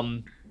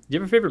 Do you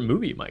have a favorite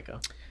movie,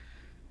 Micah?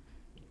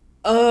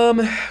 Um,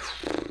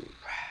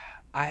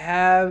 I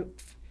have.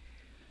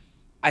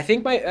 I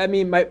think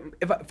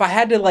if I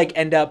had to like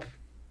end up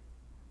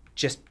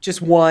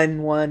just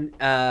one,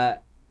 I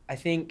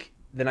think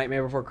The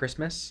Nightmare Before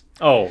Christmas.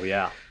 Oh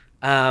yeah.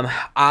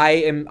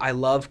 I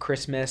love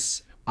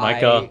Christmas.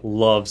 Micah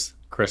loves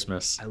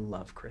Christmas. I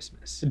love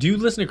Christmas. Do you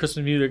listen to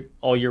Christmas music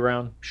all year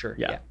round? Sure.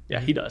 Yeah,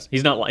 he does.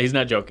 He's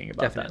not joking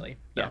about Definitely.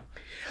 that.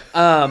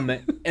 Yeah.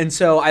 And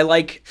so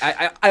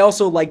I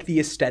also like the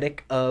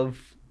aesthetic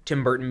of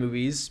Tim Burton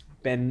movies.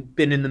 Been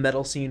in the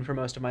metal scene for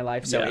most of my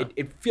life, so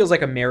it feels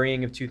like a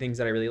marrying of two things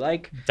that I really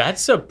like.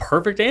 That's a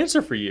perfect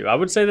answer for you. I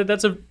would say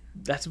that's a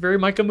very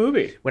Micah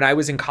movie. When I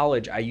was in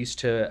college, I used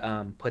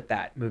to put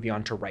that movie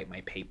on to write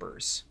my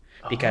papers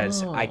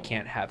because I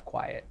can't have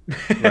quiet.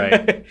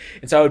 Right.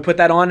 And so I would put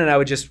that on and I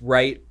would just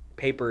write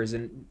papers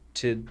and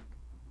to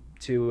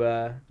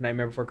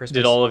Nightmare Before Christmas.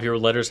 Did all of your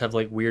letters have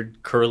like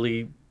weird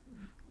curly,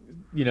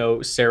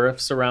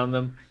 serifs around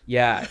them?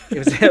 Yeah,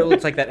 it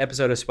looks like that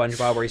episode of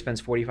SpongeBob where he spends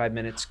 45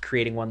 minutes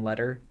creating one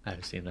letter. I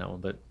haven't seen that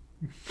one, but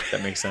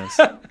that makes sense.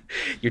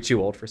 You're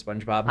too old for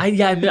SpongeBob. I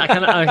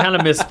kind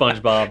of miss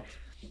SpongeBob.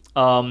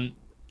 I'm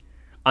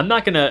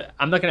not gonna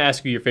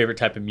ask you your favorite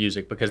type of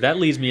music because that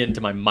leads me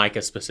into my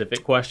Micah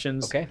specific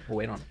questions. Okay, we'll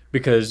wait on it.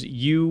 Because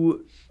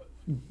you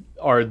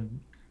are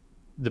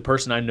the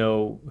person I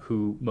know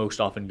who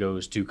most often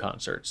goes to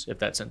concerts, if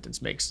that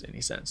sentence makes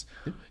any sense.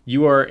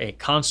 You are a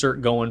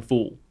concert going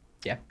fool.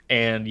 Yeah.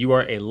 And you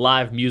are a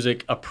live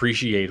music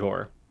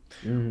appreciator.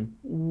 Mm-hmm.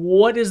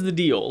 What is the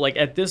deal? Like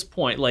at this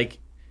point, like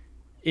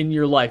in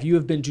your life, you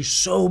have been to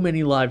so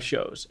many live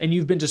shows and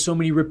you've been to so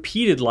many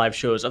repeated live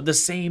shows of the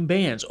same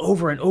bands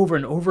over and over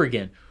and over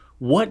again.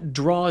 What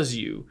draws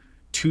you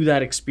to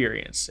that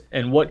experience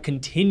and what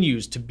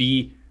continues to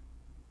be,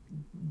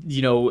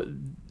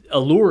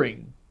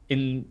 alluring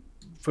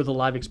for the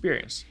live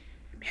experience?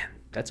 Man,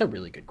 that's a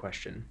really good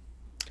question.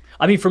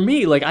 I mean, for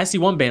me, like I see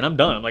one band, I'm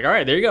done. I'm like, all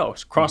right, there you go.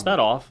 Cross that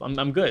off.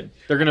 I'm good.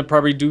 They're going to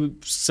probably do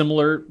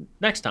similar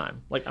next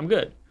time. Like, I'm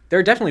good. There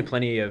are definitely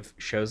plenty of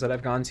shows that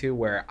I've gone to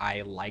where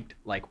I liked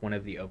like one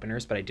of the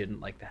openers, but I didn't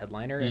like the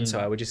headliner. And so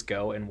I would just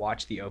go and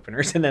watch the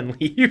openers and then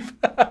leave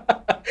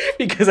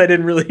because I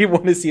didn't really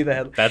want to see the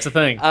headliner. That's the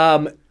thing.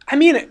 I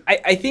mean,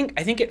 I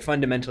think it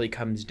fundamentally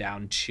comes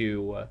down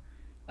to,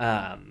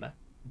 I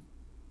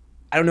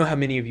don't know how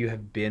many of you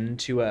have been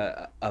to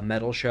a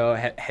metal show,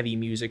 heavy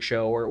music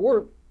show,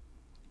 or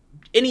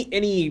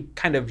any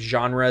kind of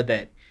genre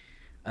that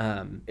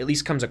at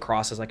least comes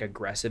across as like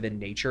aggressive in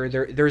nature.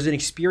 There's an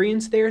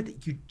experience there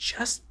that you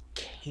just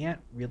can't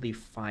really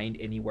find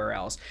anywhere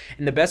else.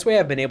 And the best way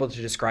I've been able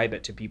to describe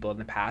it to people in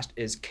the past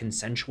is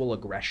consensual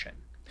aggression.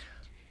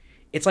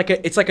 It's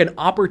like an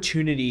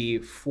opportunity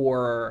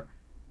for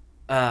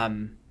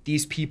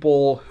these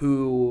people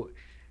who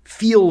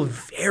feel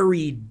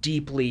very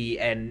deeply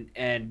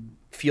and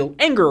feel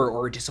anger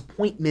or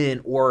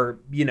disappointment or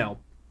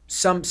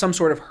some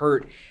sort of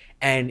hurt.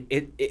 And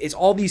it's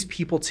all these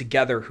people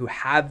together who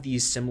have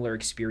these similar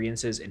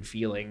experiences and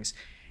feelings,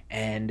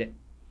 and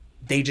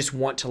they just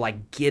want to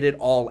like get it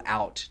all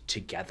out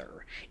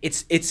together.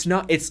 It's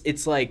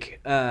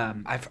like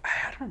I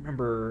don't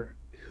remember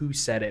who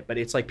said it, but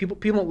it's like people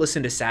don't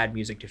listen to sad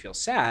music to feel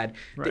sad.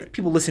 Right.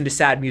 People listen to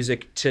sad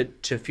music to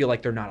feel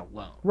like they're not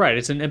alone. Right.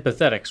 It's an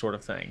empathetic sort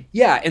of thing.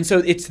 Yeah, and so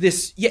it's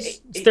this. Yeah,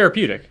 it's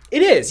therapeutic.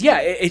 It is. Yeah,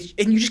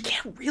 and you just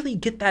can't really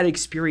get that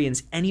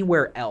experience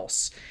anywhere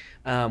else.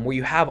 Where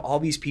you have all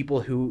these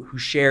people who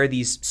share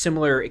these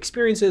similar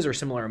experiences or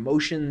similar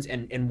emotions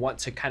and want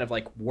to kind of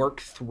like work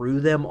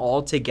through them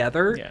all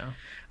together.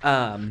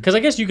 Yeah. Because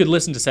I guess you could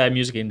listen to sad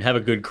music and have a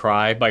good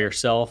cry by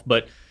yourself,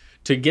 but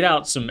to get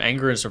out some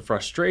anger and some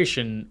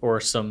frustration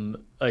or some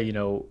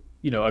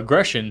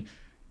aggression,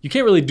 you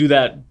can't really do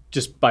that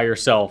just by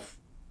yourself.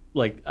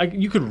 Like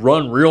you could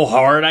run real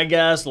hard, I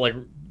guess.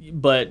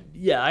 But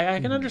yeah,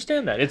 I can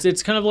understand that.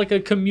 It's kind of like a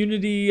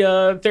community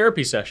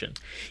therapy session.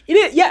 It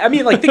is, yeah. I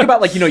mean, like think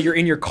about you're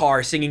in your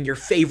car singing your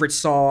favorite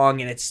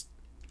song, and it's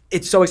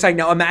so exciting.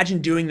 Now imagine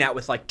doing that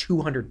with like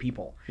 200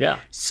 people. Yeah,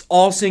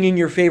 all singing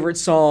your favorite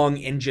song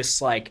and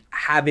just like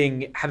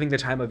having the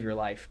time of your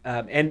life.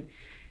 And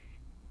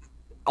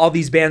all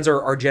these bands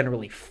are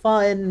generally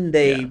fun.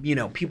 They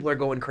people are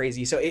going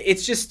crazy. So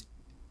it's just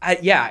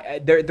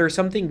there's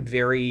something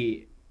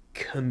very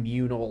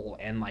communal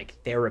and like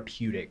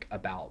therapeutic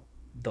about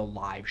the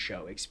live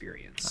show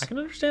experience. I can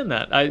understand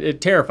that. It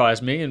terrifies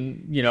me,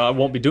 and I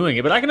won't be doing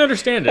it, but I can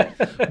understand it.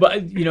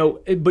 But you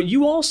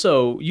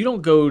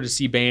don't go to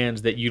see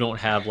bands that you don't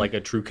have like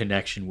a true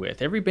connection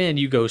with. Every band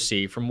you go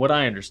see, from what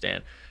I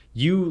understand,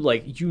 you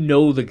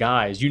know the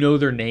guys,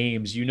 their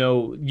names,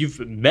 you've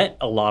met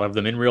a lot of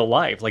them in real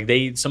life. Like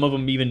some of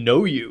them even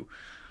know you.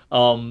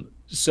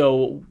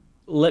 So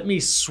let me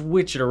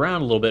switch it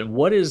around a little bit.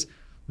 What is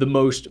the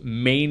most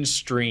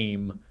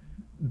mainstream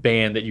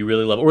band that you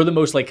really love, or the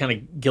most like kind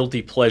of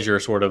guilty pleasure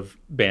sort of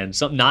band?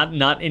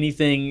 Not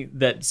anything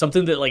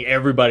something that like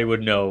everybody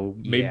would know.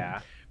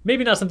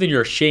 Maybe not something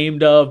you're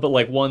ashamed of, but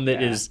like one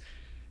that is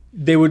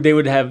they would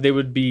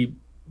be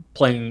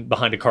playing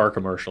behind a car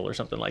commercial or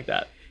something like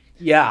that.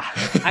 Yeah,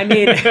 I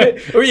mean,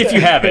 Or if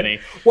you have any.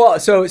 well,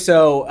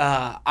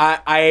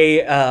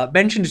 I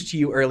mentioned to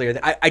you earlier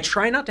that I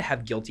try not to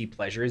have guilty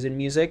pleasures in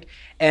music,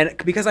 and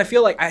because I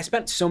feel like I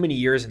spent so many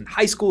years in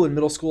high school and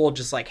middle school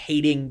just like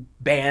hating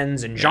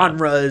bands and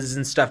genres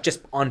and stuff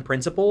just on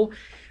principle,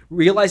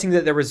 realizing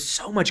that there was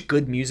so much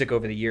good music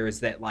over the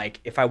years that like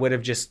if I would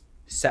have just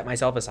set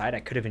myself aside, I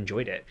could have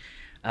enjoyed it.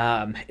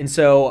 And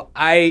so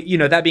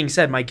that being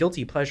said, my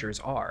guilty pleasures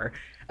are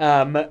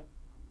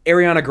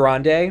Ariana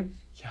Grande.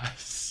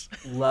 Yes.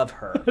 Love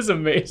her. That's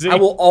amazing. I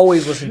will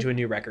always listen to a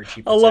new record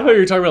she puts I love out. how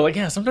you're talking about like,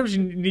 yeah, sometimes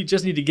you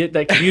just need to get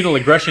that communal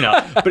aggression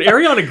out. But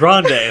Ariana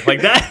Grande,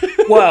 like that.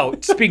 Whoa,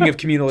 speaking of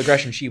communal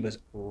aggression, she was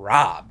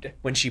robbed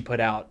when she put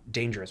out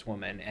Dangerous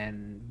Woman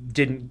and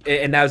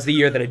that was the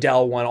year that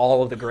Adele won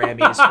all of the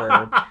Grammys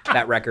for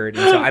that record.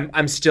 And so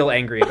I'm still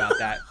angry about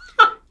that.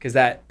 Because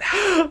that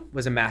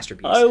was a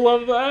masterpiece. I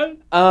love that.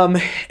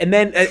 And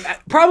then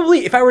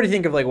probably if I were to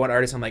think of like one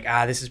artist, I'm like,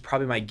 this is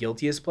probably my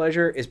guiltiest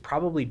pleasure, is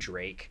probably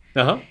Drake.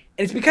 Uh-huh.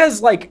 And it's because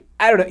like,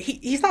 I don't know,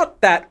 he's not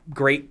that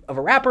great of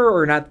a rapper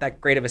or not that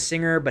great of a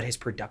singer, but his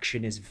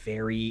production is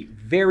very,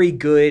 very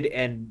good,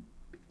 and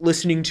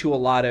listening to a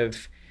lot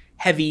of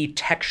heavy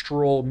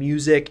textural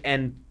music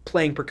and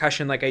playing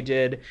percussion like I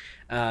did,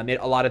 a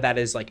lot of that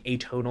is like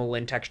atonal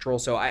and textural.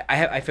 So I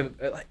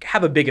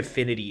have a big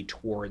affinity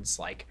towards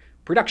like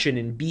production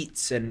and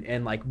beats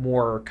and like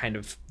more kind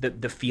of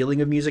the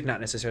feeling of music, not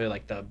necessarily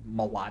like the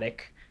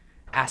melodic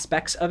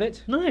aspects of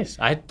it. Nice.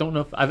 I don't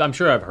know if I'm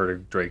sure I've heard a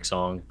Drake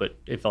song, but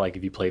if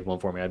you played one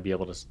for me, I'd be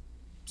able to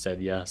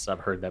said yes, I've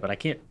heard that, but I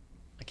can't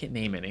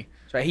name any.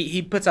 So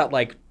he puts out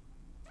like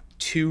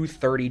 2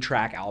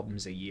 30-track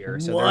albums a year.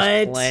 So What?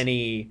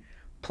 there's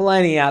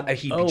plenty out.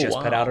 He just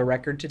put out a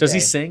record today. Does he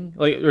sing?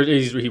 Or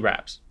he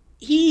raps?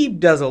 He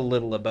does a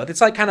little of both.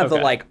 It's like kind of the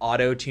Okay. like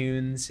auto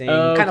tune sing,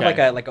 Oh, kind of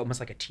okay. like almost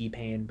like a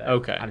T-Pain, but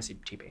Okay. honestly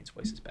T-Pain's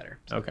voice is better.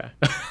 Okay.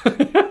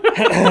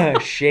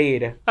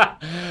 Shade.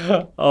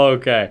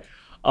 Okay.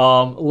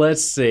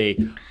 Let's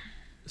see.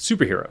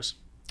 Superheroes.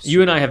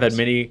 You and I have had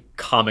many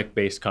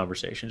comic-based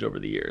conversations over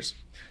the years.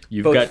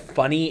 You've Both got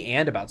funny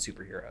and about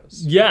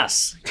superheroes.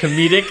 yes,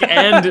 comedic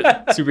and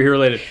superhero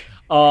related.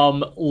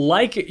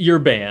 Like your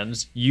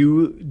bands,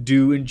 you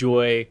do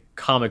enjoy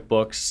comic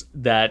books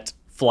that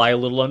fly a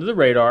little under the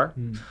radar.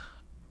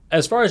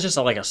 As far as just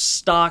like a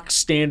stock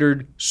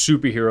standard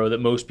superhero that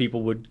most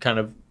people would kind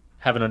of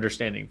have an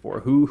understanding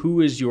for,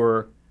 who is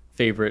your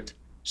favorite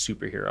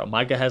superhero?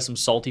 Micah has some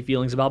salty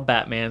feelings about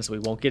Batman, so we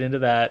won't get into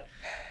that.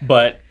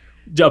 But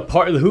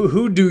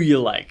who do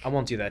you like? I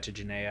won't do that to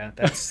Janaea.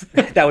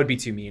 That would be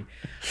too mean.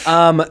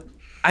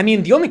 I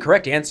mean, the only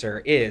correct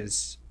answer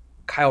is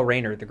Kyle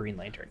Rayner, the Green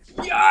Lantern.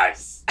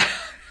 Yes.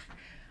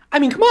 I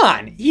mean, come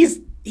on, he's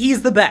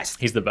the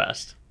best. He's the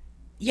best.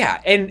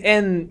 Yeah,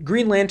 and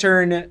Green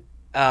Lantern,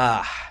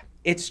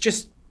 it's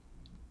just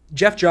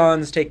Jeff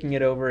Johns taking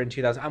it over in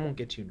 2000. I won't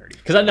get too nerdy.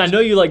 Because I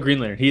know you like Green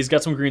Lantern. He's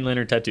got some Green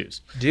Lantern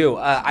tattoos.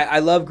 I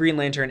love Green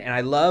Lantern, and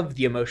I love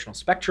the emotional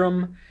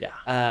spectrum. Yeah.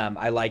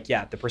 I like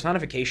the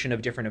personification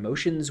of different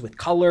emotions with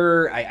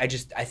color. I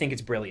think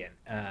it's brilliant.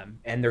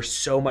 And there's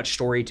so much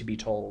story to be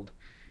told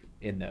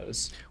in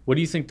those. What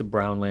do you think the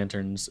Brown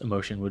Lantern's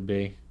emotion would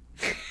be?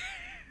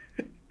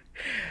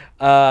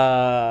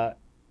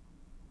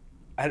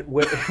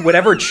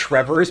 Whatever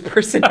Trevor's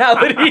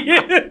personality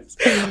is.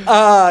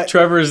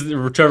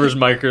 Trevor's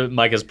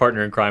Micah's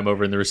partner in crime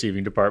over in the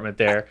receiving department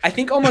there. I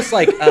think almost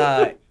like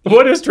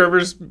What is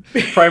Trevor's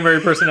primary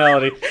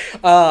personality?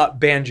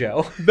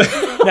 Banjo.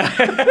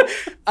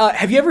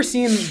 Have you ever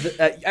seen?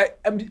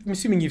 I'm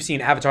assuming you've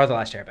seen Avatar: The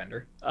Last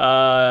Airbender.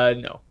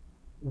 No.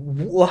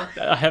 What?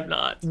 I have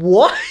not.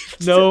 What?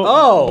 No.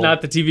 Oh.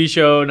 Not the TV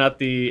show, not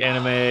the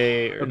anime,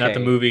 or not the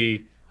Okay.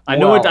 movie. I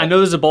Wow. know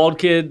there's a bald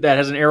kid that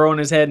has an arrow in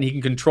his head and he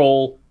can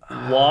control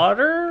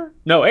water?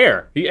 No,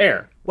 air.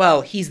 Air.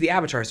 Well, he's the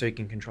Avatar, so he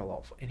can control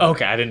all.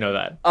 Okay, I didn't know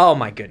that. Oh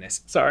my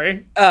goodness.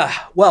 Sorry.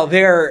 Well,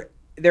 there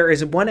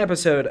is one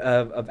episode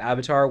of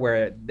Avatar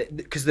where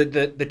because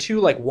the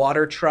two like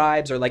water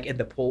tribes are like at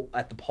the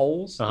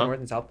poles, the North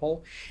and South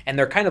Pole, and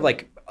they're kind of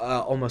like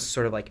almost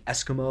sort of like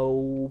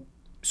Eskimo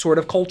sort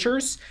of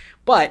cultures.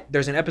 But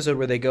there's an episode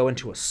where they go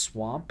into a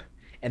swamp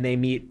and they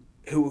meet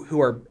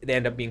they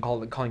end up being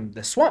calling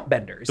the swamp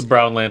benders. The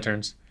Brown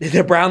Lanterns.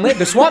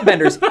 The swamp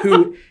benders,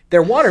 who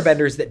they're water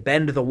benders that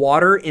bend the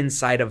water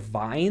inside of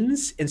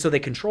vines, and so they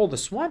control the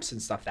swamps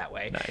and stuff that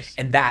way. Nice.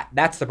 And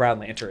that's the Brown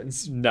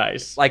Lanterns.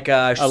 Nice. Like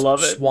a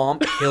love it.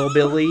 swamp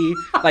hillbilly.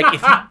 Like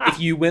if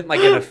you went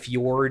like in a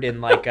fjord in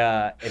like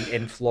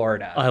in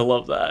Florida. I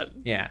love that.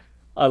 Yeah.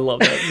 I love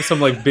that. Some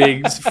like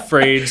big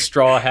frayed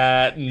straw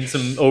hat and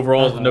some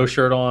overalls with no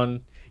shirt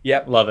on.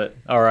 Yep. Love it.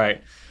 All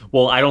right.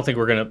 Well, I don't think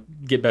we're gonna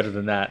get better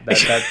than that.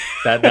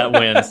 That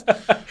wins.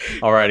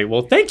 All righty.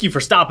 Well, thank you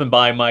for stopping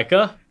by,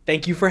 Micah.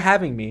 Thank you for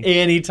having me.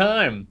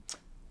 Anytime.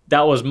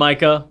 That was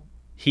Micah.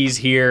 He's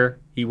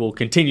here. He will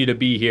continue to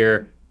be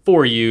here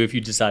for you if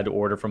you decide to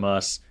order from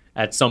us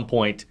at some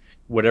point.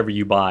 Whatever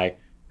you buy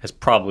has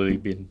probably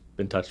been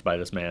touched by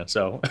this man.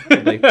 So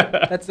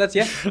That's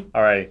yeah.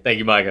 all right. Thank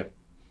you, Micah.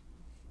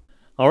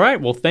 All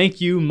right. Well,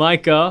 thank you,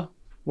 Micah,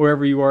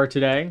 wherever you are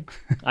today.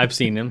 I've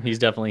seen him. He's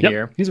definitely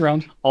here. He's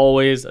around.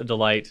 Always a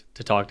delight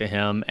to talk to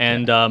him.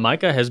 And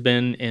Micah has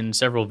been in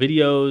several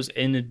videos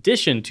in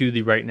addition to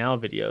the Right Now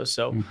videos.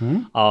 So,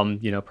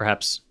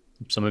 perhaps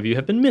some of you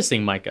have been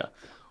missing Micah.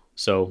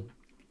 So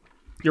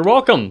you're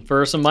welcome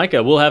for some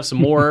Micah. We'll have some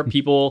more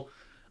people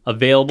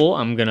available.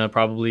 I'm going to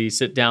probably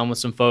sit down with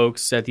some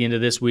folks at the end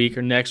of this week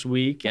or next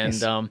week.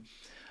 Nice. And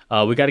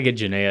we got to get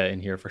Janaea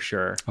in here for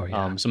sure. Oh,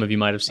 yeah. Some of you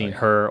might have seen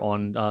her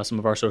on some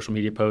of our social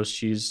media posts.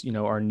 She's,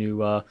 our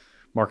new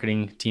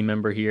marketing team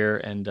member here,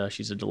 and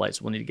she's a delight.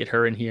 So we'll need to get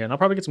her in here. And I'll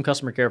probably get some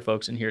customer care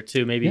folks in here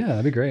too. Maybe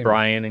that'd be great.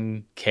 Brian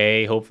and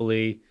Kay,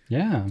 hopefully.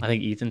 Yeah. I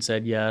think Ethan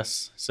said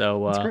yes.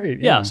 So That's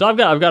great. Yeah. So I've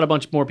got a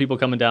bunch more people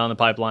coming down the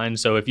pipeline.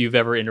 So if you've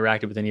ever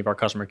interacted with any of our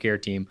customer care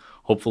team,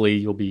 hopefully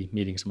you'll be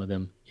meeting some of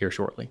them here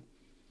shortly.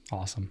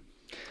 Awesome.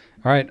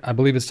 All right. I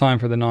believe it's time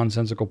for the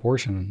nonsensical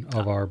portion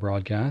of our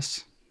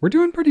broadcast. We're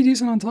doing pretty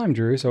decent on time,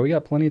 Drew, so we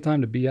got plenty of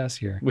time to BS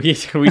here. We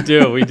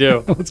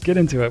do. Let's get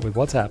into it with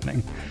what's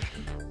happening.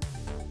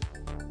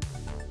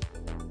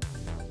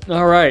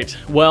 All right.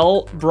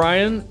 Well,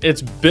 Brian,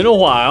 it's been a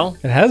while.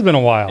 It has been a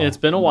while. It's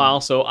been a while.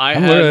 So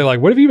I'm literally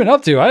like, what have you been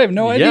up to? I have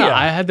no idea. Yeah,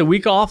 I had the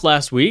week off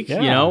last week.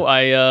 Yeah.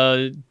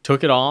 I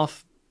took it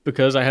off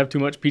because I have too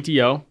much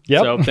PTO.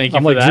 Yep. So thank you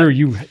I'm for like, that.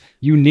 Drew,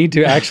 you need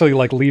to actually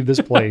leave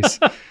this place.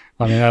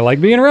 I mean, I like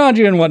being around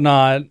you and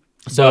whatnot.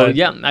 So but,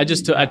 yeah, I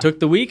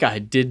took the week. I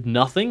did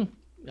nothing.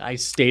 I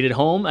stayed at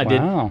home.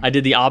 Wow. I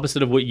did the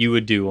opposite of what you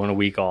would do on a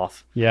week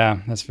off.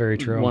 Yeah, that's very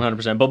true.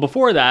 100%. But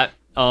before that,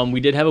 we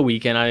did have a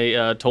weekend.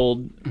 I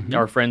told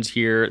our friends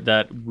here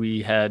that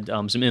we had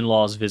some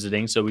in-laws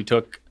visiting. So we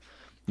took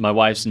my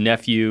wife's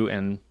nephew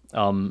and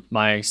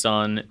my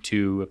son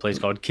to a place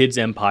called Kids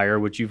Empire,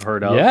 which you've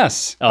heard of.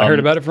 Yes, I heard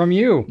about it from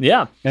you.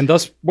 Yeah. And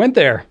thus went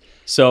there.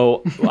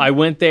 So I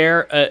went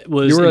there. It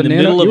was You were in the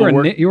middle of a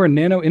work. You were a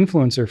nano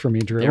influencer for me,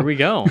 Drew. There we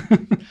go.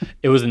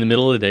 It was in the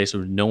middle of the day, so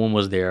no one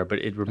was there, but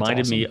it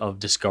reminded awesome. me of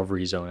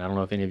Discovery Zone. I don't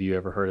know if any of you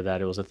ever heard of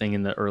that. It was a thing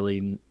in the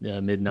early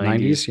mid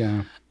 90s,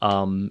 yeah.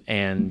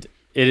 And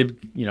it,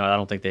 I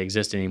don't think they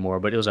exist anymore,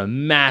 but it was a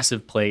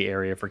massive play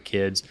area for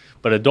kids.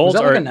 But adults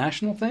Is that are like a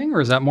national thing, or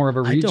is that more of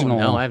a regional? I don't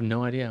know. I have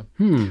no idea.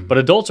 But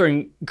adults are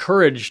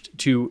encouraged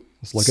to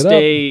look it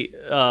stay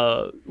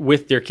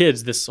with their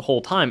kids this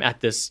whole time at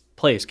this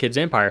place, Kids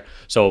Empire.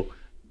 So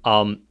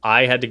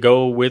I had to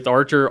go with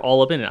Archer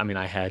all up in it. I mean,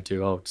 I had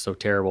to. Oh, it's so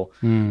terrible.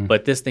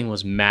 But this thing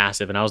was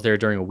massive, and I was there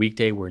during a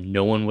weekday where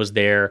no one was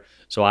there.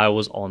 So I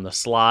was on the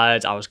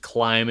slides. I was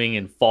climbing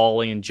and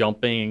falling and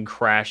jumping and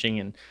crashing,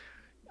 and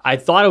I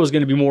thought I was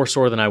going to be more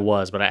sore than I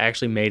was, but I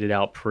actually made it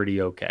out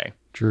pretty okay.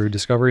 Drew,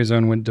 Discovery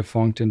Zone went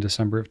defunct in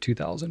December of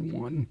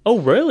 2001. Oh,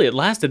 really? It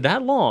lasted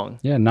that long?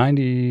 Yeah,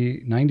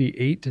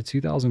 98 to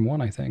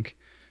 2001, I think.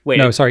 Wait.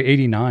 No, sorry,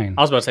 89.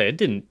 I was about to say, it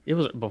didn't. It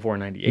was before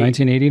 98.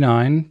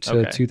 1989 to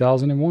Okay.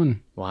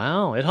 2001.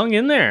 Wow, it hung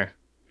in there.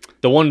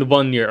 The one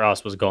near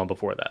us was going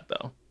before that,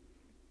 though.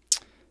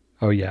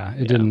 Oh, yeah.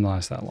 It didn't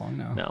last that long,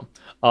 no.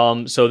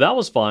 No. So that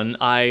was fun.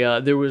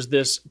 There was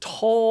this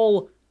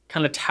tall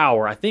kind of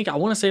tower. I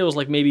want to say it was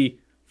like maybe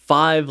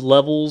 5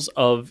 levels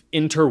of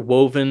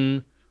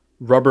interwoven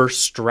rubber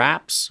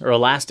straps or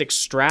elastic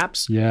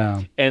straps.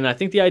 Yeah. And I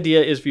think the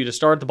idea is for you to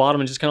start at the bottom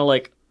and just kind of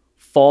like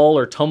fall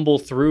or tumble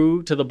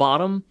through to the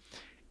bottom.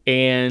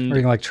 And Or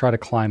you can try to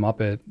climb up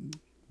it,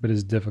 but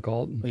it's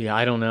difficult. yeah,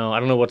 I don't know. I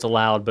don't know what's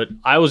allowed, but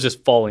I was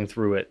just falling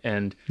through it.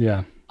 And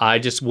Yeah. I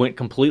just went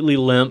completely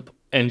limp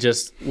and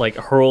just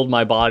hurled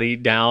my body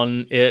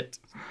down it.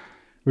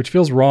 Which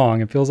feels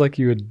wrong. It feels like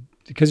you would,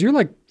 because you're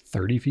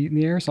 30 feet in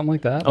the air, something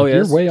like that. Oh, yeah,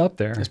 You're way up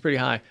there. It's pretty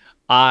high.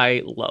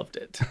 I loved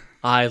it.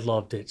 I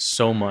loved it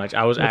so much.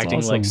 I was That's acting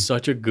awesome. like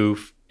such a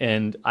goof,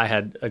 and I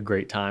had a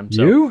great time.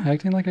 So, You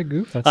acting like a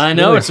goof? That's I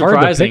know, really it's hard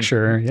surprising. to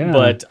picture. Yeah.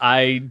 But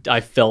I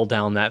fell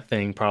down that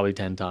thing probably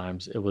 10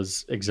 times. It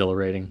was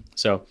exhilarating.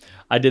 So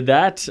I did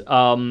that.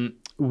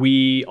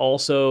 We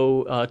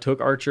also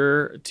took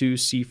Archer to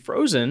see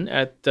Frozen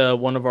at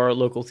one of our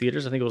local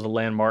theaters. I think it was a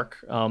Landmark.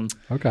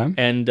 Okay.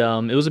 And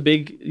it was a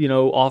big,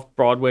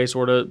 off-Broadway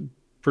sort of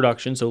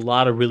production. So a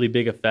lot of really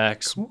big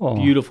effects, Cool.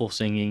 beautiful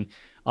singing.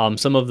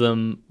 Some of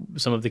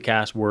the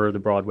cast were the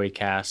Broadway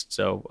cast.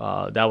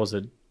 So that was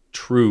a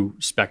true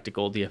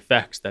spectacle. The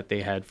effects that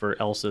they had for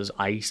Elsa's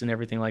ice and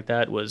everything like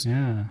that was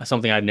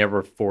something I'd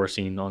never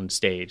foreseen on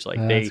stage.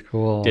 That's They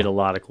cool. did a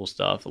lot of cool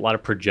stuff, a lot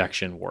of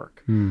projection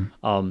work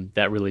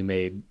that really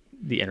made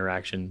the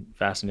interaction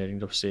fascinating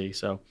to see.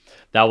 So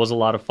that was a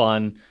lot of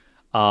fun.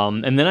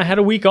 And then I had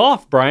a week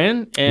off,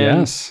 Brian, and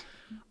Yes.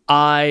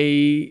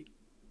 I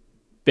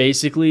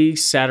basically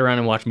sat around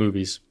and watched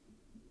movies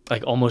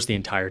almost the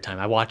entire time.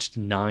 I watched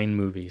 9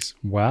 movies.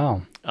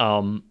 Wow.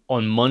 On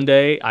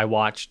Monday, I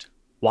watched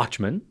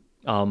Watchmen,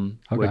 Okay.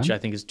 which I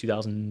think is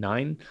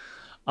 2009.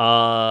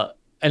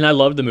 And I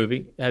loved the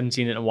movie. I hadn't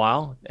seen it in a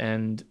while.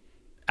 And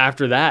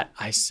after that,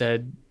 I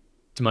said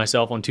to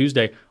myself on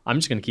Tuesday, I'm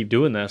just going to keep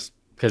doing this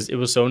because it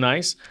was so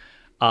nice.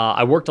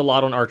 I worked a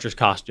lot on Archer's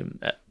costume.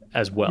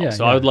 as well. Yeah,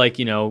 so yeah. I would like,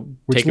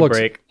 Which take a looks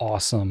break.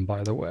 awesome,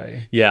 by the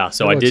way. Yeah,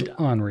 so It I looks did.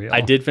 unreal.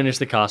 I did finish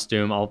the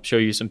costume. I'll show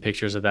you some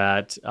pictures of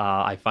that.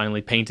 I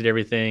finally painted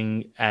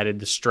everything, added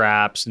the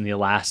straps and the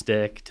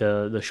elastic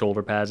to the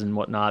shoulder pads and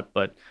whatnot.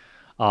 But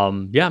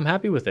yeah, I'm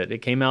happy with it. It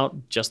came out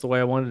just the way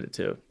I wanted it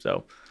to.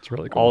 So It's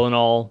really cool. all in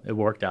all, it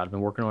worked out. I've been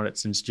working on it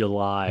since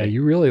July. Yeah,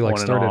 you really on and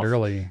started off.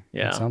 early.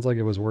 Yeah. It sounds like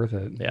it was worth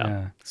it.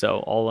 Yeah. So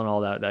all in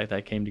all,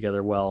 that came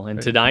together well. And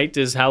Great. tonight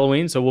is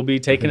Halloween, so we'll be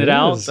taking It it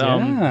out. is,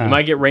 yeah. You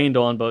might get rained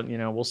on, but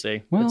we'll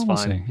see. Well, it's we'll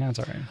fine. see. Yeah, it's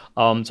all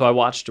right. So I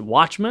watched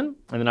Watchmen,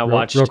 and then I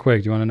watched Real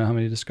quick, do you want to know how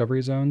many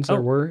discovery zones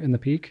there were in the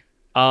peak?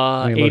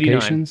 How many 89.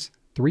 locations?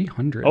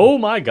 300. Oh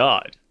my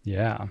God,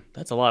 Yeah,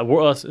 that's a lot.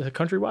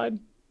 Countrywide?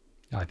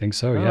 I think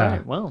so. All yeah.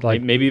 right. Well,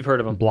 like maybe you've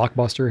heard of them.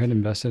 Blockbuster had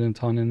invested a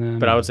ton in them.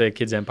 But I would say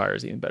Kids Empire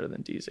is even better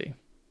than DZ.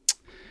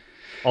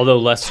 Although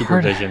less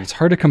supervision. It's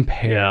hard to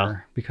compare Yeah.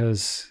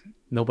 because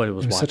Nobody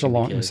was it was watching such a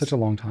long. the It was kids. such a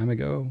long time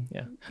ago.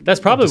 Yeah, that's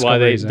probably why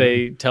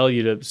Discovery they tell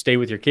you to stay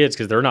with your kids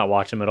because they're not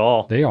watching them at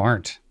all. They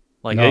aren't.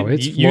 Like No,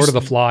 it's Lord of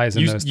the Flies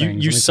and you, those you,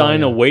 things. You let me tell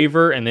sign a you.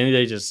 waiver and then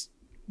they just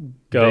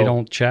go. They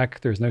don't check.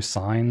 There's no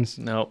signs.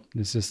 No,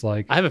 It's just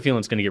like I have a feeling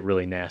it's going to get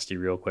really nasty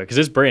real quick because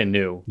it's brand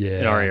new in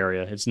Yeah. our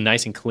area. It's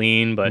nice and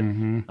clean, but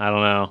Mhm. I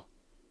don't know.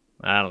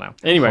 how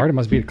Anyway, hard it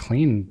must be to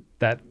clean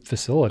that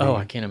facility. oh,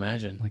 I can't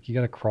imagine. Like you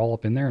got to crawl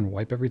up in there and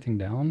wipe everything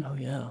down. Oh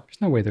yeah, There's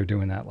no way they're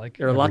doing that. Like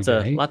there are every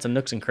day. lots of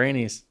nooks and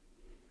crannies.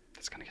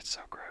 It's gonna get so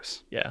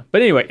gross. Yeah,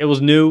 but anyway, it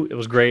was new. It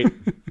was great.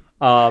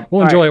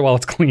 We'll enjoy it while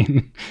it's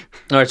clean.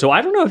 All right, so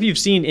I don't know if you've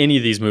seen any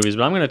of these movies,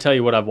 but I'm going to tell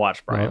you what I've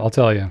watched, Brian. Right, I'll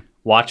tell you.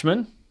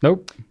 Watchmen,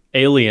 Nope.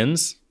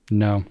 Aliens,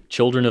 No.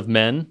 Children of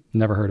Men,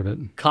 Never heard of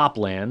it.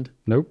 Copland,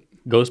 Nope.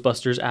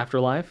 Ghostbusters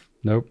Afterlife,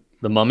 Nope.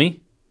 The Mummy.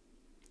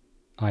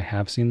 I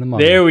have seen the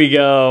Mummy. There we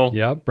go.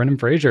 Yep. Brendan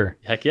Fraser.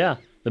 Heck yeah.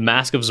 The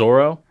Mask of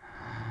Zorro.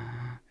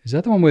 Is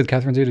that the one with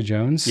Catherine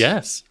Zeta-Jones?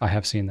 Yes. I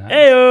have seen that.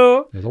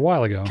 Heyo. It was a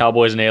while ago.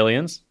 Cowboys and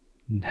Aliens.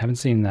 Haven't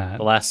seen that.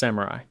 The Last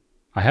Samurai.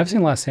 I have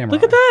seen Last Samurai.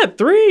 Look at that.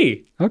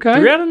 3. Okay.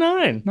 3 out of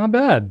 9. Not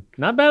bad.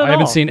 Not bad at all. I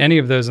haven't seen any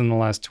of those in the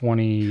last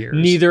 20 years.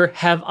 Neither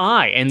have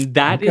I. And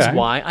that is Okay.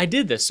 why I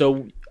did this.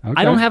 So I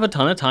Okay. don't have a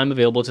ton of time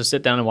available to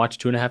sit down and watch a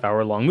 2.5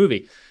 hour long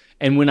movie.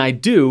 And when I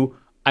do,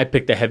 I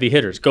pick the heavy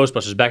hitters.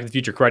 Ghostbusters, Back to the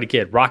Future, Karate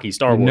Kid, Rocky,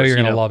 Star You Wars. know you're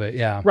going to love it.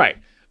 Yeah. Right.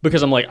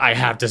 Because I'm like, I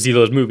have to see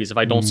those movies. If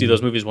I don't see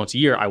those movies once a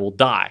year, I will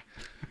die.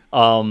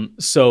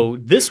 So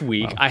this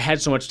week I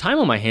had so much time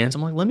on my hands.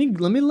 I'm like, let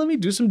me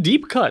do some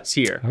deep cuts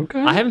here. Okay.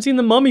 I haven't seen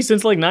The Mummy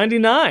since like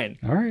 99.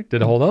 All right.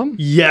 Did it hold up?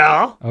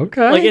 Yeah.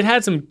 Okay. Like it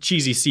had some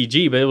cheesy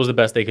CG, but it was the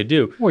best they could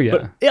do. Well,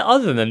 yeah. But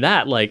other than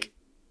that, like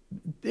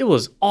it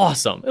was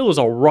awesome. It was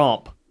a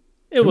romp.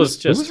 It was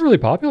just It was really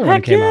popular when it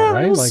heck came yeah, out,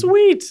 right? it was Like,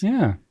 sweet.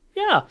 yeah.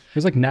 Yeah. It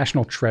was like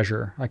National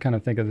Treasure. I kind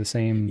of think of the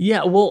same.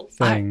 Yeah, well,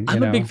 thing,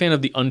 I'm you a big know? fan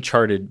of the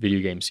Uncharted video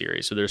game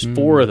series. So there's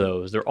 4 of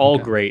those. They're all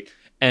Okay. great.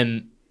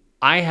 And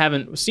I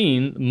haven't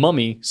seen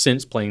Mummy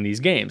since playing these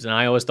games. And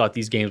I always thought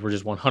these games were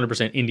just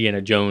 100%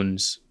 Indiana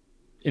Jones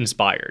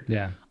inspired.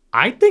 Yeah.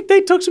 I think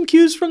they took some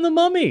cues from the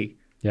Mummy.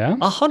 Yeah.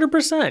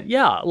 100%.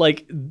 Yeah.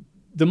 Like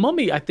the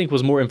Mummy, I think,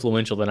 was more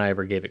influential than I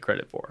ever gave it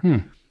credit for.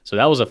 So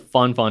that was a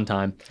fun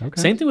time. Okay.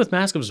 Same thing with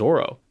Mask of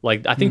Zorro.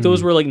 Like I think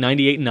those were like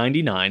 98 and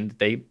 99.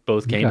 They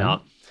both came Okay.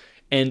 out.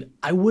 And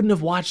I wouldn't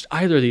have watched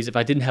either of these if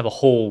I didn't have a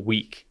whole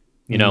week,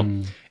 you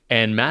know?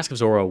 And Mask of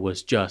Zorro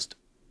was just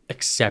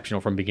exceptional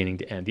from beginning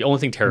to end. The only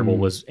thing terrible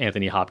was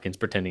Anthony Hopkins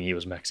pretending he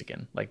was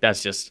Mexican. Like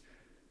that's just,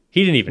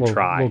 he didn't even A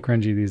try. little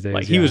cringy these days.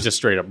 Like he was just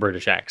straight up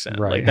British accent.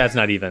 Right. Like that's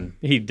not even,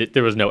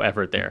 there was no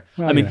effort there.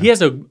 Well, I mean, yeah. he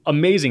has an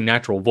amazing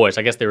natural voice.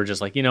 I guess they were just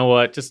like, you know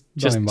what? Just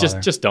even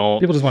bother. don't.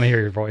 People just want to hear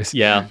your voice.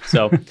 Yeah.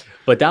 So,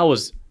 but that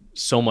was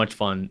so much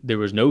fun. There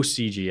was no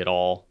CG at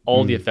all.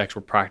 All the effects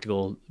were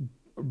practical.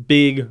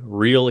 Big,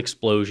 real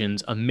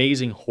explosions,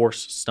 amazing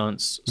horse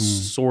stunts,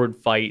 sword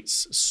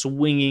fights,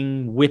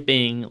 swinging,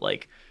 whipping,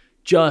 like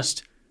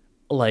just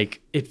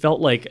like it felt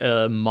like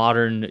a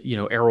modern,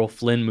 Errol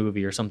Flynn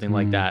movie or something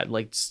like that.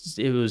 Like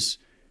it was,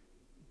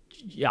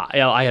 yeah,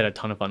 I had a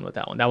ton of fun with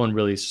that one. That one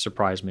really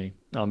surprised me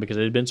because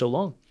it had been so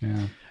long.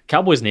 Yeah.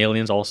 Cowboys and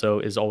Aliens also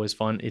is always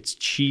fun. It's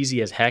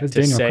cheesy as heck It's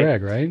to Daniel say.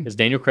 Craig, right? It's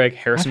Daniel Craig,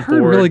 Harrison I've heard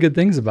Ford. really good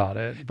things about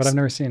it, but I've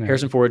never seen it.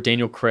 Harrison Ford,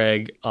 Daniel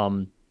Craig,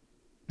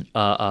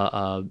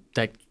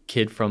 that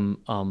kid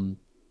from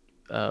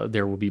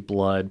There Will Be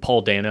Blood,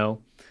 Paul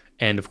Dano,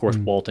 and of course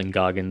Walton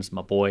Goggins,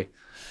 my boy.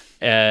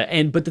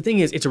 But the thing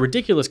is, it's a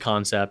ridiculous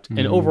concept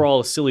and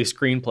overall a silly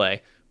screenplay.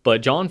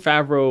 But Jon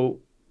Favreau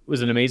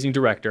was an amazing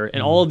director,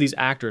 and all of these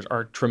actors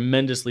are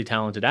tremendously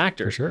talented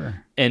actors. For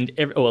sure. And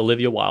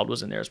Olivia Wilde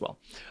was in there as well.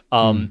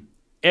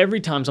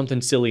 Every time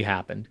something silly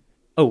happened,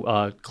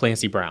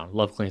 Clancy Brown,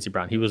 love Clancy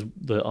Brown. He was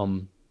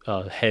the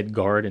head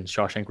guard in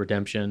Shawshank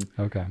Redemption.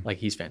 Okay. Like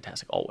he's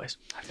fantastic always.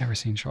 I've never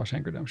seen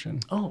Shawshank Redemption.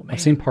 Oh man,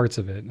 I've seen parts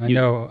of it. I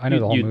know the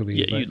whole movie.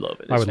 Yeah, but you'd love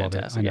it. I It's would love it.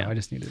 fantastic, I know. yeah. I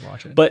just need to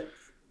watch it. But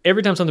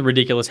every time something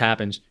ridiculous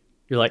happens,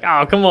 you're like,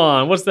 oh come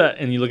on, what's that?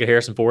 And you look at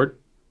Harrison Ford.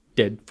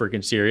 dead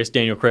freaking serious.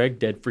 Daniel Craig,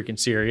 dead freaking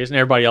serious. And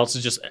everybody else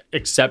is just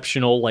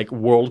exceptional, like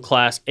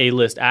world-class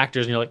A-list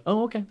actors. And you're like,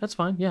 oh, okay, that's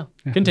fine. Yeah,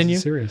 continue. This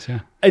is serious, yeah.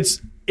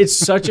 It's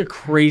such a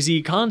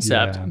crazy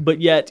concept, Yeah.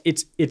 but yet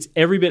it's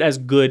every bit as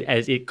good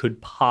as it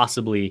could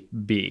possibly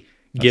be,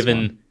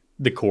 given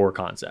the core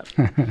concept.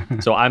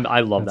 So I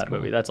love that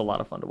movie. That's a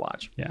lot of fun to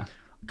watch. Yeah.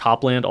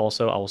 Copland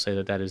also, I will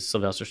say that is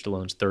Sylvester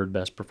Stallone's third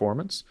best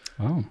performance.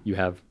 Oh. You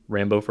have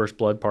Rambo First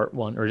Blood Part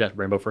 1, or yeah,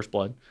 Rambo First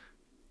Blood,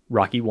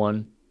 Rocky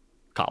 1,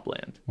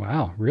 Copland.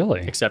 Wow,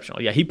 really?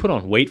 Exceptional. Yeah, he put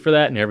on weight for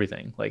that and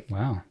everything. Like,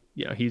 Wow.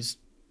 he's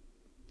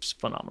just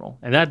phenomenal.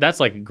 And that's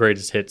like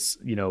greatest hits,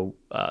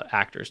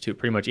 actors too.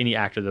 Pretty much any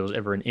actor that was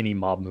ever in any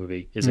mob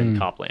movie is in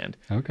Copland.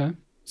 Okay.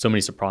 So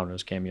many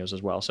Sopranos cameos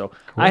as well. So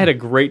I had a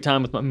great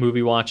time with my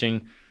movie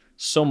watching.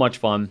 So much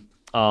fun.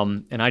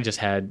 And I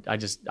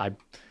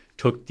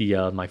took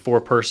the my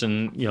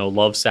 4-person,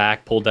 love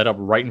sack, pulled that up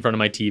right in front of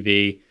my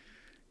TV.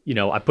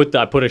 I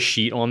put a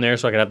sheet on there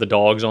so I could have the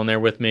dogs on there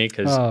with me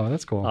because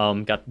that's cool.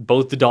 got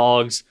both the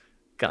dogs,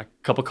 got a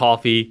cup of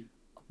coffee,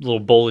 a little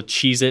bowl of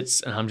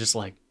Cheez-Its, and I'm just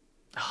like,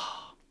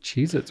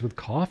 Cheez-Its with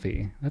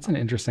coffee. That's an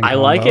interesting I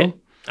combo.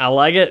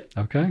 like it.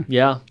 Okay.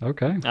 Yeah.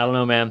 Okay. I don't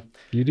know, man.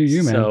 You do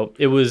you, man. So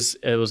it was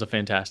a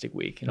fantastic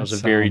week. And it was a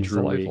very sounds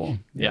true delightful. week.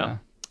 Yeah.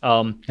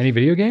 Any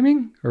video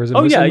gaming? Or is it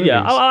Oh mostly yeah, movies?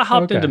 yeah. I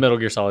hopped Okay. into Metal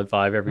Gear Solid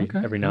 5 every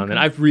now and then.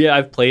 Okay.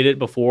 I've played it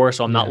before,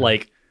 so I'm not Yeah.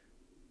 like,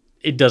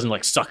 it doesn't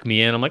like suck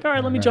me in. I'm like, all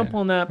right, let me jump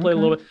on that, play a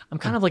little bit. I'm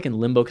kind of like in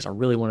limbo because I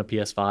really want a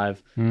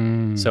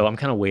PS5. So I'm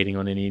kind of waiting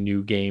on any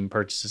new game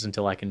purchases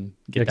until I can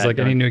get that like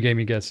done. any new game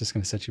you get is just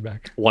going to set you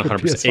back.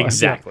 100%. Yeah,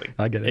 Exactly.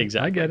 I get it.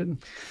 Exactly. I get it.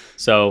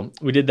 So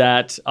we did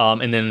that,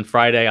 and then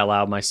Friday I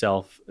allowed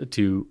myself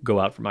to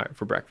go out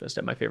for breakfast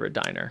at my favorite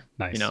diner.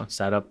 Nice.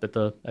 Sat up at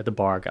the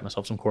bar, got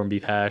myself some corned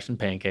beef hash and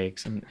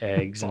pancakes and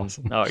eggs. And,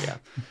 awesome. Oh yeah.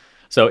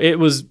 So it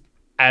was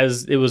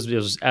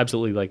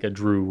absolutely like a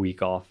Drew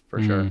week off for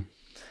sure.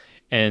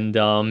 And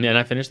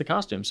I finished the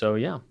costume. So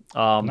yeah.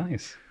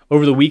 Nice.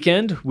 Over the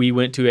weekend we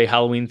went to a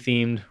Halloween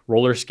themed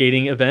roller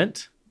skating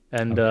event,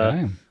 and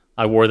Okay.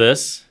 I wore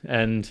this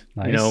and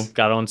Nice.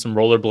 got on some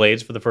roller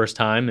blades for the first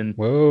time, and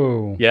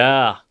Whoa.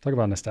 yeah. Talk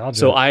about nostalgia.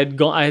 So I had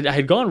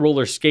gone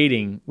roller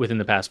skating within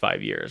the past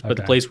 5 years, but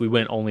the Okay. place we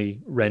went only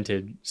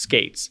rented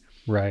skates.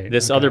 right.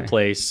 This okay. other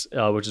place,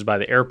 which is by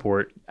the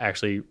airport,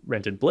 actually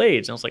rented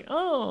blades. And I was like,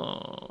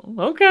 oh,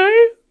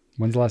 okay.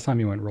 When's the last time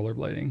you went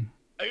rollerblading?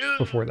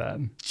 Before that,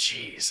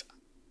 Jeez,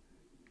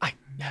 I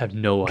have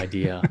no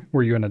idea.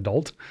 were you an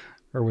adult,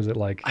 or was it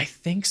like I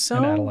think so.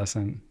 an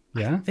adolescent?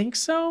 Yeah. I think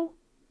so.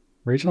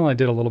 Rachel and I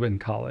did a little bit in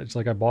college.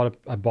 Like I bought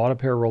a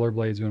pair of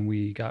rollerblades when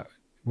we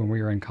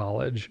were in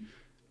college,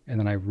 and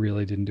then I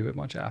really didn't do it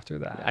much after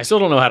that. I still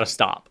don't know how to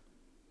stop.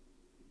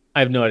 I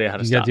have no idea how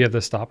to Do stop. you have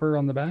the stopper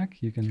on the back?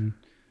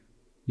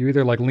 You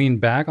either like lean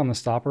back on the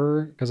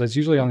stopper because it's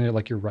usually on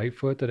your right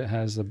foot that it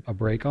has a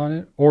brake on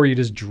it, or you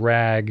just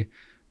drag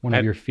one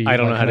of your feet. I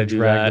don't know like, how to kinda do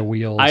drag that. the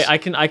wheels. I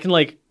can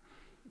like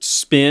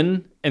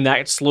spin, and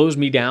that slows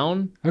me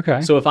down.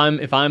 Okay. So if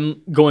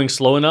I'm going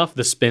slow enough,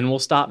 the spin will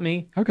stop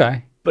me.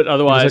 Okay. But You're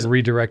otherwise, just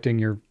like redirecting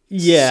your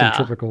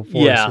centrifugal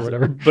force or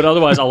whatever. But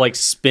otherwise, I'll like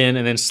spin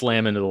and then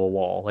slam into the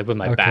wall, like with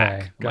my Okay,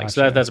 back. Like,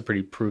 so gotcha. that's a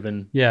pretty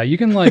proven. Yeah, you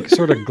can like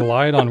sort of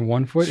glide on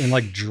one foot and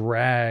like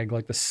drag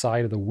like the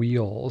side of the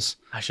wheels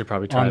I should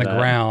probably try on the that.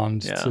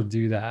 ground Yeah. to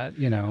do that,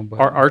 But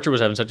Archer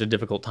was having such a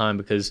difficult time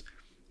because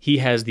he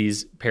has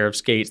these pair of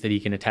skates that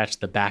he can attach to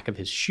the back of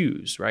his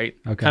shoes, right?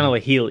 Okay. Kind of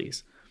like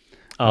Heelys.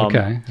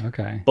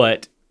 Okay.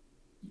 But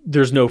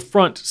there's no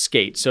front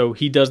skate. So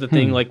he does the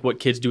thing like what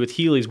kids do with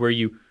Heelys where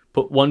you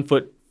put one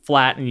foot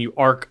flat and you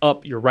arc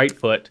up your right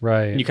foot.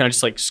 Right. And you kind of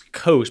just like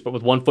coast, but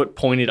with one foot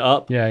pointed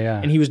up. Yeah,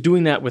 yeah. And he was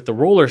doing that with the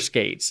roller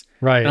skates.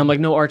 Right. And I'm like,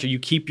 no, Archer, you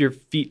keep your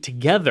feet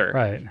together.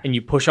 Right. And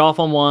you push off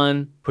on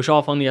one, push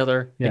off on the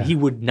other. Yeah. And he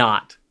would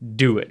not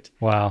do it.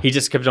 Wow. He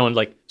just kept on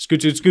like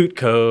scoot, scoot, scoot,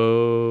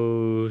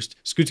 coast,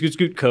 scoot, scoot,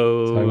 scoot,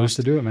 coast. So he wants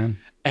to do it, man.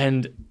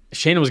 And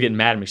Shayna was getting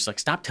mad at me. She's like,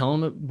 stop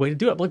telling him a way to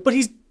do it. I'm like, but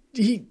he's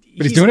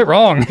doing it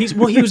wrong. He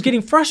was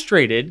getting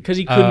frustrated because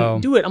he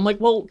couldn't do it. I'm like,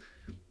 well,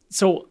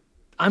 so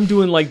I'm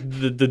doing like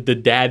the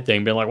dad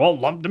thing, being like, well,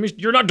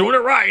 you're not doing it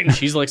right. And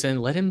she's like saying,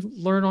 let him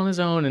learn on his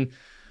own. And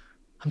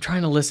I'm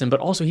trying to listen, but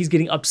also he's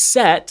getting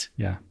upset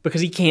Yeah.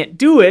 because he can't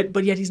do it,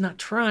 but yet he's not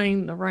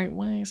trying the right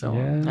way. So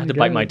Yeah, I had to I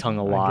bite get my it. tongue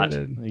a I lot. get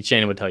it.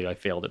 Shayna would tell you I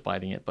failed at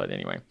biting it, but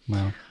anyway.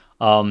 Wow.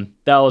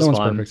 That was No one's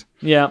fun. perfect.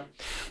 Yeah.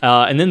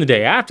 And then the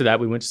day after that,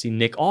 we went to see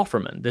Nick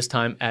Offerman, this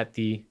time at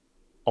the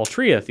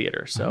Altria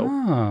Theater. So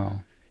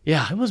Oh.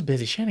 yeah, it was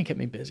busy. Shannon kept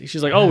me busy.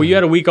 She's like, oh, well, you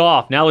had a week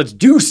off. Now let's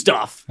do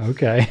stuff.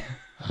 Okay.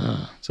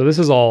 So this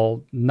is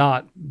all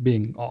not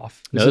being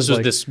off. No, this was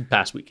like, this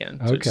past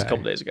weekend. So just a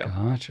couple days ago.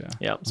 Gotcha.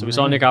 Yeah. So we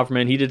saw Nick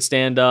Offerman. He did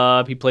stand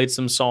up. He played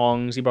some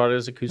songs. He brought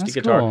his acoustic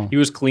That's guitar. cool. He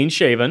was clean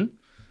shaven.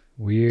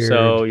 Weird.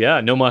 So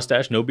yeah, no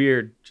mustache, no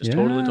beard. Just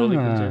totally clean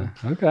shaven.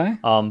 Okay.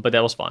 But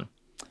that was fun.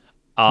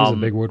 He's a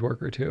big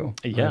woodworker too.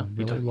 Yeah. I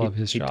really love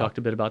his He shop. talked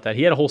a bit about that.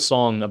 He had a whole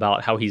song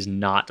about how he's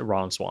not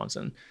Ron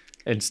Swanson.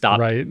 and stop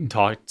Right.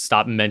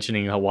 stop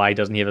mentioning why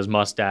doesn't he have his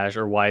mustache,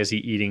 or why is he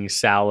eating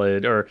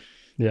salad, or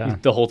Yeah,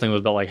 the whole thing was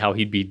about like how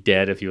he'd be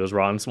dead if he was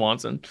Ron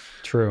Swanson.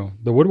 true.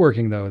 The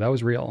woodworking though, that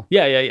was real.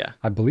 Yeah.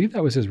 I believe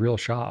that was his real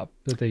shop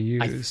that they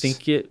used. I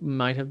think it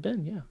might have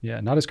been. Yeah. Yeah,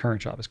 not his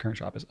current shop. His current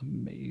shop is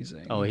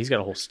amazing. Oh, he's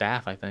got a whole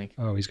staff, I think.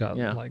 Oh, he's got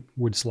Yeah. like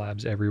wood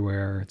slabs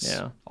everywhere. It's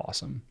Yeah.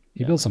 awesome.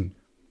 He built some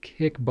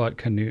kick butt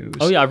canoes.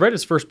 Oh yeah, I've read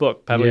his first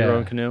book, Paddle Your Yeah.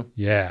 Own Canoe.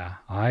 Yeah,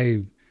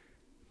 I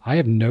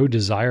have no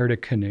desire to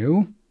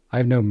canoe. I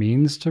have no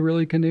means to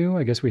really canoe.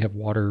 I guess we have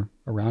water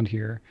around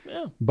here.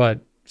 Yeah, But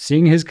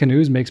seeing his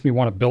canoes makes me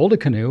want to build a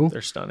canoe,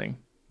 they're stunning.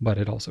 but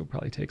it also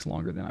probably takes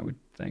longer than I would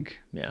think.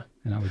 Yeah.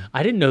 And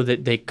I didn't know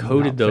that they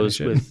coated Not those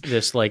finish it. with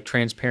this like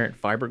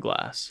transparent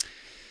fiberglass.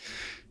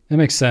 That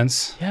makes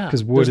sense. Yeah,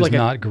 Because wood there's is like a-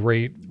 not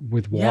great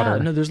with water.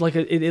 Yeah, no, there's like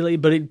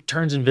but it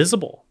turns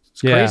invisible.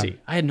 It's Yeah. crazy.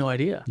 I had no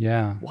idea.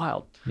 Yeah.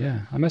 Wild.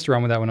 Yeah. I messed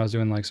around with that when I was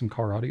doing like some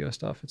car audio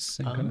stuff. It's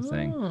the same kind of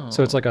thing.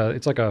 So Oh. it's like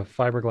a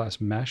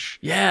fiberglass mesh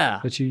Yeah,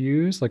 that you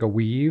use, like a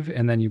weave,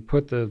 and then you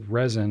put the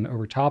resin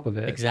over top of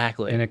it.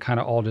 exactly. And it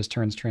kind of all just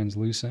turns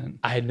translucent.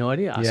 I had no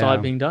idea. I saw Yeah.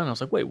 it being done. I was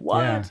like, wait,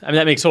 what? Yeah. I mean,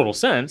 that makes total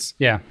sense.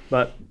 Yeah.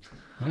 But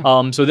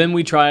so then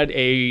we tried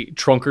a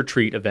trunk or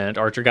treat event.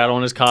 Archer got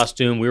on his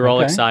costume. We were all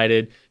Okay.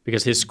 excited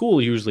because his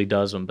school usually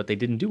does them, but they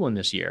didn't do one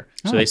this year.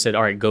 So Oh. they said,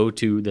 all right, go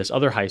to this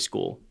other high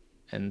school,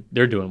 and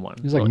they're doing one.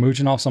 He's like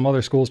mooching off some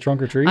other school's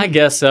trunk or treat. I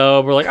guess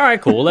so. We're like, all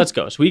right, cool, let's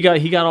go. So he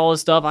got all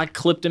his stuff. I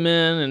clipped him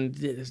in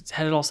and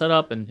had it all set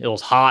up, and it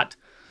was hot.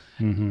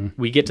 Mm-hmm.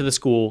 We get to the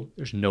school.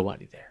 There's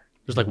nobody there.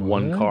 There's like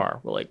one What? car.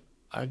 We're like,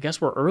 I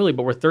guess we're early,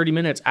 but we're 30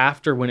 minutes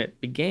after when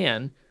it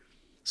began.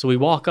 So we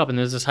walk up, and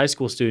there's this high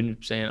school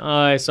student saying,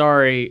 "Oh,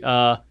 sorry,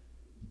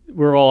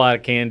 we're all out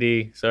of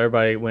candy, so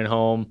everybody went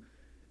home."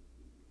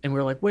 And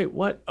we're like, "Wait,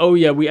 what? Oh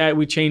yeah,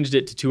 we changed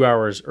it to 2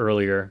 hours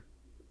earlier."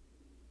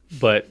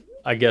 But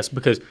I guess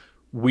because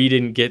we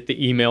didn't get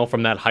the email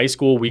from that high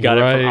school, we got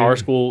it from our Right.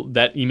 school.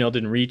 That email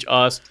didn't reach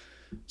us,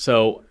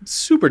 so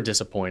super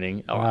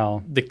disappointing.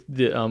 Wow.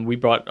 We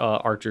brought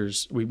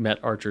we met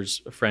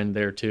Archer's friend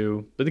there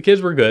too, but the kids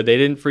were good. They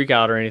didn't freak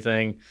out or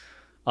anything.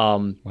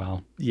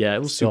 Wow. Yeah, it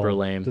was Still super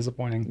lame.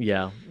 Disappointing.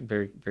 Yeah,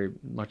 very, very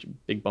much a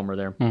big bummer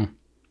there. Hmm.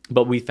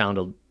 But we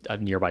found a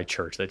nearby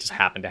church that just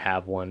happened to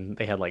have one.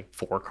 They had like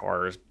 4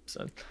 cars.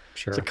 So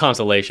Sure. it's a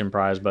consolation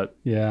prize, but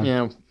Yeah.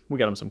 yeah, we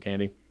got them some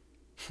candy.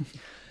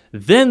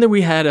 Then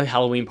we had a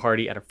Halloween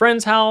party at a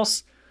friend's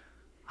house.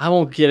 I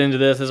won't get into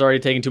this. It's already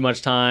taking too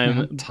much time.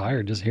 I'm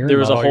tired just hearing There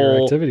was about a all your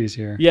whole- activities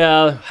here.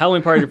 Yeah,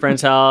 Halloween party at a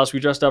friend's house. We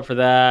dressed up for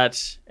that,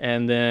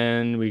 and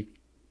then we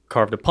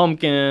carved a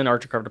pumpkin.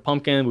 Archer carved a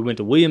pumpkin. We went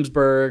to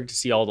Williamsburg to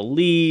see all the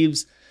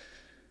leaves.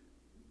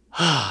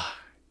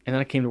 And then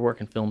I came to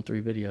work and filmed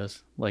 3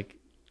 videos, like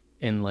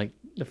in like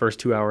the first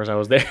 2 hours I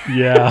was there.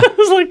 Yeah. I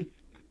was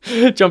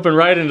like jumping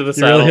right into the You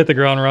saddle. really hit the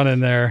ground running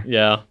there.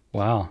 Yeah,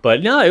 Wow.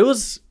 but no, it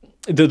was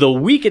the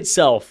week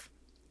itself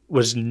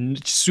was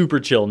super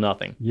chill,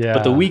 nothing. Yeah.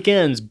 But the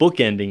weekends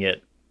bookending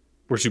it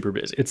were super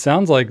busy. It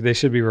sounds like they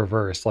should be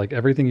reversed. Like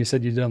everything you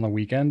said you did on the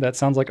weekend, that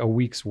sounds like a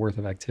week's worth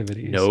of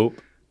activities.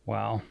 Nope.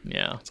 Wow.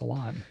 Yeah, That's a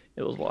lot.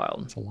 it was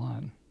wild. That's a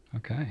lot.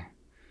 Okay.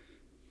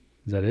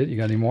 Is that it? You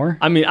got any more?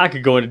 I mean, I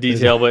could go into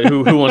detail, but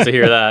who wants to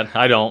hear that?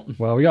 I don't.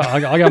 Well, I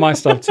got my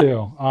stuff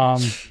too.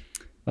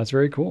 That's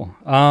very cool.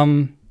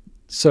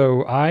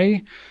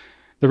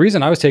 The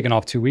reason I was taken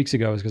off 2 weeks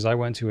ago is because I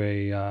went to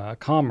a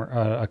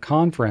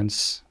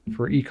conference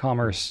for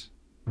e-commerce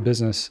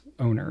business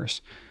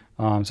owners.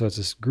 So it's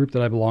this group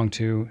that I belong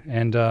to,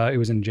 and it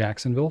was in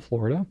Jacksonville,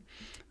 Florida.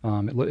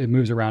 It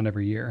moves around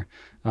every year,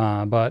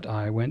 but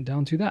I went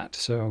down to that.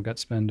 So got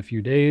to spend a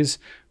few days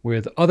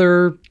with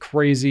other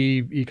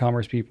crazy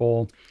e-commerce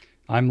people.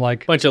 I'm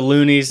like Bunch of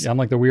loonies. I'm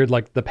like the weird,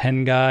 like the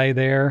pen guy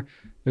there.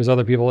 There's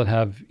other people that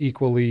have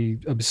equally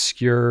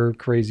obscure,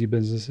 crazy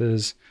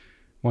businesses.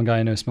 One guy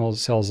I know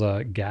sells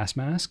gas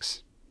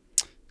masks,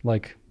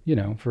 like,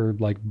 for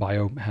like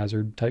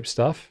biohazard type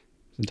stuff.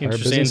 His entire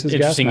business is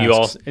gas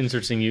masks.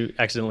 Interesting. You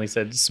accidentally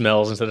said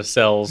smells instead of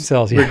sells.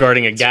 Sells, yeah.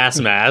 Regarding a gas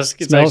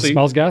mask. It's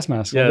Smells gas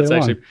masks. yeah, all it's day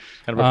actually long.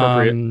 kind of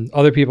appropriate.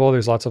 Other people,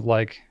 there's lots of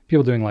like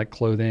people doing like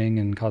clothing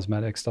and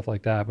cosmetics, stuff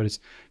like that. But it's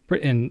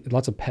and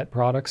lots of pet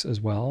products as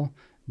well.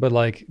 But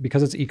like,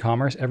 because it's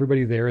e-commerce,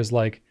 everybody there is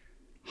like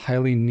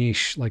highly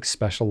niche, like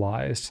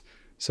specialized.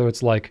 So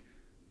it's like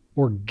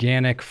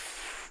organic,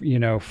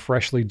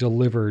 freshly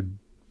delivered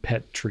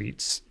pet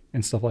treats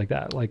and stuff like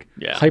that. Like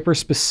hyper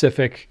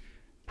specific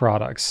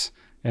products.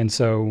 And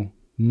so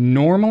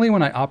normally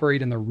when I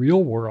operate in the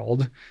real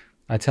world,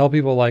 I tell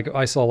people like,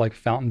 I saw like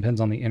fountain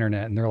pens on the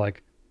internet and they're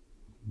like,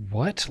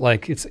 what?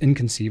 Like, it's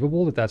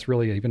inconceivable that that's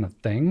really even a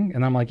thing.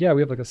 And I'm like, yeah,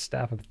 we have like a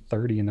staff of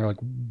 30. And they're like,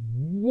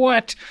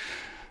 what?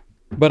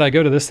 But I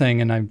go to this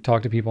thing and I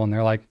talk to people and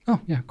they're like, oh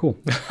yeah, cool.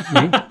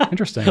 Neat.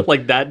 Interesting.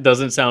 Like that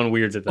doesn't sound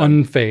weird to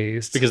them.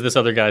 Unfazed. Because this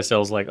other guy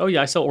sells like, oh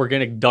yeah, I sell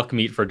organic duck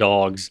meat for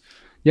dogs.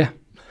 Yeah.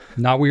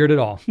 Not weird at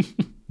all.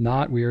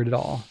 Not weird at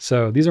all.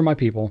 So these are my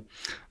people.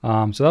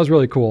 So that was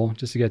really cool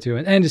just to get to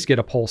and just get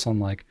a pulse on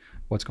like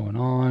what's going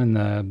on in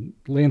the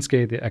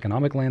landscape, the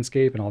economic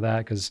landscape, and all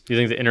that. Because Do you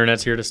think the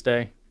internet's here to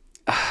stay?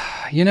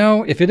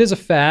 if it is a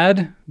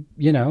fad,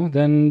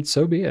 then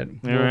so be it.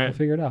 Right. We'll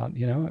figure it out.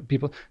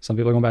 Some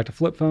people are going back to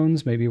flip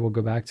phones. Maybe we'll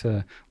go back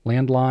to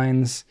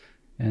landlines,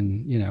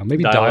 and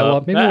maybe dial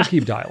up. Maybe we'll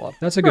keep dial up.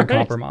 That's a good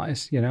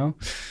compromise.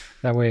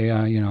 That way,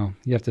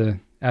 you have to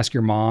ask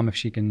your mom if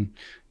she can,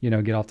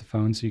 get off the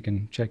phone so you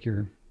can check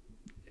your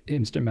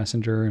instant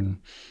messenger and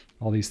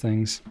all these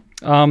things.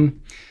 No.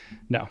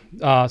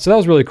 So that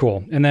was really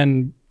cool. And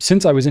then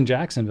since I was in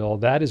Jacksonville,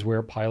 that is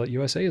where Pilot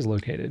USA is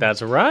located.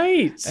 That's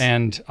right.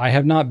 And I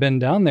have not been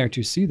down there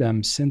to see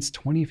them since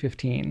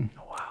 2015.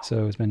 Oh, wow.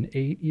 So it's been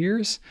 8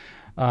 years.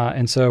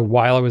 And so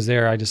while I was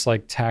there, I just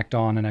tacked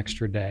on an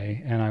extra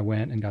day, and I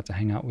went and got to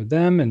hang out with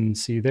them and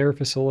see their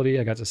facility.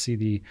 I got to see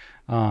the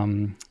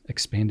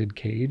expanded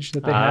cage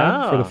that they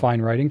have for the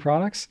fine writing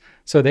products.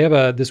 So they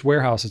have this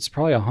warehouse. It's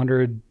probably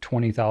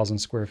 120,000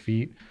 square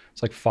feet.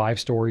 It's 5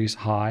 stories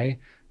high,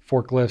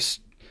 forklifts,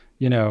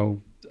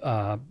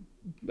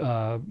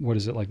 what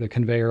is it, the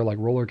conveyor,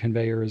 roller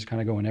conveyors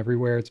kind of going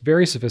everywhere. It's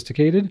very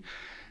sophisticated.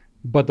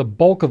 But the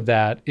bulk of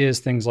that is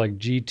things like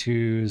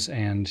G2s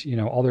and,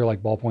 all their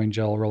ballpoint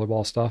gel,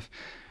 rollerball stuff.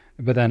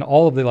 But then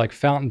all of the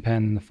fountain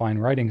pen, the fine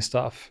writing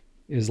stuff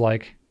is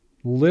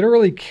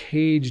literally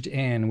caged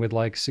in with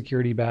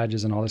security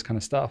badges and all this kind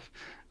of stuff,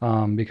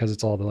 because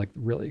it's all the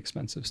really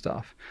expensive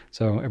stuff.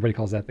 So everybody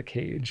calls that the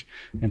cage.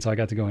 And so I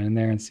got to go in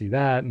there and see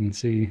that and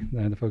see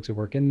the folks who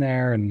work in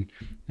there and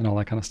all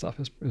that kind of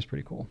stuff. It was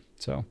pretty cool.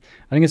 So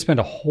I didn't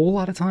spend a whole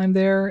lot of time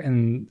there.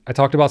 And I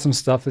talked about some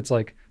stuff that's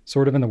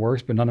sort of in the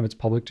works, but none of it's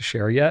public to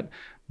share yet.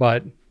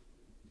 But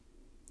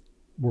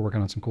we're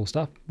working on some cool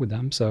stuff with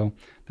them. So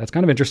that's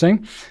kind of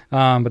interesting.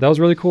 But that was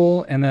really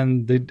cool. And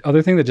then the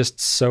other thing that just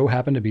so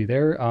happened to be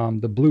there,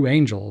 the Blue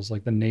Angels,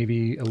 the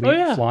Navy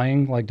elite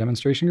flying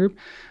demonstration group,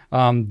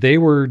 they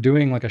were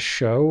doing a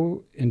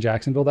show in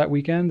Jacksonville that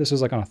weekend. This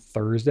was on a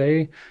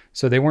Thursday.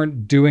 So they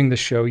weren't doing the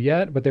show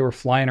yet, but they were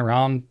flying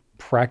around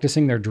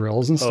practicing their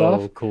drills and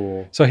stuff. Oh,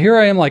 cool. So here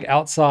I am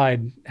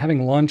outside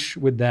having lunch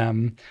with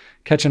them,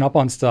 catching up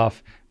on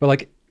stuff,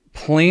 but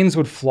planes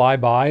would fly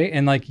by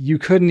and you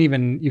couldn't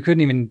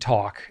even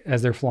talk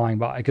as they're flying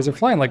by because they're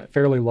flying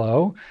fairly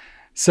low.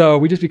 So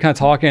we just be kind of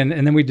talking,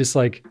 and then we just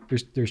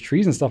there's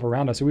trees and stuff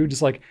around us. So we would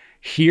just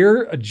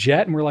hear a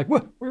jet and we're like,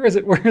 what, where is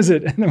it? Where is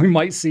it? And then we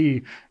might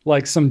see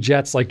some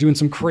jets doing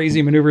some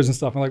crazy maneuvers and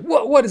stuff. And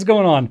what is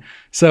going on?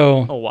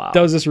 So that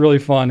was just really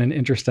fun and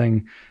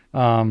interesting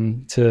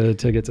to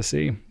get to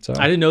see. So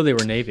I didn't know they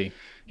were Navy.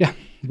 Yeah.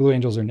 Blue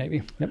Angels are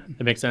Navy. Yep.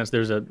 It makes sense.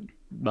 There's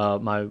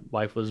my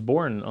wife was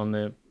born on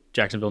the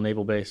Jacksonville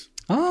Naval Base.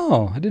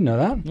 Oh, I didn't know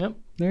that. Yep.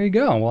 There you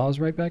go. Well, I was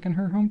right back in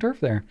her home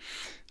turf there.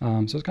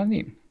 So it's kind of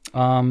neat.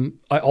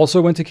 I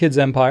also went to Kids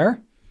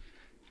Empire.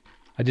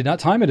 I did not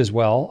time it as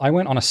well. I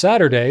went on a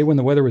Saturday when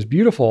the weather was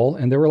beautiful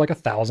and there were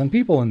 1,000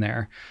 people in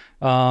there.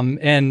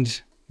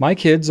 And my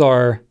kids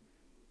are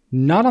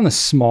not on the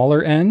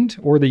smaller end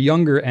or the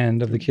younger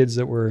end of the kids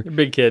that were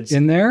big kids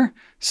in there.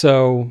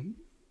 So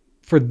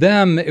for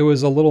them, it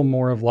was a little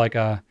more of I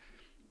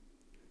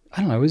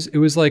don't know, it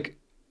was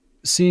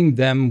seeing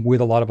them with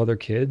a lot of other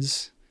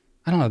kids.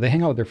 I don't know. They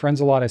hang out with their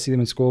friends a lot. I see them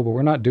in school, but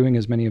we're not doing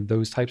as many of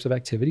those types of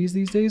activities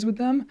these days with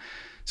them.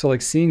 So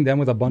seeing them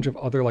with a bunch of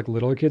other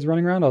littler kids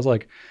running around, I was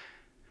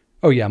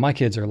oh yeah, my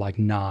kids are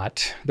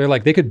not, they're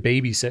they could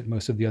babysit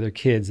most of the other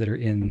kids that are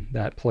in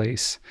that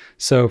place.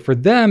 So for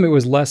them, it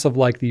was less of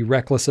the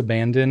reckless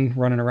abandon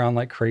running around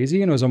like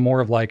crazy. And it was a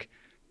more of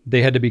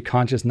they had to be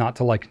conscious not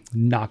to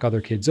knock other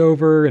kids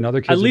over and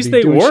other kids at would least be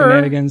they doing were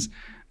shenanigans.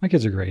 My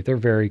kids are great. They're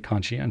very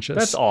conscientious.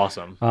 That's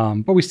awesome.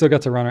 But we still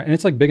got to run around. And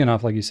it's big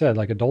enough, like you said,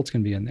 adults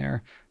can be in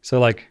there.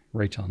 So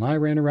Rachel and I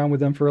ran around with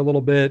them for a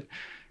little bit.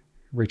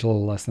 Rachel a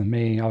little less than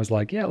me. I was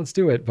yeah, let's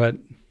do it. But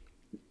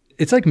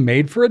it's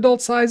made for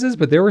adult sizes,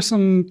 but there were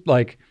some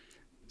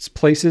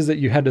places that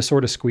you had to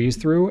sort of squeeze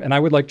through. And I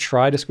would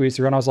try to squeeze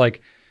through. And I was okay,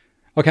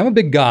 I'm a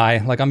big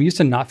guy. I'm used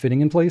to not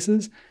fitting in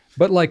places,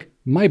 but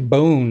my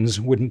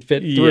bones wouldn't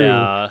fit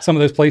through some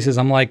of those places.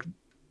 I'm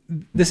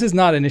this is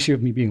not an issue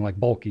of me being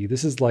bulky.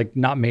 This is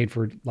not made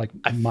for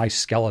my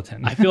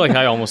skeleton. I feel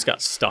I almost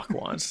got stuck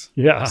once.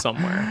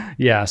 Somewhere.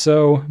 Yeah.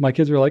 So my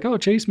kids were oh,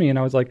 chase me. And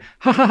I was ha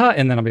ha ha.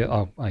 And then I'll be,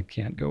 oh, I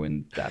can't go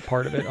in that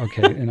part of it.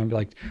 Okay. And I'll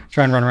be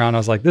try and run around. I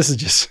was this is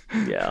just,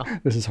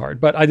 this is hard.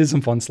 But I did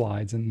some fun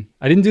slides and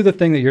I didn't do the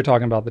thing that you're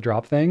talking about, the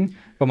drop thing,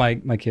 but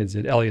my kids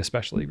did. Ellie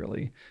especially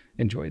really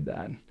enjoyed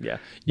that. Yeah.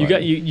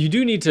 You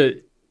do need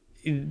to,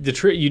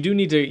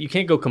 you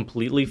can't go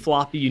completely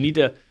floppy.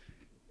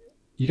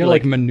 You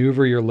got to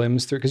maneuver your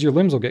limbs through because your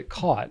limbs will get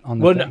caught on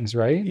the things,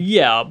 right?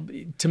 Yeah.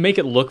 To make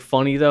it look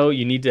funny, though,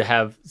 you need to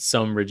have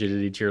some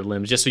rigidity to your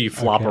limbs just so you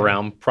flop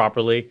around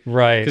properly.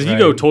 Right. Because if you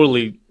go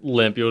totally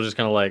limp, you'll just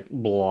kind of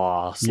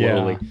blah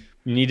slowly. Yeah.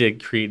 You need to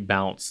create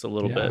bounce a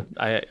little bit.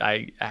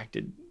 I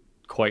acted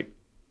quite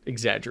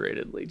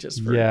exaggeratedly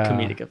just for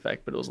comedic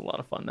effect, but it was a lot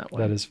of fun that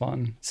way. That is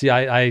fun. See,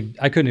 I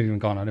couldn't have even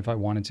gone on if I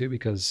wanted to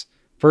because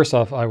first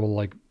off, I will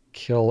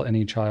kill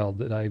any child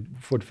that I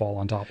would fall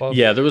on top of.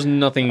 Yeah, there was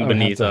nothing I would have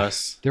beneath to-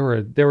 us. There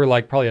were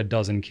like probably a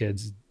dozen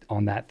kids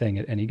on that thing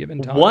at any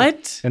given time.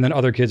 What? And then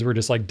other kids were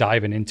just like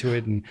diving into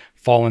it and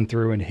falling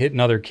through and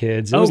hitting other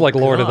kids. It was Oh, like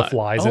Lord of the God.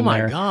 Flies Oh in my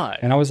there. God.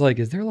 And I was like,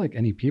 is there like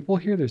any people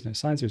here? There's no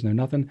signs. There's no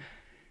nothing.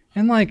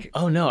 And like,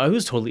 Oh no, it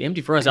was totally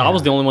empty for us. I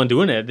was the only one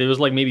doing it. There was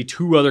like maybe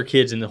 2 other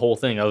kids in the whole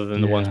thing other than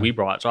the ones Yeah. we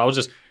brought. So I was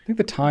just, I think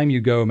the time you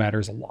go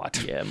matters a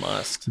lot. yeah,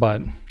 must.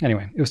 But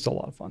anyway, it was still a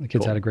lot of fun. The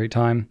kids Cool. had a great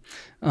time.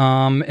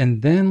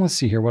 And then let's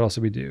see here. What else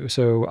did we do?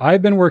 So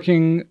I've been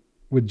working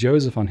with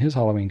Joseph on his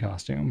Halloween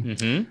costume.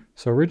 Mm-hmm.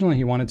 So originally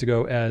he wanted to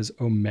go as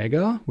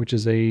Omega, which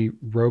is a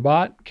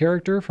robot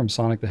character from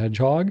Sonic the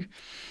Hedgehog.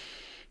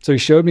 So he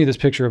showed me this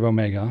picture of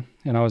Omega,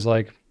 and I was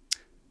like,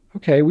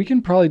 okay, we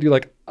can probably do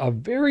like a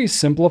very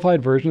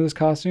simplified version of this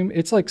costume.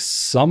 It's like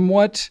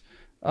somewhat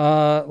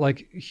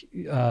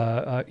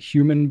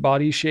human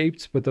body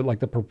shaped, but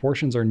the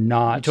proportions are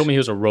not You told me he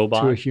was a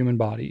robot. to a human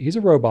body. He's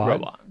a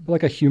robot.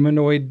 Like a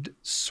humanoid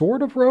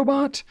sort of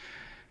robot,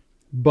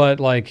 but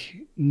like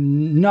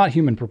not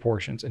human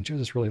proportions. And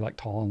Joseph's really like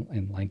tall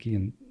and lanky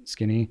and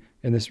skinny,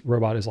 and this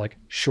robot is like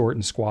short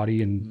and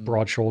squatty and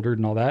broad shouldered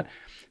and all that.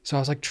 So I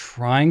was like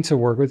trying to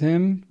work with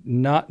him,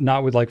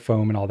 not with like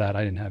foam and all that.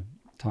 I didn't have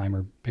time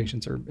or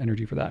patience or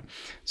energy for that.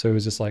 So it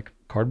was just like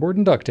cardboard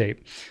and duct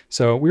tape.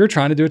 So we were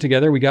trying to do it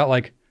together. We got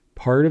like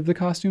part of the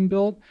costume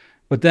built,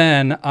 but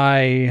then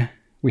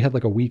we had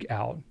like a week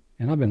out,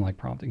 and I've been like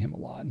prompting him a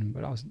lot,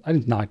 but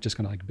I'm not just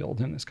gonna like build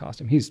him this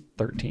costume. He's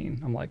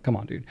 13. I'm like, come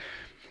on, dude.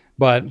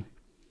 But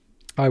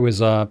I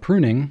was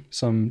pruning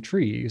some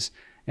trees,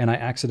 and I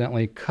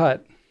accidentally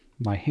cut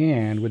my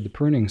hand with the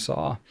pruning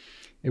saw.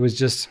 It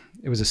was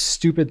a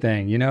stupid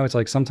thing. You know, it's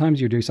like sometimes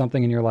you do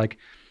something and you're like,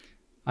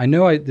 I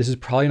know this is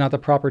probably not the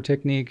proper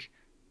technique,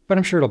 but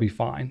I'm sure it'll be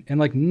fine. And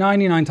like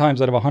 99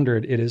 times out of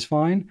 100, it is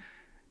fine.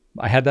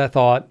 I had that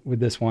thought with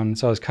this one.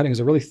 So I was cutting, it was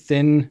a really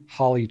thin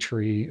holly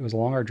tree. It was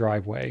along our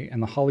driveway,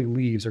 and the holly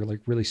leaves are like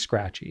really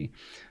scratchy.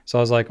 So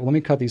I was like, well, let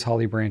me cut these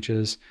holly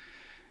branches.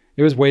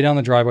 It was way down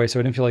the driveway, so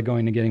I didn't feel like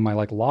going to getting my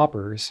like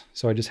loppers.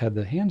 So I just had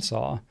the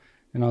handsaw,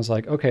 and I was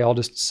like, okay, I'll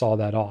just saw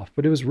that off.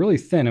 But it was really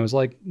thin. It was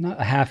like not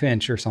a half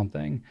inch or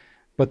something,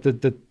 but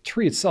the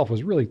tree itself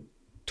was really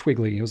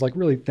twiggly. It was like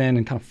really thin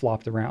and kind of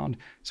flopped around.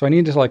 So I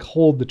needed to like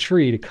hold the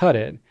tree to cut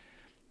it,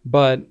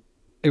 but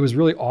it was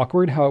really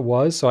awkward how it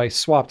was. So I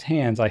swapped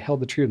hands. I held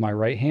the tree with my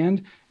right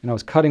hand, and I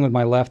was cutting with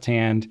my left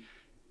hand.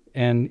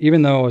 And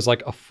even though it was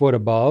like a foot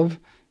above,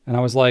 and I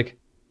was like,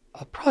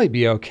 I'll probably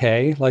be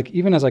okay. Like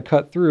even as I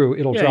cut through,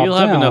 it'll drop down. You'll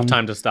have enough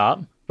time to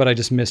stop. But I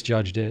just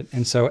misjudged it.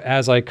 And so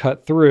as I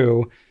cut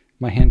through,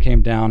 my hand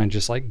came down and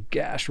just like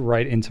gashed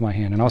right into my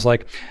hand. And I was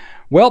like,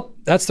 well,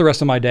 that's the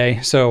rest of my day.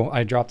 So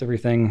I dropped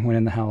everything, went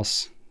in the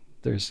house.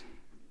 There's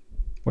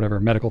whatever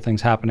medical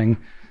things happening,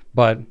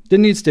 but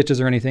didn't need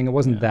stitches or anything. It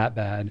wasn't that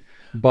bad.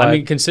 But I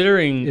mean,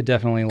 considering it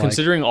definitely like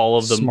considering all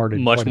of the smarted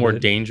much quite a more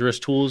bit. dangerous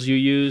tools you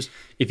use,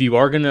 if you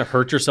are going to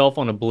hurt yourself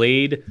on a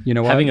blade, You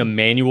know what? having a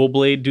manual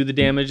blade do the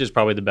damage is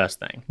probably the best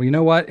thing. Well, you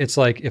know what? It's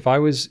like if I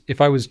was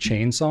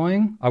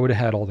chainsawing, I would have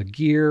had all the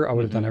gear. I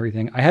would have done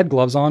everything. I had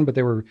gloves on, but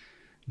they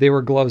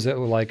were gloves that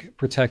were like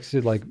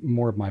protected like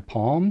more of my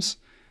palms.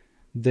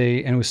 And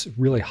it was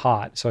really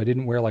hot, so I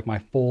didn't wear like my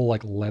full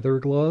like leather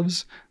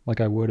gloves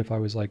like I would if I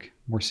was like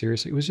more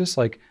serious. It was just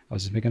like I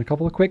was just making a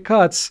couple of quick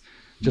cuts,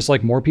 just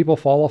like more people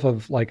fall off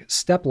of like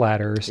step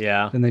ladders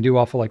than they do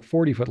off of like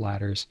 40-foot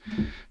ladders.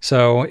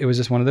 So it was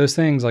just one of those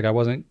things. Like I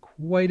wasn't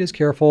quite as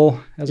careful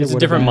as It's I a would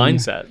different have been.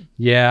 mindset.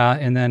 Yeah,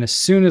 and then as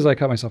soon as I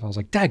cut myself, I was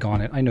like, daggone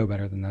it, I know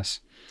better than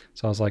this.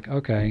 So I was like,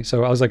 okay.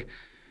 So I was like,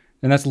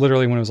 and that's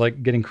literally when it was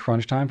like getting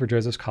crunch time for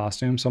Joseph's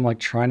costume. So I'm like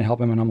trying to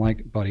help him, and I'm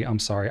like, buddy, I'm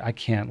sorry, I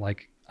can't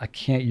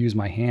use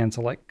my hand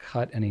to like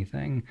cut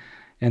anything.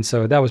 And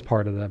so that was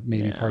part of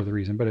the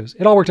reason, but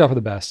it all worked out for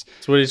the best.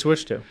 So what did he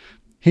switch to?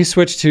 He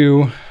switched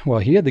to, well,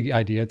 he had the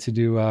idea to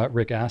do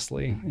Rick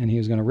Astley, and he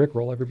was going to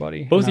Rickroll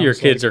everybody. Both And of I your was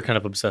kids like, are kind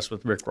of obsessed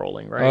with Rick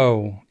rolling, right?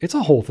 Oh, it's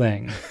a whole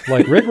thing.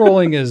 Like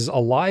Rickrolling is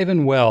alive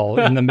and well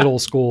in the middle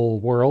school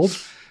world.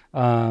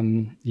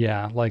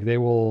 Yeah, like they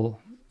will,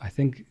 I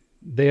think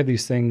they have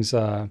these things, they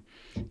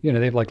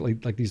have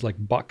like these like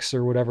bucks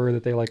or whatever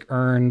that they like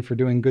earn for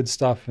doing good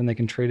stuff, and they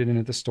can trade it in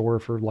at the store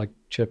for like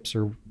chips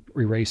or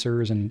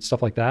erasers and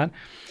stuff like that.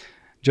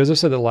 Joseph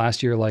said that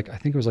last year, like I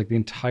think it was like the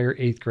entire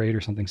 8th grade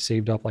or something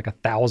saved up like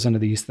 1,000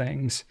 of these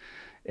things,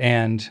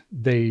 and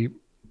they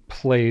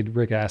played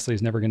Rick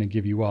Astley's "Never Gonna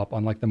Give You Up"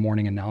 on like the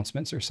morning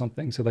announcements or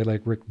something. So they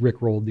like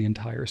Rick rolled the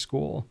entire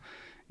school,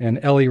 and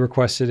Ellie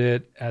requested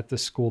it at the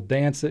school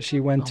dance that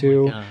she went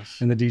to,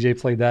 and the DJ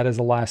played that as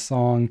the last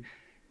song,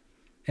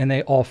 and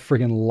they all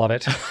friggin' love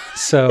it.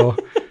 So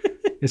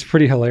it's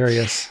pretty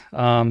hilarious.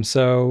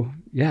 So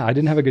yeah, I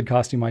didn't have a good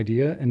costume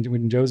idea, and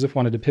when Joseph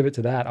wanted to pivot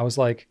to that, I was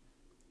like,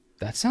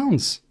 that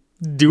sounds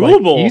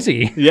doable, like,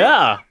 easy.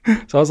 Yeah.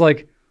 So I was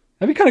like,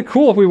 that'd be kind of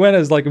cool if we went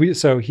as like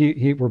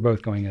we're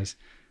both going as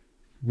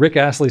Rick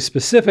Astley,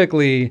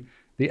 specifically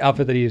the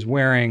outfit that he is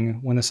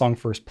wearing when the song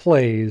first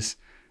plays.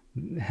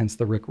 hence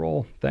the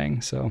Rickroll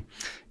thing. So,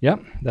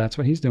 yep, that's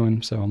what he's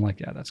doing. So I'm like,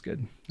 yeah, that's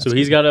good. So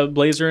he's got a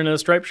blazer and a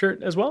striped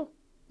shirt as well?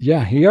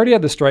 Yeah, he already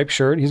had the striped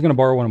shirt. He's going to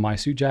borrow one of my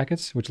suit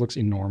jackets, which looks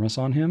enormous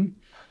on him.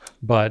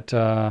 But,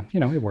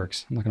 it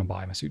works. I'm not going to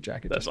buy him a suit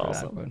jacket. That's just for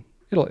awesome. That,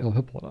 but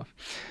he'll pull it off.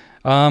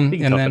 He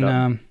can tough it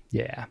up.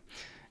 Yeah.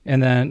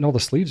 And then, no, the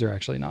sleeves are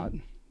actually not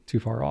too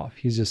far off.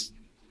 He's just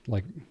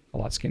like a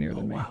lot skinnier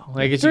than me. Wow.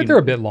 I guess They're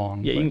a bit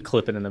long. Yeah, but, you can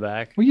clip it in the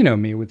back. well, you know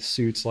me with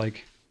suits.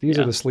 Like, these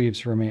are the sleeves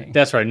for me.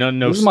 That's right. No.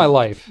 This is my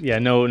life. Yeah,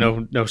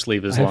 no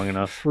sleeve is I have long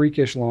enough.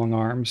 Freakish long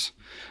arms.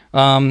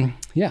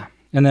 Yeah.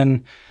 And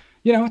then,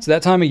 it's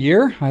that time of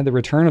year. I had the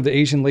return of the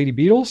Asian lady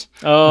beetles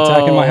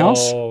attacking my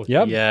house.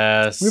 Yep.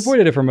 Yes. We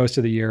avoided it for most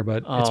of the year,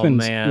 but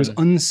it was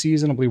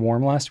unseasonably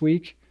warm last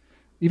week.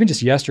 Even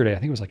just yesterday, I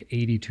think it was like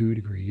 82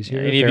 degrees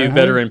here. Any of you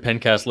veteran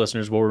Pencast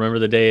listeners will remember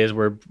the days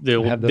where they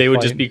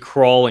would just be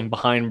crawling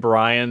behind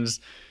Brian's,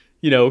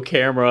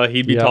 camera.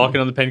 He'd be talking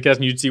on the Pencast,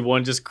 and you'd see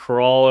one just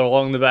crawl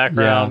along the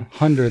background. Yeah,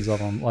 hundreds of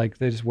them. Like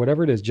they just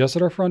whatever it is, just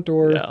at our front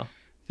door. Yeah. I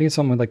think it's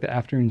something with like the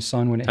afternoon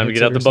sun when it Time to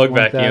hits get out it or the bug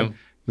something like vacuum. that.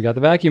 We got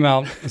the vacuum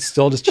out. It's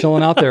still just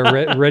chilling out there,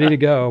 ready to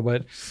go.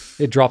 But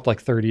it dropped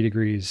like 30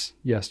 degrees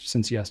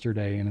since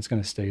yesterday, and it's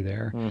going to stay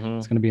there. Mm-hmm.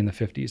 It's going to be in the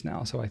 50s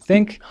now. So I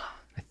think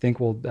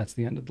that's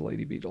the end of the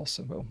lady beetles.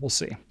 So we'll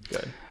see.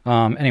 Good.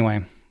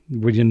 Anyway,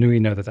 we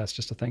know that that's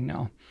just a thing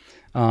now.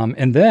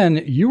 And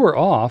then you were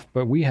off,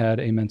 but we had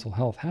a mental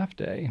health half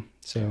day.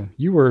 So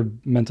you were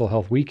mental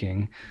health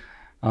weeking.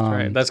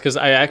 Right. That's because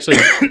I actually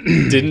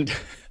didn't.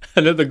 I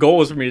know the goal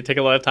was for me to take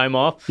a lot of time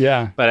off.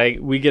 Yeah. But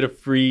we get a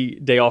free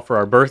day off for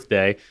our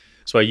birthday.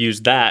 So I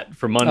used that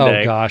for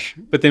Monday. Oh, gosh.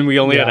 But then we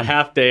only had a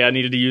half day I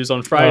needed to use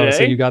on Friday. Oh,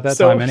 so you got that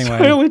time anyway.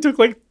 So I only took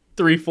like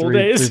 3 full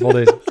days. 3 full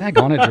days.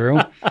 Daggone it, Drew.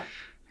 I'm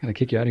going to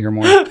kick you out of here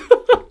more.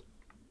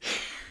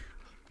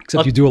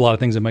 Except you do a lot of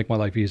things that make my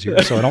life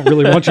easier. So I don't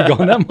really want you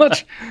going that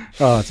much.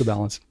 It's a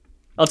balance.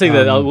 I'll take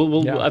that.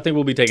 I think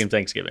we'll be taking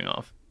Thanksgiving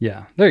off.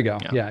 Yeah. There you go.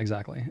 Yeah,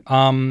 exactly.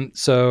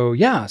 So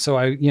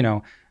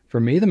I, for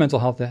me, the mental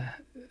health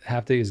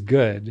half day is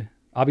good.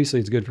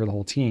 Obviously, it's good for the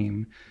whole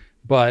team,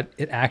 but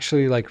it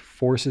actually like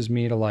forces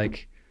me to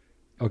like,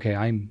 okay,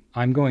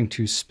 I'm going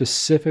to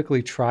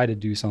specifically try to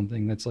do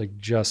something that's like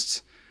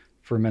just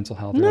for mental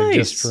health, or like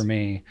just for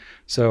me.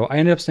 So I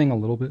ended up staying a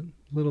little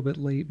bit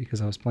late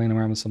because I was playing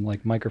around with some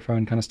like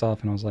microphone kind of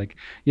stuff, and I was like,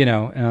 and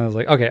I was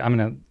like, okay,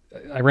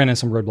 I ran into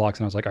some roadblocks,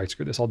 and I was like, all right,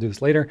 screw this, I'll do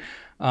this later.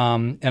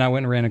 And I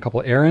went and ran a couple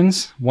of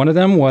errands. One of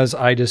them was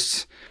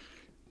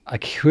I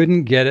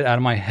couldn't get it out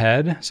of my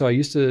head. So I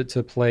used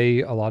to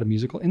play a lot of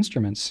musical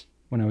instruments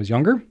when I was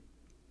younger.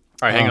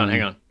 All right, hang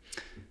on.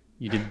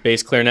 You did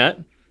bass clarinet.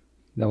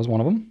 That was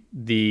one of them.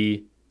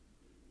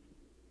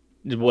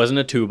 It wasn't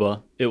a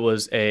tuba. It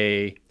was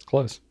a... It's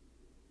close.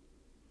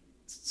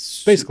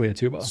 Basically a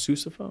tuba.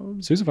 Sousaphone?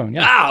 Sousaphone,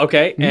 yeah. Ah,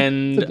 okay. Mm-hmm.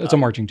 And it's a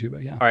marching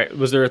tuba, yeah. All right.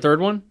 Was there a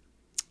third one?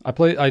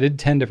 I did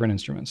 10 different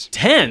instruments.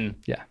 10?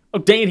 Yeah. Oh,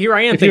 dang it. Here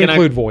I am if you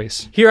include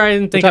voice. Here I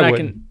am thinking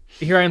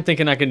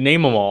I can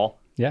name them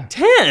all. Yeah.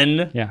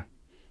 10? Yeah.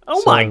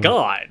 Oh my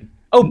God.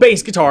 Oh,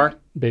 bass guitar.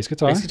 Bass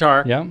guitar. Bass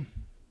guitar. Yeah.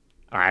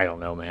 I don't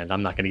know, man.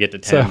 I'm not going to get to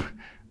 10.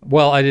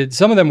 So, I did,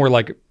 some of them were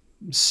like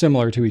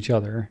similar to each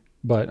other,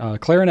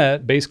 but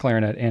clarinet, bass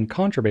clarinet, and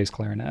contrabass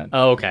clarinet.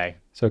 Oh, okay.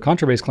 So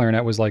contrabass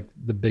clarinet was like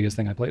the biggest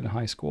thing I played in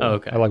high school. Oh,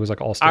 okay. I was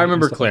like all state. I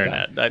remember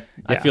clarinet. Like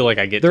I feel like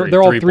I get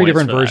they're all three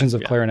different points for versions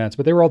that. of clarinets,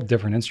 but they were all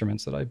different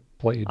instruments that I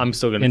played. I'm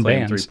still going to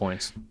claim 3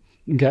 points.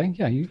 Okay,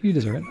 yeah, you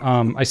deserve it.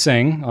 I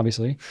sing,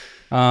 obviously.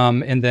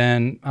 And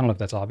then, I don't know if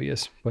that's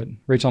obvious, but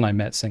Rachel and I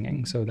met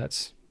singing, so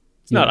that's...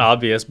 It's not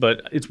obvious,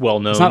 but it's well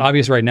known. It's not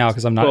obvious right now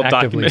because I'm not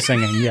actively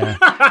singing, yeah.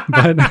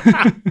 But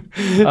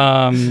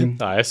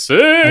I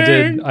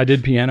sing! I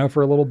did piano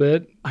for a little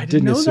bit. I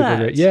didn't know that.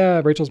 Great.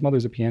 Yeah, Rachel's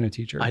mother's a piano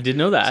teacher. I did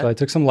know that. So I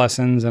took some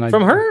lessons.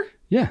 From her?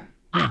 Yeah,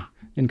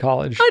 in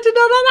college. I did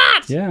not know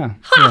that!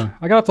 Yeah.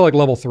 I got up to like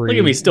level 3. Look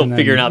at me still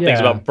figuring out things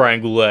about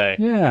Brian Goulet.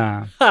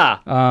 Yeah.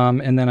 Ha!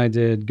 And then I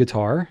did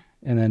guitar,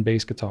 and then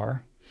bass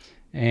guitar.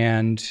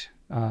 And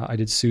I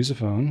did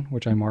sousaphone,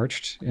 which I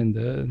marched in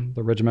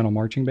the regimental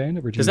marching band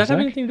at Virginia Does that have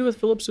Tech. anything to do with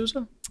Philip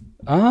Sousa?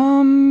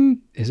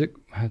 Is it?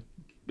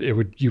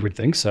 You would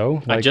think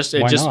so. Like,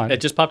 it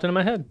just popped into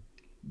my head.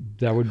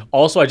 That would.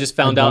 Also, I just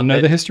found out. I don't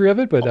know the history of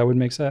it, but that would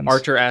make sense.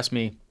 Archer asked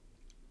me.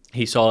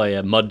 He saw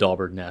a mud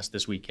dauber nest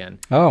this weekend.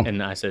 Oh.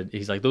 And I said,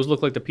 he's like, those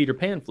look like the Peter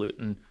Pan flute.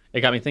 And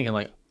it got me thinking,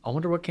 like, I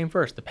wonder what came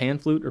first, the Pan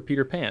flute or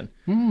Peter Pan?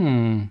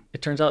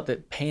 It turns out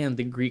that Pan,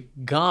 the Greek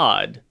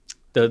god,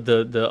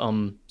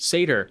 the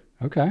satyr.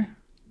 Okay.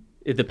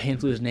 The Pan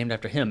flute is named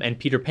after him, and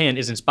Peter Pan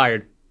is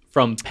inspired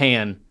from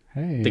Pan,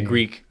 the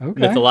Greek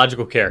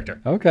mythological character.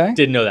 Okay.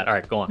 Didn't know that. All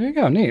right, go on. There you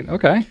go. Neat.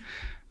 Okay.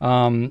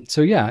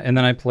 So yeah, and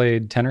then I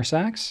played tenor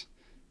sax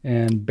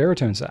and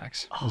baritone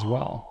sax as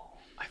well.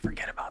 I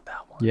forget about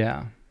that one.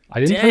 Yeah, I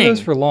didn't play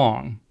those for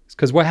long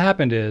because what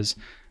happened is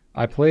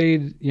I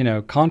played,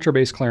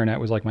 contrabass clarinet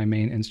was like my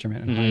main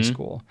instrument in high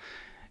school,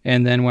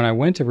 and then when I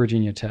went to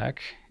Virginia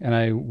Tech and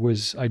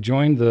I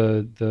joined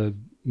the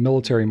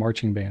military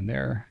marching band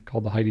there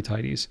called the Heidi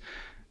Tidies,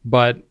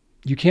 but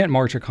you can't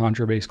march a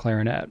contrabass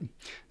clarinet.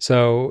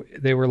 So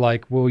they were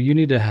like, well, you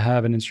need to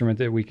have an instrument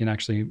that we can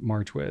actually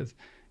march with.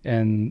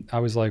 And I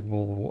was like,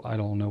 well, I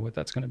don't know what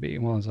that's going to be.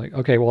 Well, I was like,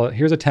 okay, well,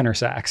 here's a tenor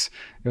sax.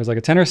 It was like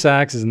a tenor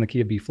sax is in the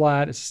key of B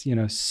flat. It's,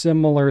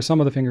 similar. Some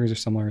of the fingers are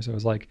similar. So it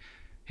was like,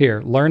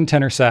 here, learn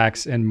tenor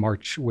sax and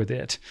march with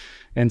it.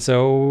 And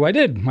so I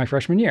did my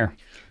freshman year.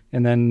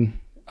 And then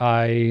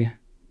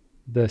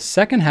the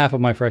second half of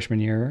my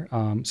freshman year,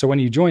 so when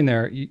you join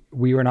there,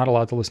 we were not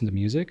allowed to listen to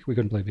music. We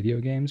couldn't play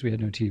video games. We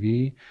had no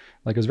TV.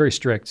 Like, it was very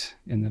strict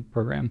in the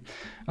program.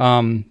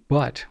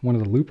 But one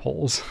of the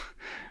loopholes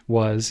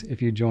was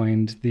if you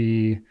joined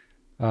the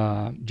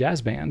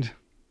jazz band,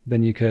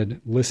 then you could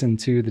listen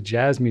to the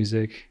jazz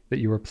music that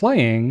you were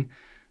playing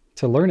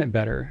to learn it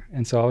better.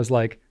 And so I was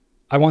like,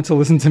 I want to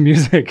listen to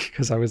music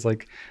because I was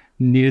like,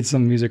 needed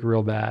some music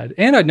real bad.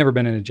 And I'd never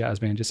been in a jazz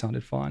band, just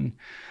sounded fun.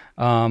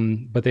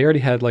 But they already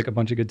had like a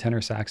bunch of good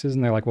tenor saxes,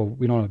 and they're like, well,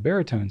 we don't have a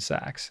baritone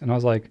sax. And I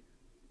was like,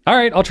 all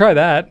right, I'll try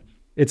that.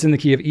 It's in the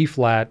key of E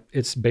flat.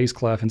 It's bass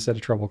clef instead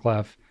of treble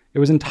clef. It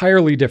was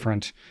entirely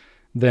different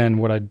than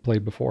what I'd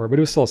played before, but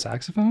it was still a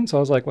saxophone. So I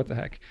was like, what the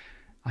heck?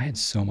 I had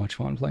so much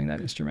fun playing that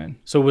instrument.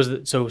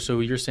 So so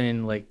you're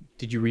saying, like,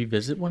 did you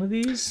revisit one of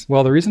these?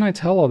 Well, the reason I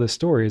tell all this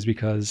story is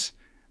because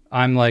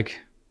I'm like,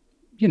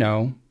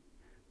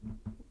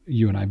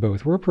 you and I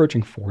both, we're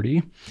approaching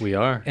 40. We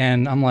are.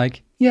 And I'm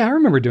like, yeah, I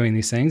remember doing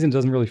these things, and it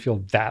doesn't really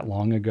feel that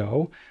long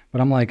ago. But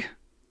I'm like,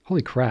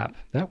 holy crap,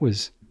 that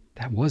was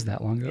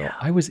that long ago. Yeah.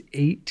 I was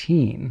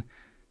 18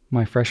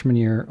 my freshman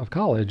year of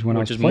college when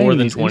I was playing. Which is more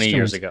than these 20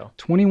 years instruments. ago.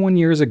 21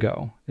 years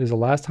ago is the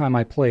last time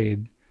I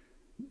played,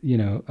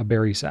 a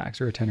bari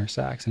sax or a tenor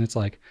sax. And it's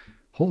like,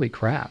 holy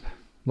crap.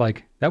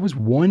 Like, that was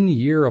 1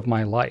 year of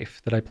my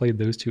life that I played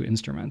those two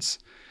instruments.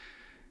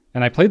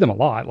 And I played them a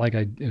lot. Like,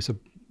 it was a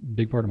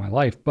big part of my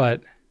life,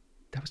 but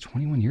that was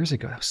 21 years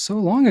ago. That was so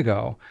long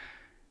ago.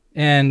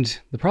 And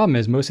the problem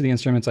is, most of the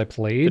instruments I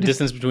played, the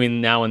distance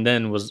between now and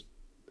then was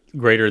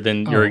greater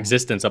than your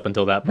existence up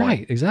until that point.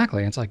 Right,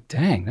 exactly. And it's like,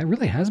 dang, that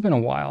really has been a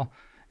while.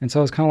 And so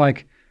I was kind of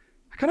like,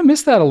 I kind of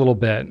missed that a little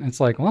bit. And it's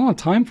like, well, I don't have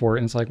time for it.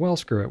 And it's like, well,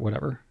 screw it,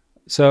 whatever.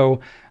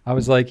 So I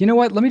was like, you know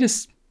what? Let me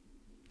just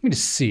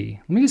see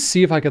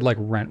if I could like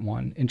rent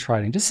one and try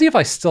it, just see if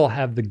I still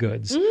have the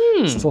goods,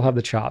 still have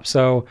the chops.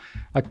 So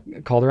I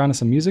called around to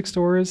some music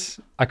stores.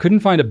 I couldn't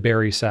find a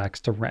bari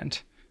sax to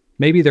rent.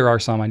 Maybe there are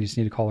some. I just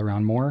need to call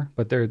around more,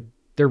 but they're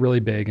really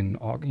big and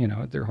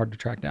they're hard to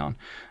track down,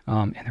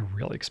 and they're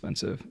really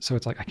expensive. So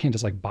it's like I can't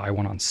just like buy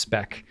one on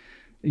spec,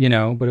 But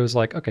it was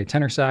like, okay,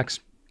 tenor sax,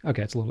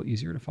 okay, it's a little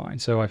easier to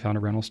find. So I found a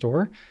rental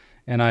store,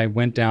 and I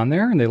went down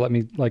there, and they let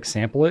me like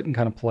sample it and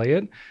kind of play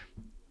it.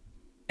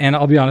 And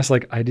I'll be honest,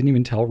 like, I didn't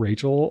even tell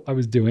Rachel I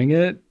was doing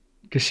it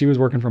because she was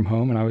working from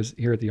home and I was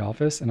here at the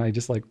office, and I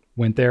just like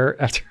went there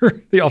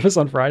after the office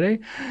on Friday.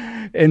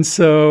 And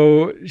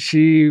so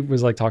she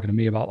was like talking to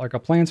me about like our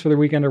plans for the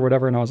weekend or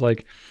whatever. And I was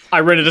like, I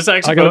rented a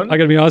saxophone. I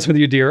gotta be honest with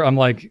you, dear. I'm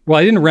like, well,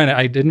 I didn't rent it.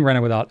 I didn't rent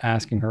it without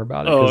asking her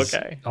about it. Oh,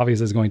 okay.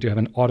 Obviously it's going to have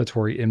an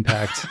auditory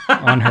impact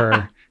on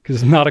her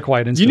because it's not a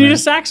quiet instrument. You need a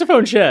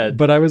saxophone shed.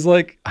 But I was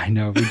like, I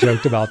know, we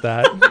joked about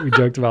that.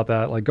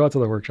 Like, go out to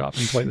the workshop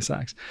and play the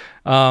sax.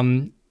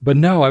 But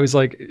no, I was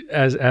like,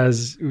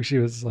 as she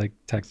was like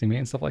texting me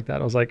and stuff like that,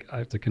 I was like, I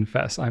have to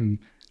confess, I'm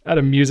at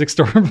a music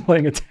store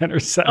playing a tenor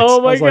sax.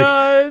 Oh my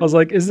God. I was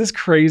like, is this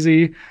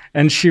crazy?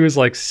 And she was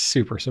like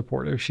super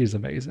supportive. She's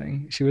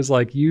amazing. She was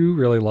like, you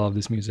really love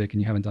this music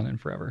and you haven't done it in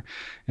forever.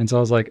 And so I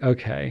was like,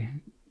 okay.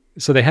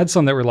 So they had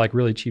some that were like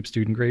really cheap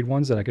student grade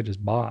ones that I could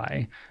just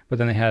buy, but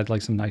then they had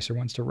like some nicer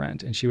ones to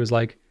rent. And she was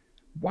like,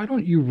 why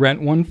don't you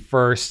rent one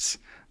first?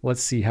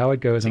 Let's see how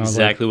it goes. And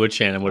exactly what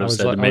Shannon would have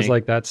said to me. I was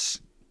like,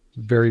 that's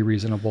very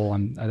reasonable.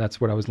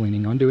 That's what I was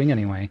leaning on doing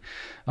anyway.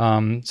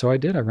 So I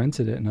did. I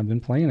rented it and I've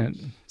been playing it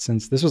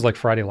since. This was like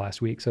Friday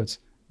last week, so it's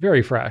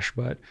very fresh.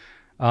 But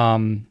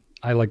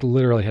I like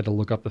literally had to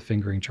look up the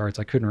fingering charts.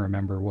 I couldn't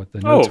remember what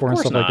the notes were and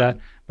stuff like that.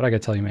 But I got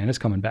to tell you, man, it's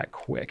coming back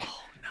quick.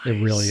 Oh, nice.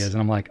 It really is.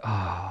 And I'm like,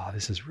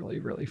 this is really,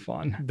 really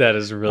fun. That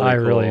is really cool. I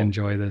really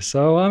enjoy this.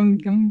 So I'm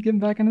getting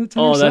back into the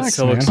tenor sax. Oh, that's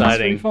so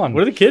exciting. Fun.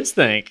 What do the kids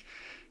think?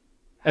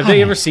 Have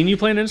they ever seen you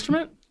play an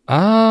instrument?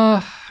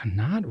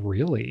 Not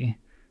really.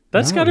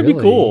 That's got to be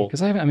cool.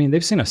 Because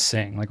they've seen us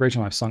sing. Like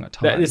Rachel and I've sung a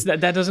ton.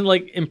 That doesn't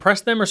like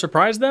impress them or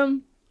surprise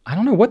them? I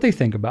don't know what they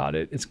think about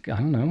it. I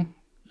don't know.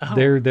 Oh.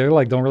 They're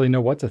like, don't really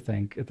know what to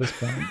think at this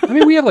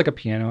point. We have like a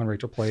piano and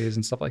Rachel plays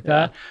and stuff like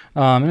that.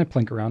 And I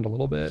plink around a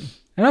little bit.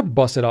 And I've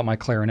busted out my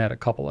clarinet a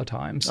couple of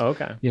times. Oh,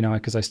 okay.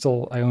 Because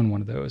I own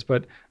one of those,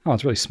 but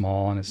it's really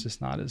small and it's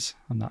just not as,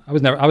 I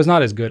was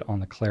not as good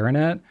on the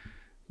clarinet.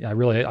 Yeah, I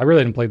really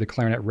didn't play the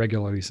clarinet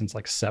regularly since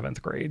like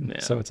 7th grade. Yeah.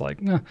 So it's like,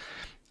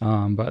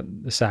 but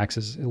the sax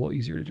is a little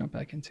easier to jump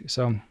back into.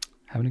 So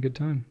having a good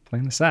time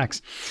playing the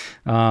sax.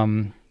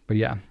 But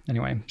yeah,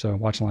 anyway, so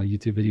watching a lot of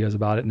YouTube videos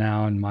about it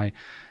now. And my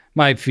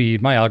my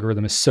feed, my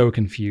algorithm is so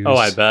confused. Oh,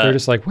 I bet. They're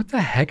just like, what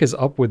the heck is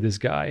up with this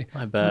guy?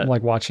 I bet. I'm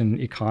like watching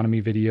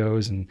economy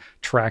videos and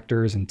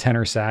tractors and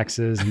tenor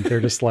saxes, and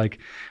they're just like,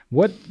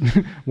 what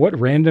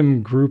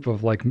random group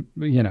of like,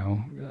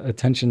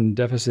 attention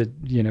deficit,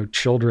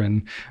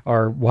 children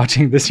are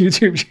watching this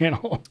YouTube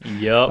channel?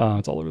 Yep.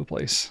 It's all over the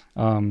place.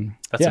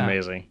 That's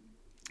amazing.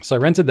 So I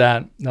rented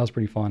that. That was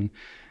pretty fun.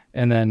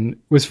 And then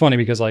it was funny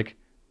because like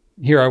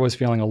here I was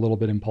feeling a little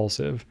bit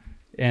impulsive.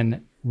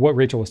 And what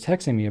Rachel was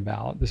texting me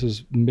about, this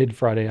was mid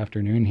Friday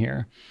afternoon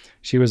here.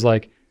 She was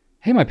like,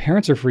 hey, my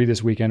parents are free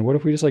this weekend. What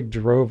if we just like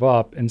drove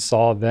up and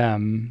saw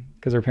them?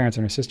 Because her parents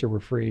and her sister were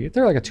free.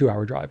 They're like a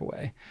 2-hour drive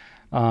away.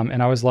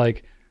 And I was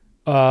like,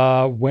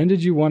 when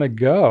did you want to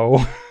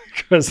go?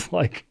 Because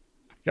like,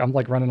 I'm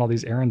like running all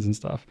these errands and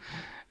stuff.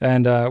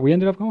 And we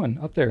ended up going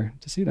up there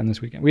to see them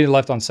this weekend. We had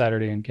left on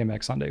Saturday and came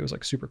back Sunday. It was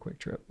like a super quick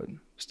trip, but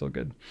still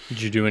good. Did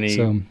you do any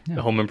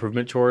home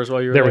improvement chores while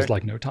you were there? There was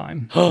like no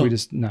time. I didn't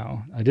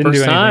do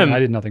anything. Time. I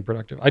did nothing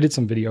productive. I did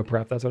some video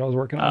prep. That's what I was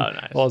working on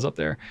nice. while I was up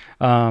there.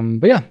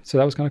 But yeah, so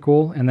that was kind of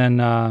cool. And then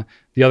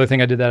the other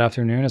thing I did that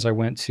afternoon is I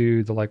went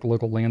to the like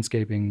local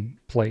landscaping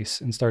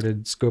place and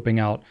started scoping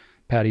out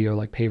patio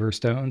like paver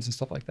stones and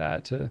stuff like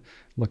that to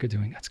look at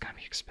doing. That's gonna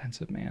be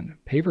expensive, man.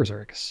 Pavers are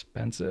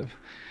expensive.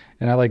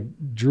 And I like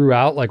drew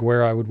out like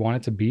where I would want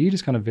it to be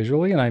just kind of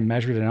visually. And I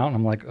measured it out and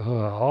I'm like,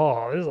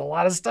 oh, there's a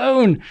lot of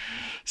stone.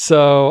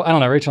 So I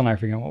don't know. Rachel and I are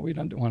figuring out what we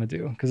don't want to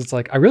do. Cause it's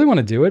like, I really want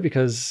to do it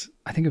because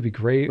I think it'd be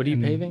great. What are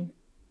you paving?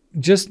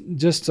 Just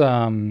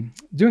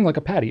doing like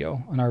a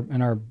patio on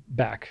our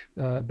back.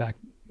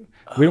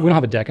 We don't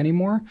have a deck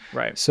anymore.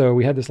 Right. So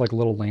we had this like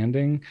little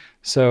landing.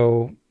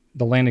 So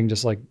the landing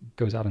just like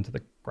goes out into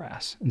the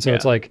grass. And so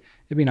it's like,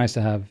 it'd be nice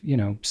to have,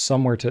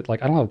 somewhere to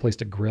like, I don't have a place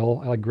to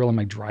grill. I like grill in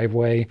my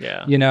driveway,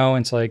 and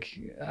it's like,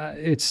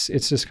 it's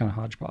just kind of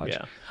hodgepodge.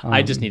 Yeah.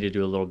 I just need to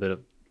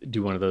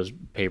do one of those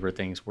paper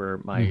things where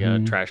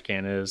my trash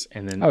can is,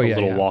 and then a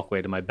little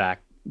walkway to my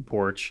back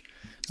porch.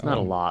 It's not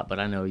a lot, but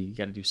I know you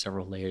got to do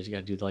several layers. You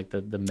got to do like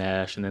the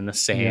mesh and then the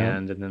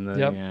sand and then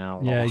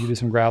the, you do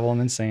some gravel and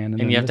then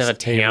sand. And you have to have a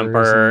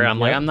tamper. I'm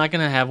like, I'm not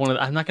going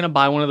to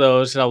buy one of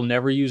those. I'll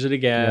never use it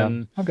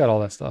again. I've got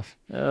all that stuff.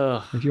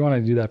 Ugh. If you want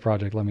to do that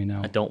project, let me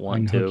know. I don't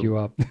want to. Hook you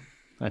up.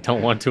 I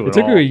don't want to It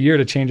took you a year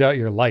to change out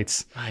your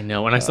lights. I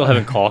know. And I still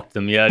haven't caulked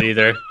them yet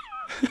either.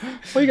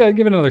 Well, you got to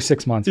give it another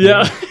 6 months.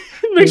 Yeah.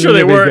 Make sure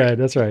they work. Good.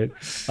 That's right.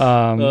 So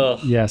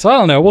I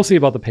don't know. We'll see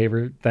about the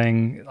paver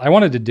thing. I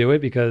wanted to do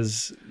it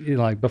because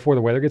like before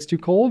the weather gets too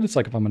cold, it's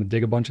like if I'm going to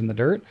dig a bunch in the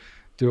dirt,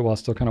 do it while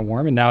it's still kind of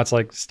warm. And now it's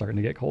like starting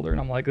to get colder and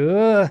I'm like,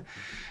 ugh.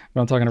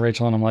 But I'm talking to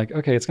Rachel and I'm like,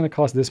 okay, it's going to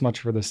cost this much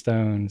for the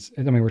stones.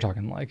 I mean, we're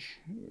talking like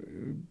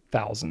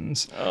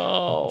thousands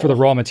for the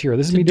raw material.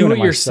 This is me doing it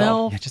myself.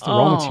 Yourself? Yeah, just the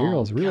raw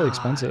material is really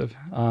expensive.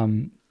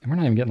 And we're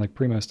not even getting like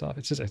primo stuff.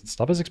 It's just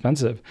stuff is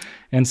expensive.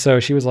 And so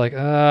she was like,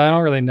 I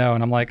don't really know.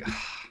 And I'm like,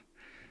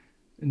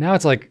 now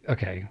it's like,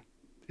 okay,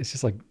 it's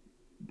just like,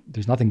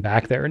 there's nothing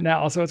back there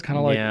now. So it's kind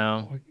of like,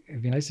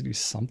 it'd be nice to do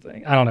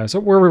something. I don't know. So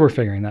we're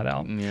figuring that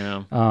out.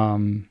 Yeah.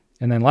 And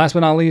then last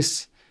but not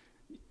least,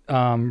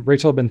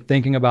 Rachel had been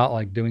thinking about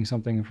like doing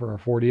something for our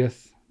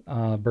 40th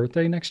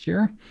birthday next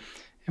year.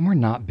 And we're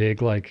not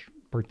big like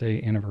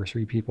birthday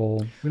anniversary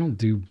people. We don't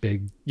do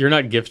big You're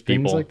not gift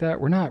things people like that.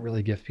 We're not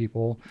really gift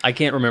people. I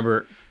can't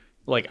remember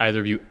like either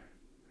of you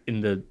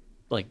in the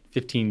like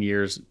 15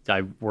 years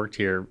I've worked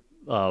here.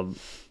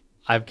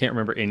 I can't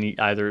remember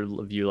either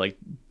of you like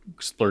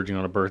splurging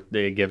on a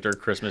birthday gift or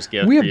Christmas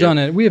gift. We have done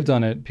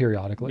it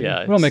periodically.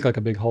 Yeah, we don't make like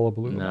a big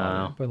hullabaloo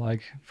about it. But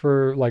like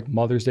for like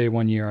Mother's Day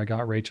one year, I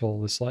got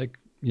Rachel this like,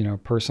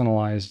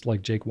 personalized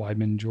like Jake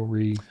Weidman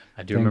jewelry.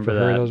 I do remember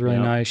that. That was really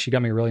nice. She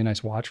got me a really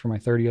nice watch for my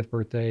 30th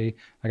birthday.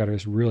 I got her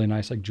this really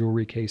nice like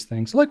jewelry case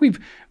thing. So like we've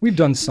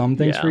done some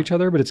things for each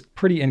other, but it's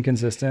pretty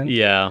inconsistent.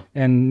 Yeah.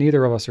 And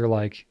neither of us are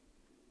like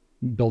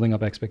building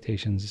up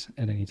expectations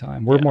at any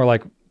time. We're more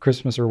like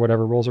Christmas or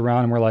whatever rolls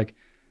around and we're like,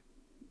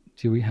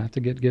 do we have to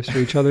get gifts for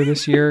each other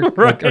this year?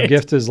 Right. Like our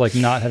gift is like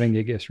not having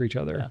to get gifts for each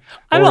other. Yeah.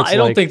 I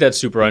don't think that's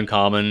super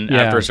uncommon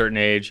after a certain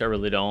age. I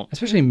really don't.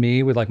 Especially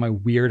me with like my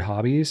weird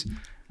hobbies.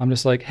 I'm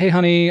just like, hey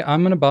honey,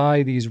 I'm going to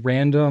buy these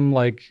random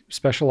like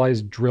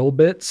specialized drill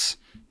bits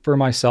for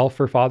myself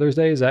for Father's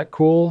Day. Is that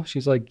cool?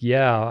 She's like,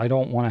 yeah, I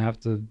don't want to have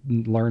to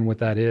learn what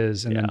that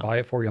is and then buy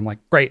it for you. I'm like,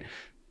 great.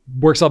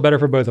 Works out better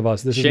for both of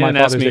us. This is my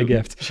Father's Day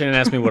gift. Shannon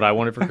asked me what I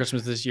wanted for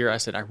Christmas this year. I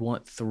said, I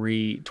want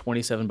 3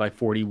 27 by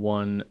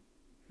 41,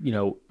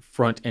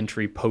 front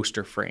entry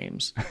poster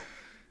frames.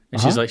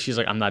 And she's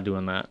like, I'm not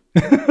doing that.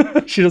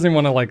 She doesn't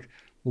want to like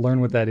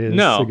learn what that is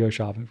to go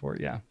shopping for.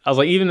 Yeah. I was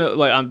like, even though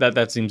like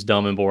that seems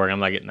dumb and boring, I'm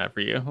not getting that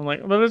for you. I'm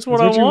like, but that's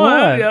what I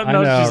want. Yeah,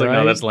 no, she's like,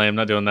 no, that's lame.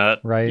 Not doing that.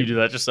 Right. You do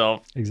that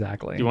yourself.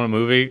 Exactly. Do you want a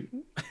movie?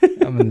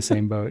 I'm in the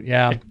same boat.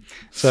 Yeah.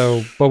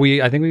 So, but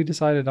I think we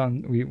decided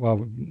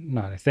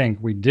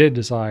we did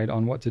decide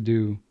on what to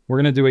do. We're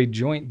going to do a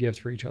joint gift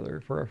for each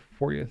other for our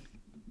 40th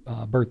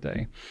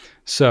birthday.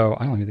 So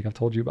I don't even think I've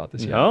told you about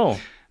this yet. No.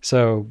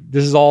 So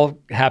this has all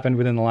happened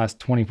within the last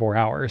 24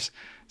 hours.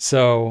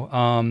 So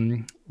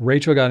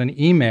Rachel got an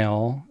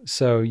email.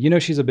 So,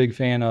 she's a big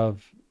fan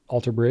of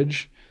Alter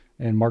Bridge,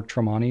 and Mark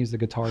Tremonti is the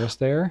guitarist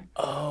there.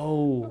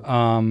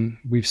 Oh.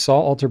 We saw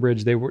Alter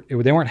Bridge. They weren't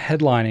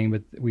headlining,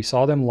 but we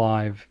saw them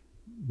live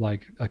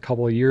like a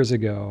couple of years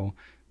ago.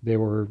 They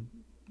were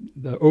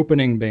the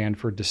opening band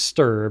for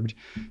Disturbed.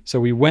 So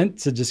we went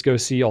to just go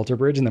see Alter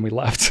Bridge, and then we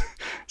left.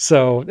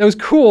 So it was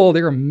cool.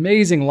 They were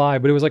amazing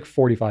live, but it was like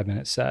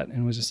 45-minute set,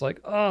 and it was just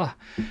like,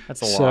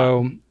 That's a lot.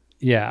 So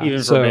yeah,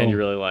 Even for a band you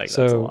really like,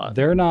 that's a lot.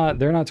 they're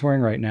not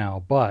touring right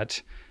now,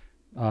 but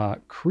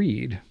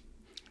Creed,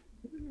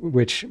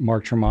 which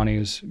Mark Tremonti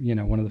is,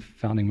 one of the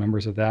founding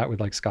members of that, with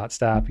like Scott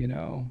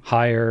Stapp,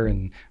 Higher,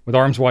 and with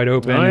Arms Wide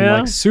Open, and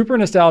like super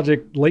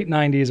nostalgic late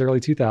 90s, early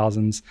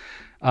 2000s.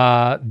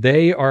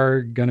 They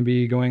are going to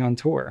be going on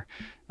tour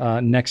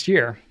next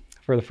year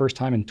for the first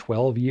time in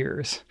 12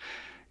 years.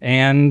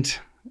 And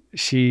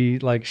she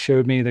like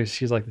showed me that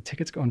she's like, the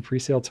tickets go on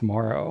pre-sale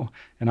tomorrow.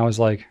 And I was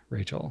like,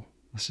 Rachel,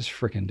 let's just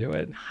freaking do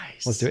it.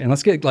 Nice. Let's do it. And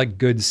let's get like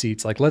good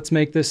seats. Like, let's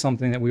make this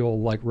something that we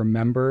will like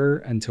remember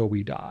until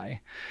we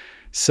die.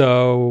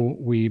 So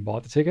we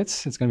bought the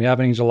tickets. It's going to be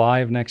happening July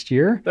of next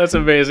year. That's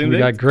amazing. We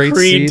got great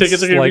Creed seats,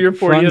 tickets are going to like be your 40th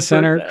front and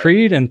center. birthday.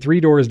 Creed and Three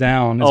Doors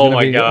Down is going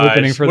to be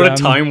opening for what them. What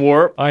a time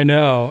warp. I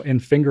know.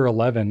 And Finger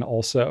 11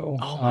 also.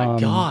 Oh my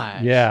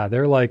gosh. Yeah,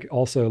 they're like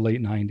also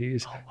late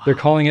 90s. Oh, wow. They're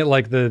calling it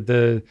like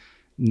the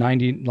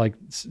 90,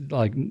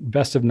 like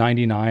best of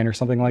 99 or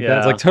something like that.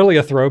 It's like totally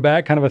a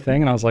throwback kind of a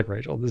thing. And I was like,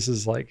 Rachel, this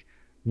is like,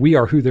 we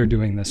are who they're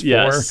doing this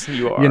Yes, for.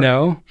 you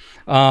are.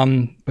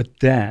 But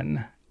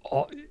then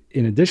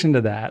in addition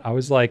to that, I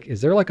was like,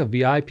 is there like a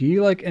VIP,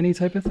 like any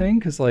type of thing?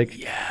 Because like,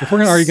 if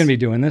we're already going to be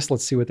doing this,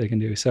 let's see what they can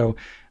do. So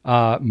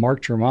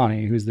Mark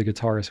Tremonti, who's the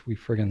guitarist, we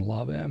friggin'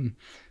 love him,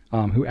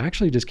 who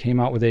actually just came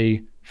out with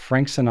a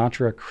Frank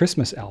Sinatra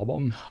Christmas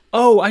album.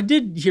 Oh, I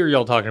did hear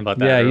y'all talking about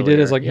that. Yeah, earlier. he did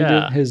as like,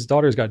 his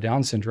daughter's got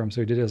Down syndrome,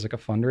 so he did it as like a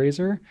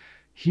fundraiser.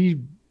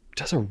 He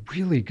does a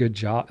really good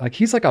job. Like,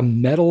 he's like a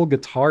metal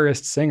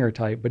guitarist singer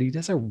type, but he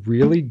does a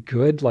really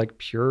good, like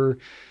pure,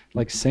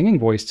 like singing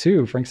voice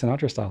too, Frank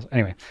Sinatra style.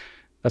 Anyway,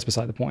 that's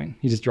beside the point.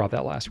 He just dropped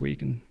that last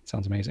week and it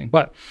sounds amazing.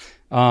 But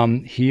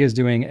he is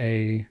doing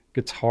a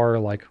guitar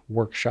like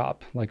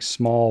workshop, like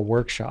small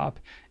workshop,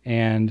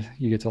 and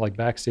you get to like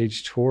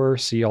backstage tour,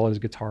 see all his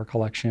guitar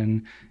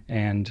collection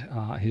and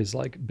his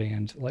like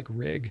band like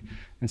rig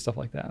and stuff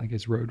like that, like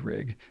his road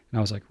rig. And I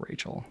was like,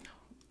 Rachel,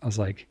 I was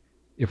like,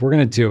 if we're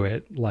gonna do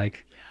it,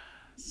 like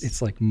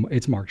it's like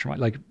it's Mark Tremonti.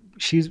 Like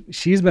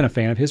she's been a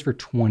fan of his for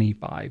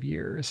 25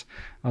 years.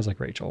 I was like,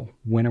 Rachel,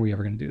 when are we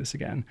ever going to do this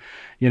again?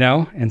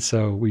 And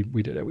so we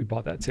did it. We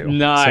bought that too.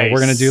 Nice. So we're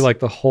going to do like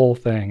the whole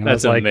thing. And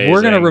That's I was like, amazing.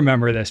 we're going to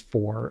remember this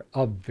for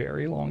a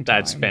very long time.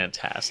 That's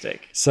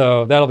fantastic.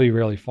 So that'll be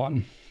really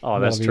fun. Oh,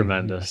 that's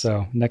tremendous.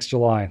 So next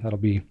July, that'll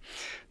be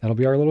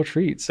our little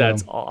treat. So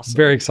That's awesome.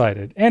 Very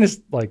excited. And it's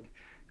like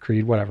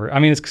Creed, whatever. I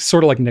mean, it's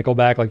sort of like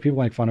Nickelback. Like, people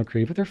make fun of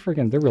Creed, but they're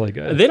really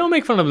good. They don't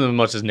make fun of them as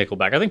much as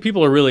Nickelback. I think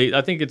people are really.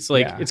 I think it's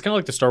like it's kind of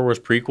like the Star Wars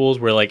prequels,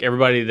 where like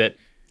everybody that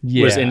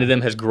was into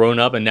them has grown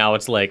up, and now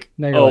it's like,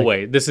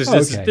 wait, this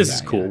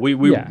is cool.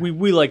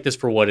 We like this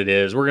for what it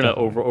is. We're gonna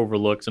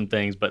overlook some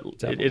things, but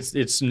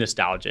it's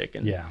nostalgic,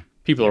 and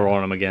people are on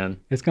them again.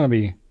 It's gonna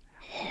be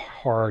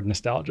hard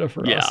nostalgia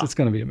for us. It's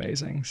going to be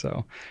amazing.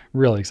 So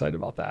really excited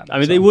about that. I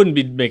mean, they wouldn't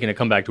be making a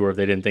comeback tour if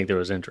they didn't think there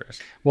was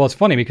interest. Well, it's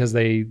funny because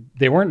they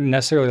weren't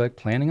necessarily like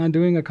planning on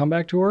doing a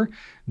comeback tour.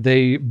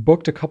 They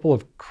booked a couple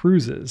of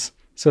cruises.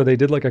 So they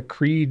did like a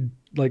Creed,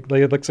 like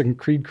they had like some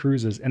Creed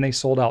cruises, and they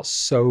sold out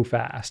so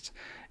fast.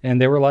 And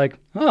they were like,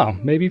 oh,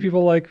 maybe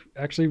people like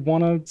actually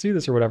want to see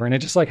this or whatever. And it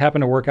just like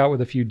happened to work out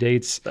with a few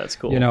dates. That's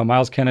cool.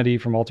 Miles Kennedy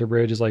from Alter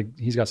Bridge is like,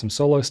 he's got some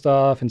solo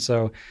stuff. And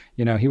so,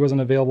 he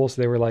wasn't available.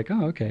 So they were like,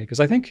 oh, okay. Because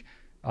I think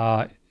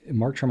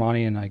Mark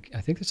Tremonti and I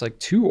think there's like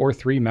 2 or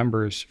 3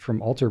 members from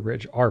Alter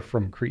Bridge are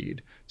from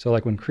Creed. So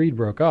like when Creed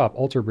broke up,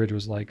 Alter Bridge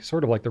was like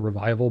sort of like the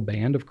revival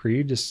band of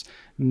Creed. Just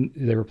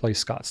they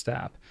replaced Scott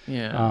Stapp.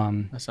 Yeah,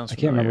 that sounds familiar. I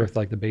can't remember if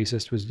like the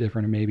bassist was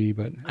different, maybe,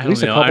 but at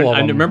least a couple of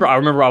them. I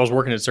remember I was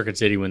working at Circuit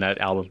City when that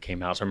album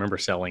came out, so I remember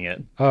selling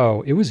it.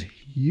 Oh, it was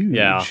huge.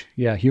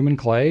 Yeah. Human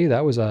Clay.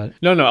 That was a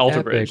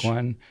Alter Bridge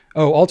one.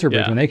 Oh, Alter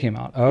Bridge when they came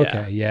out.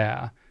 Okay,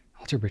 yeah.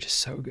 Alter Bridge is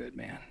so good,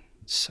 man.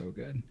 So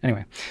good.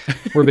 Anyway,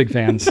 we're big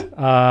fans.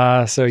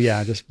 So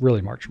yeah, just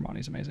really Mark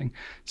Tremonti's amazing.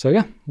 So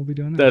yeah, we'll be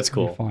doing that. That's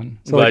cool. Fun.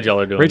 So glad y'all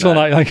are doing Rachel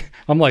that. and I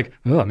I'm like,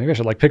 oh, maybe I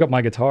should like pick up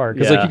my guitar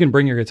because like you can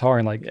bring your guitar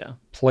and like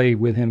play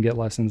with him, get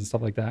lessons and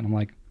stuff like that. And I'm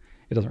like,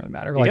 it doesn't really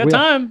matter. You got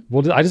time.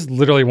 I just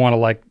literally want to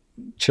like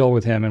chill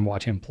with him and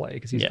watch him play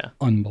because he's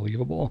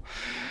unbelievable.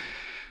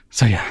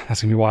 So yeah,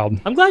 that's gonna be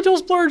wild. I'm glad you'll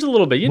splurge a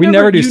little bit. We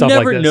never do stuff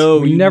like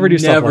this. We never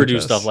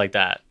do stuff like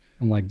that.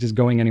 I'm like just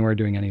going anywhere,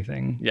 doing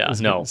anything. Yeah,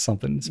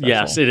 something special.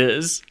 Yes, it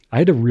is. I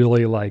had to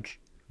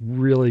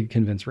really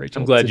convince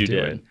Rachel. I'm glad to you do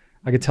did. It.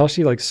 I could tell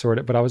she like sort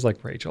it, but I was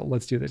like, Rachel,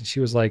 let's do this. And she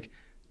was like,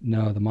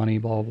 no, the money,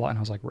 blah, blah, blah. And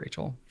I was like,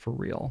 Rachel, for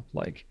real.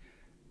 Like,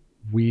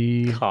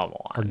 we are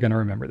going to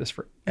remember this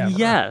forever.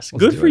 Yes,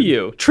 good for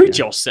you. Treat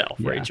yourself,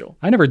 Rachel.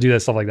 I never do that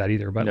stuff like that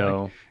either, but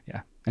no.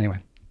 Anyway.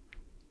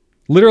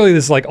 Literally,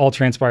 this like all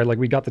transpired. Like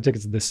we got the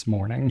tickets this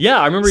morning. Yeah,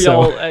 I remember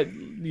y'all.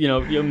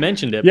 You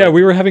mentioned it. Yeah, but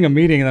we were having a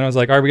meeting, and then I was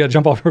like, "All right, we got to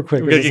jump off real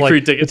quick." We gotta get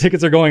free tickets. The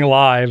tickets are going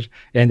live,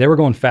 and they were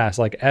going fast.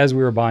 Like as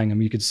we were buying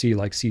them, you could see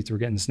like seats were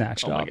getting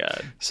snatched up. Oh my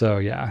god! So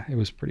yeah, it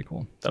was pretty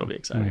cool. That'll be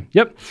exciting. Anyway,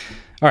 yep.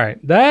 All right,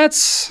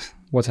 that's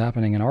what's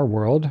happening in our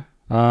world.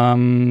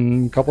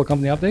 Couple of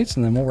company updates,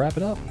 and then we'll wrap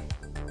it up.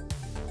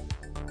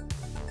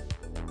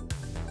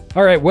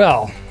 All right,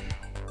 well.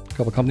 A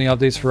couple company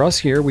updates for us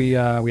here. We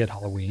had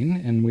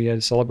Halloween and we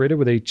had celebrated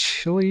with a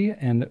chili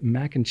and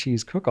mac and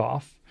cheese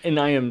cook-off. And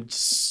I am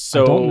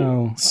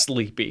so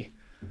sleepy.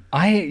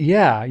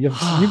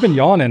 You've been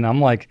yawning.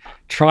 I'm like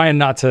trying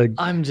not to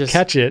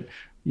catch it,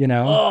 you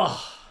know.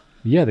 Oh.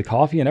 Yeah, the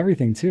coffee and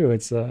everything too.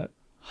 It's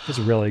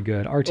really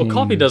good. Our team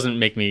coffee doesn't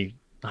make me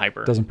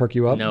hyper. Doesn't perk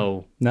you up?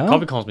 No. No?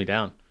 Coffee calms me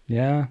down.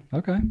 Yeah,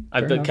 okay.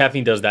 The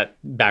caffeine does that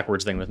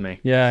backwards thing with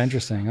me. Yeah,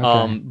 interesting.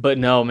 Okay. But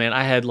no, man,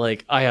 I had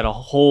a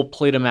whole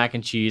plate of mac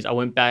and cheese. I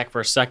went back for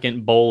a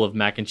second bowl of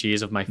mac and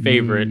cheese of my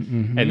favorite,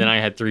 and then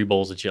I had 3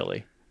 bowls of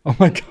chili. Oh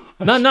my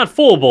god. Not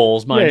full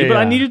bowls, mind you, but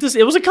I needed to.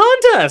 It was a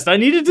contest. I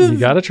needed to. You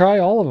got to try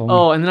all of them.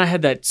 Oh, and then I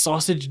had that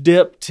sausage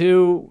dip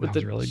too. That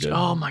was really good.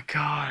 Oh my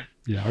god.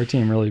 Yeah, our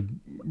team really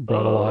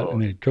brought a lot,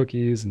 and they had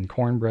cookies and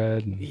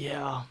cornbread. And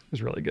yeah, it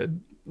was really good.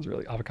 It was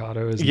really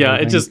avocados. Yeah,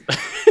 it just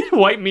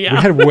wiped me out.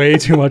 We had way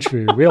too much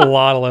food. We had a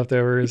lot of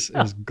leftovers. It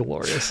was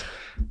glorious.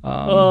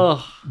 But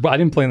I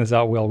didn't plan this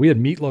out well. We had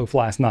meatloaf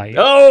last night.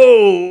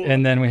 Oh,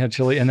 and then we had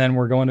chili, and then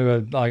we're going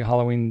to a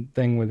Halloween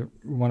thing with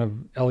one of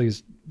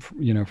Ellie's,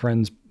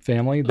 friends'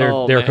 family.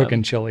 They're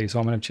cooking chili, so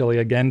I'm gonna have chili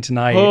again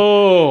tonight.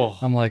 Oh,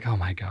 I'm like, oh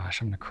my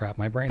gosh, I'm gonna crap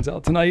my brains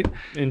out tonight.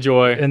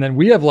 Enjoy. And then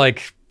we have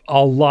like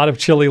a lot of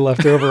chili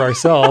left over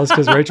ourselves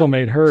because Rachel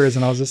made hers,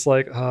 and I was just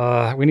like,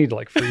 we need to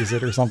like freeze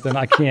it or something.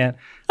 I can't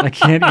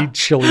eat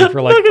chili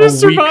for like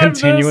a week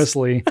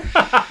continuously.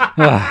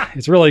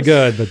 It's really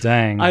good, but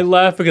dang. I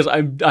laugh because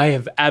I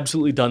have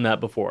absolutely done that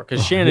before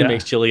because Shannon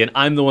makes chili and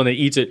I'm the one that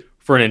eats it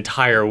for an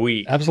entire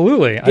week.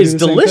 Absolutely. It's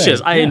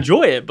delicious. I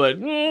enjoy it, but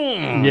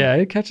yeah,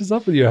 it catches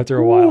up with you after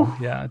a while.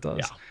 Yeah, it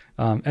does.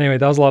 Yeah. Anyway,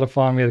 that was a lot of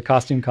fun. We had a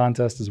costume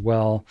contest as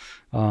well.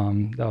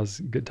 That was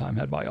a good time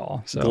had by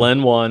all. So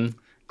Glenn won.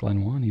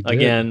 He did.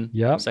 Again.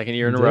 Yep. Second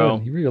year in a row.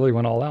 He really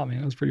went all out,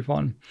 man. It was pretty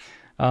fun.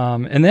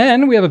 And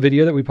then we have a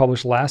video that we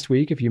published last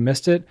week. If you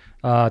missed it,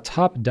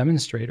 top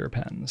demonstrator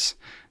pens.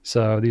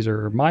 So these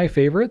are my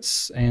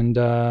favorites, and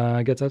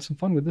I get to have some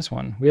fun with this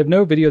one. We have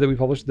no video that we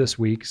published this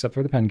week except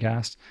for the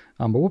Pencast,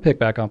 but we'll pick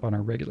back up on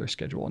our regular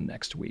schedule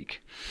next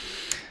week.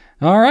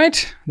 All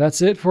right,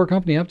 that's it for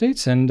company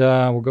updates, and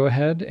we'll go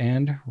ahead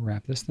and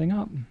wrap this thing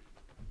up.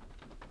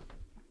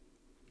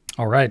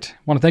 All right,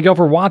 want to thank you all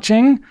for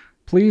watching.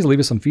 Please leave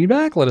us some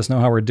feedback. Let us know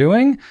how we're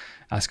doing.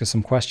 Ask us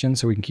some questions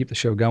so we can keep the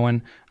show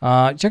going.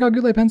 Check out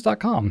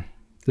GouletPens.com,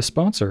 the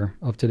sponsor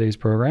of today's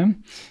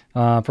program,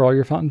 for all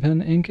your fountain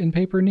pen, ink, and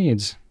paper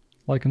needs.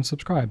 Like and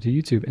subscribe to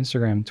YouTube,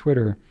 Instagram,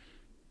 Twitter.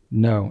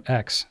 No,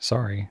 X.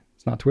 Sorry.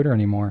 It's not Twitter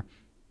anymore.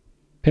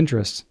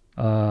 Pinterest,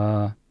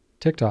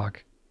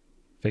 TikTok,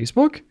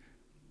 Facebook.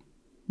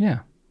 Yeah.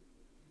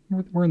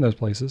 We're in those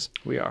places.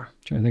 We are.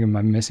 Trying to think, am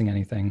I missing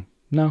anything?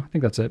 No, I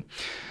think that's it.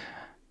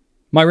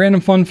 My random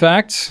fun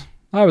fact.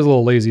 I was a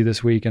little lazy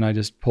this week, and I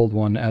just pulled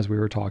one as we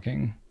were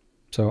talking.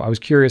 So I was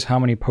curious how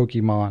many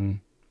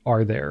Pokemon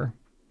are there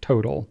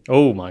total.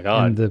 Oh my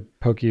god! In the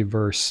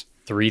Pokeverse.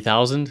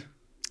 3,000?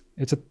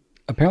 It's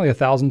apparently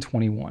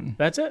 1,021.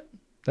 That's it?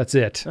 That's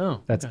it.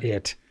 Oh. That's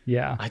it.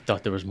 Yeah. I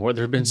thought there was more.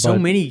 There have been so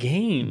many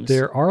games.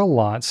 There are a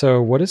lot.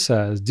 So what it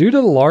says, due to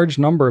the large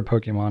number of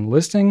Pokemon,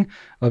 listing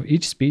of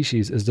each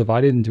species is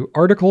divided into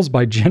articles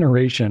by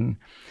generation.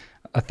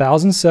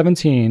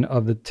 1,017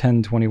 of the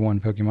 1021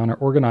 Pokemon are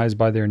organized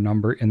by their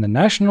number in the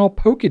National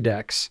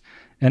Pokédex,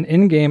 an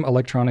in-game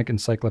electronic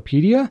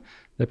encyclopedia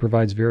that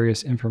provides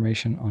various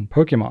information on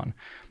Pokemon.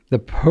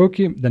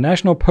 The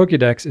National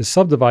Pokédex is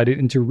subdivided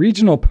into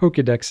regional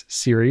Pokédex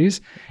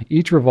series,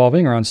 each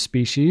revolving around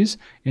species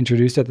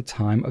introduced at the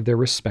time of their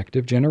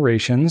respective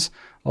generations,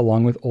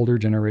 along with older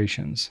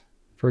generations.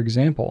 For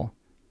example,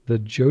 the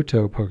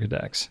Johto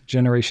Pokédex,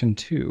 Generation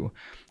 2,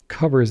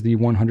 covers the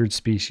 100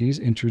 species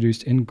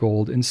introduced in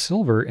gold and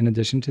silver in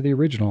addition to the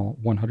original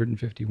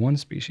 151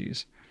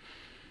 species.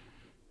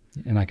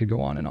 And I could go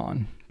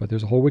on, but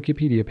there's a whole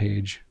Wikipedia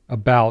page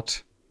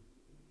about,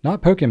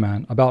 not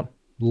Pokemon, about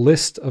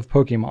list of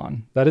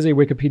Pokemon. That is a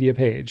Wikipedia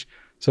page.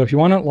 So if you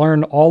want to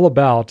learn all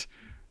about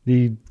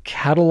the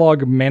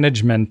catalog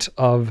management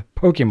of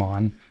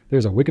Pokemon,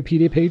 there's a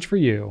Wikipedia page for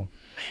you.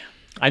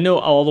 I know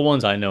all the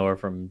ones I know are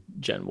from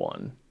Gen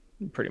 1,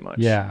 pretty much.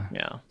 Yeah.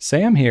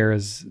 Sam here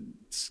is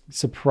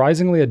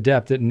surprisingly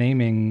adept at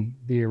naming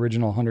the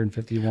original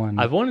 151.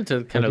 I've wanted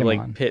to kind of Pokemon.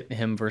 like pit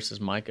him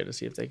versus Micah to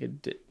see if they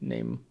could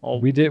name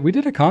all. We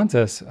did a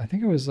contest. I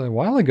think it was a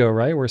while ago,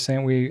 right? Where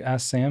we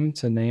asked Sam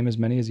to name as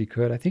many as he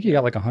could. I think he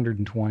got like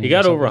 120. He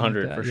got over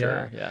 100 for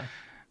sure. Yeah.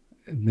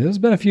 It's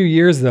been a few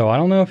years though. I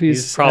don't know if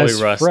he's probably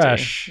as rusty.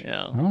 fresh.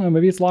 Yeah. I don't know.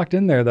 Maybe it's locked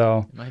in there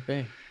though. It might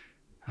be.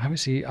 I would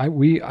see. I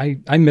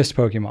missed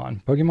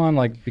Pokemon. Pokemon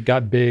like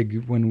got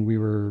big when we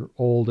were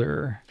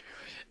older.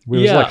 It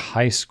was like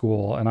high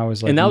school, and I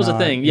was like, and that was the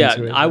thing. Yeah,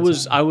 I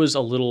was a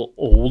little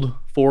old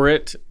for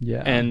it.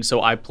 Yeah, and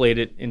so I played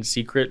it in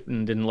secret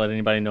and didn't let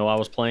anybody know I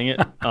was playing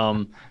it.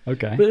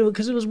 Okay, but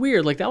because it was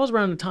weird. Like that was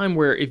around the time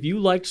where if you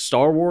liked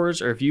Star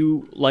Wars or if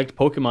you liked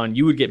Pokemon,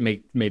 you would get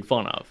made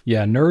fun of.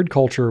 Yeah, nerd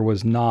culture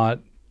was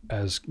not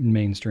as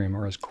mainstream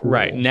or as cool.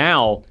 Right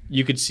now,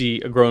 you could see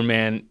a grown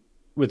man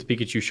with a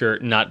Pikachu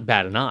shirt not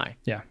bat an eye.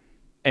 Yeah,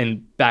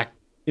 and back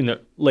in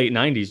the late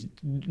 '90s,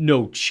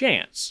 no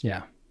chance.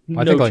 Yeah. No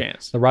I think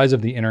chance. The rise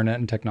of the internet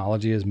and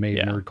technology has made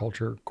nerd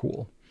culture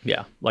cool.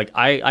 Yeah. Like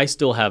I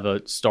still have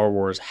a Star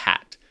Wars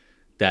hat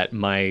that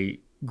my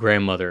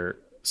grandmother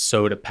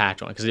sewed a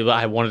patch on because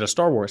I wanted a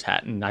Star Wars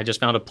hat, and I just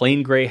found a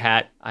plain gray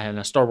hat. I had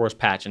a Star Wars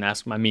patch and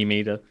asked my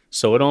Mimi to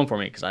sew it on for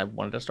me because I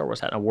wanted a Star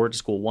Wars hat. And I wore it to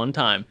school one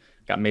time,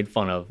 got made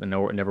fun of, and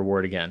never wore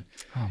it again.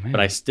 Oh, man.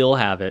 But I still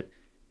have it,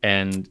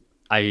 and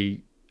I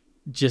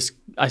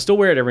still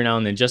wear it every now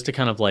and then just to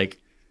kind of like,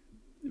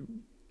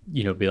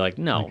 be like,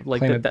 no,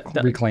 like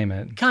reclaim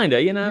it. Kind of,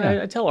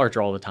 I tell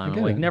Archer all the time,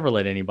 I'm like, never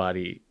let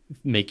anybody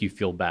make you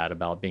feel bad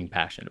about being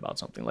passionate about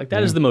something. Like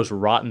that is the most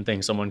rotten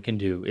thing someone can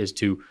do, is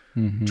to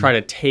try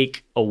to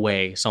take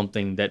away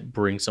something that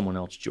brings someone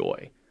else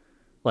joy.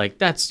 Like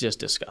that's just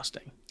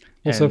disgusting.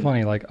 Well, so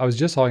funny. Like I was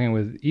just talking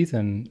with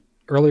Ethan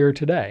earlier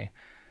today.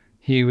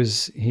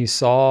 He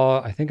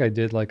saw, I think I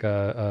did like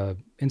a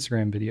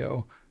Instagram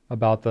video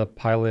about the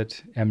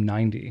Pilot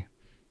M90,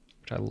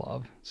 which I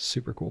love.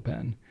 Super cool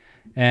pen.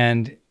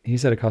 And he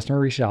said a customer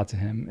reached out to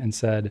him and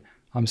said,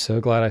 I'm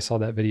so glad I saw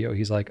that video.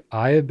 He's like,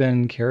 I have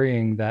been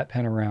carrying that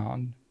pen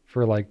around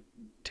for like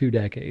 2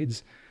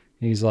 decades.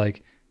 And he's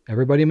like,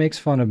 everybody makes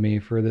fun of me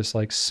for this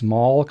like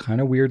small, kind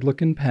of weird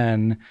looking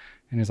pen.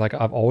 And he's like,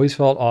 I've always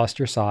felt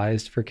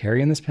ostracized for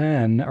carrying this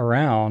pen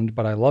around,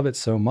 but I love it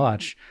so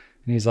much.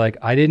 And he's like,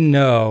 I didn't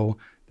know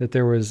that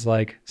there was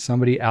like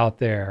somebody out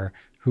there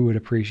who would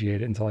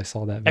appreciate it until I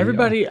saw that video.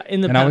 Everybody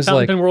in the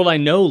fountain pen world I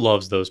know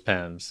loves those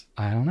pens.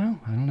 I don't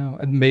know.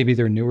 Maybe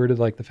they're newer to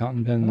like the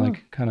fountain pen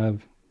like kind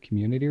of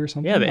community or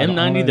something. Yeah, the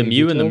M90, the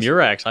Mew, and the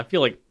Murex. I feel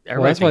like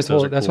everybody thinks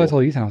those are cool. That's why I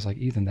told Ethan, I was like,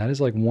 Ethan, that is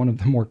like one of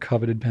the more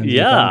coveted pens in the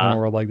fountain pen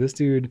world. Like this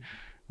dude,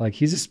 like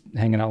he's just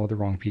hanging out with the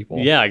wrong people.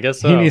 Yeah, I guess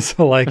so. He needs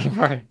to like,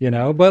 right.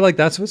 But like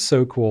that's what's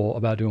so cool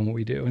about doing what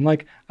we do. And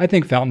like, I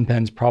think fountain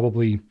pens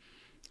probably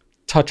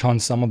touch on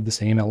some of the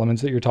same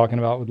elements that you're talking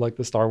about with like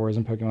the Star Wars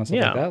and Pokemon stuff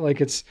like that.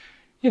 Like it's,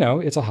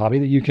 it's a hobby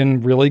that you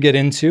can really get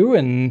into,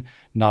 and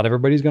not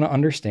everybody's going to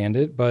understand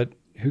it, but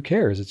who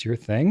cares? It's your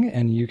thing,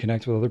 and you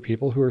connect with other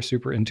people who are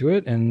super into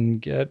it and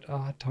get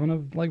a ton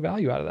of like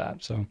value out of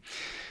that. So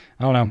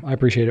I don't know. I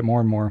appreciate it more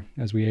and more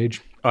as we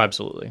age. Oh,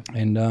 absolutely.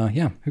 And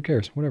who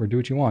cares? Whatever. Do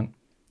what you want.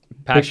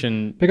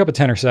 Passion. Pick up a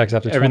 10 or 6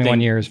 after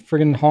 21 years.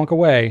 Friggin' honk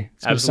away.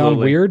 It's going to sound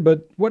weird,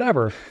 but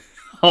whatever.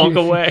 Honk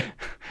away.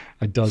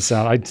 I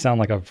sound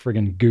like a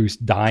friggin' goose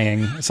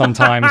dying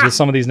sometimes with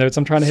some of these notes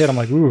I'm trying to hit. I'm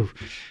like, ooh,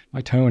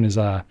 my tone is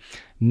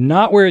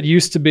not where it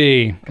used to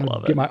be.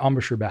 Gotta get my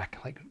embouchure back.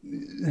 Like,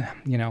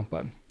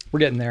 but we're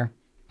getting there.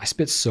 I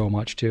spit so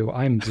much too.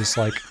 I'm just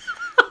like,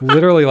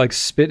 literally like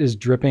spit is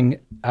dripping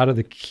out of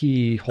the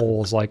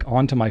keyholes, like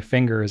onto my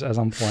fingers as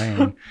I'm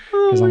playing.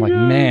 Because I'm like,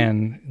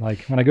 man,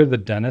 like when I go to the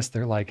dentist,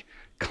 they're like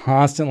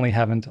constantly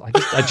having to,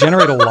 I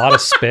generate a lot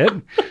of spit.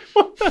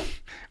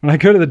 When I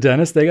go to the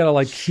dentist, they gotta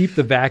like keep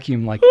the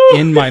vacuum like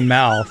in my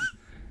mouth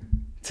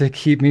to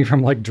keep me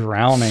from like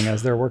drowning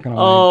as they're working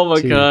on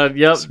my teeth. God,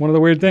 yep. It's one of the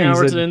weird things.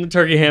 Now we're in the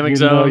turkey hammock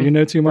zone. You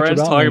know too much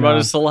Brent's about talking me about now.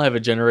 his saliva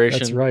generation.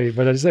 That's right,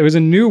 but it was a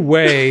new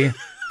way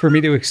for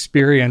me to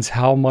experience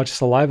how much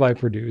saliva I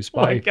produce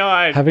by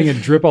having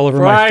it drip all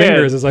over my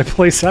fingers as I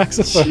play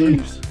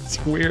saxophone.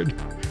 It's weird.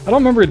 I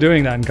don't remember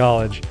doing that in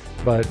college,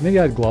 but maybe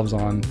I had gloves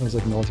on. It was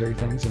like military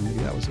things, and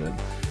maybe that was it.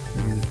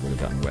 Maybe it would have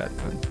gotten wet,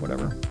 but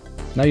whatever.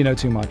 Now you know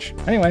too much.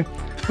 Anyway,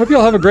 hope you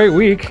all have a great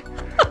week.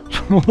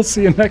 We'll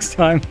see you next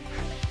time.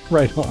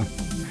 Right on.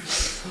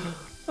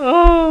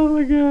 Oh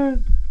my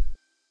God.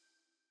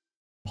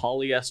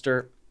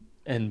 Polyester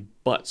and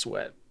butt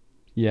sweat.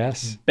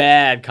 Yes.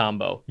 Bad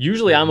combo.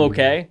 Usually I'm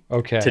okay.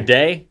 Okay.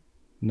 Today,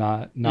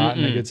 Not in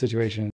a good situation.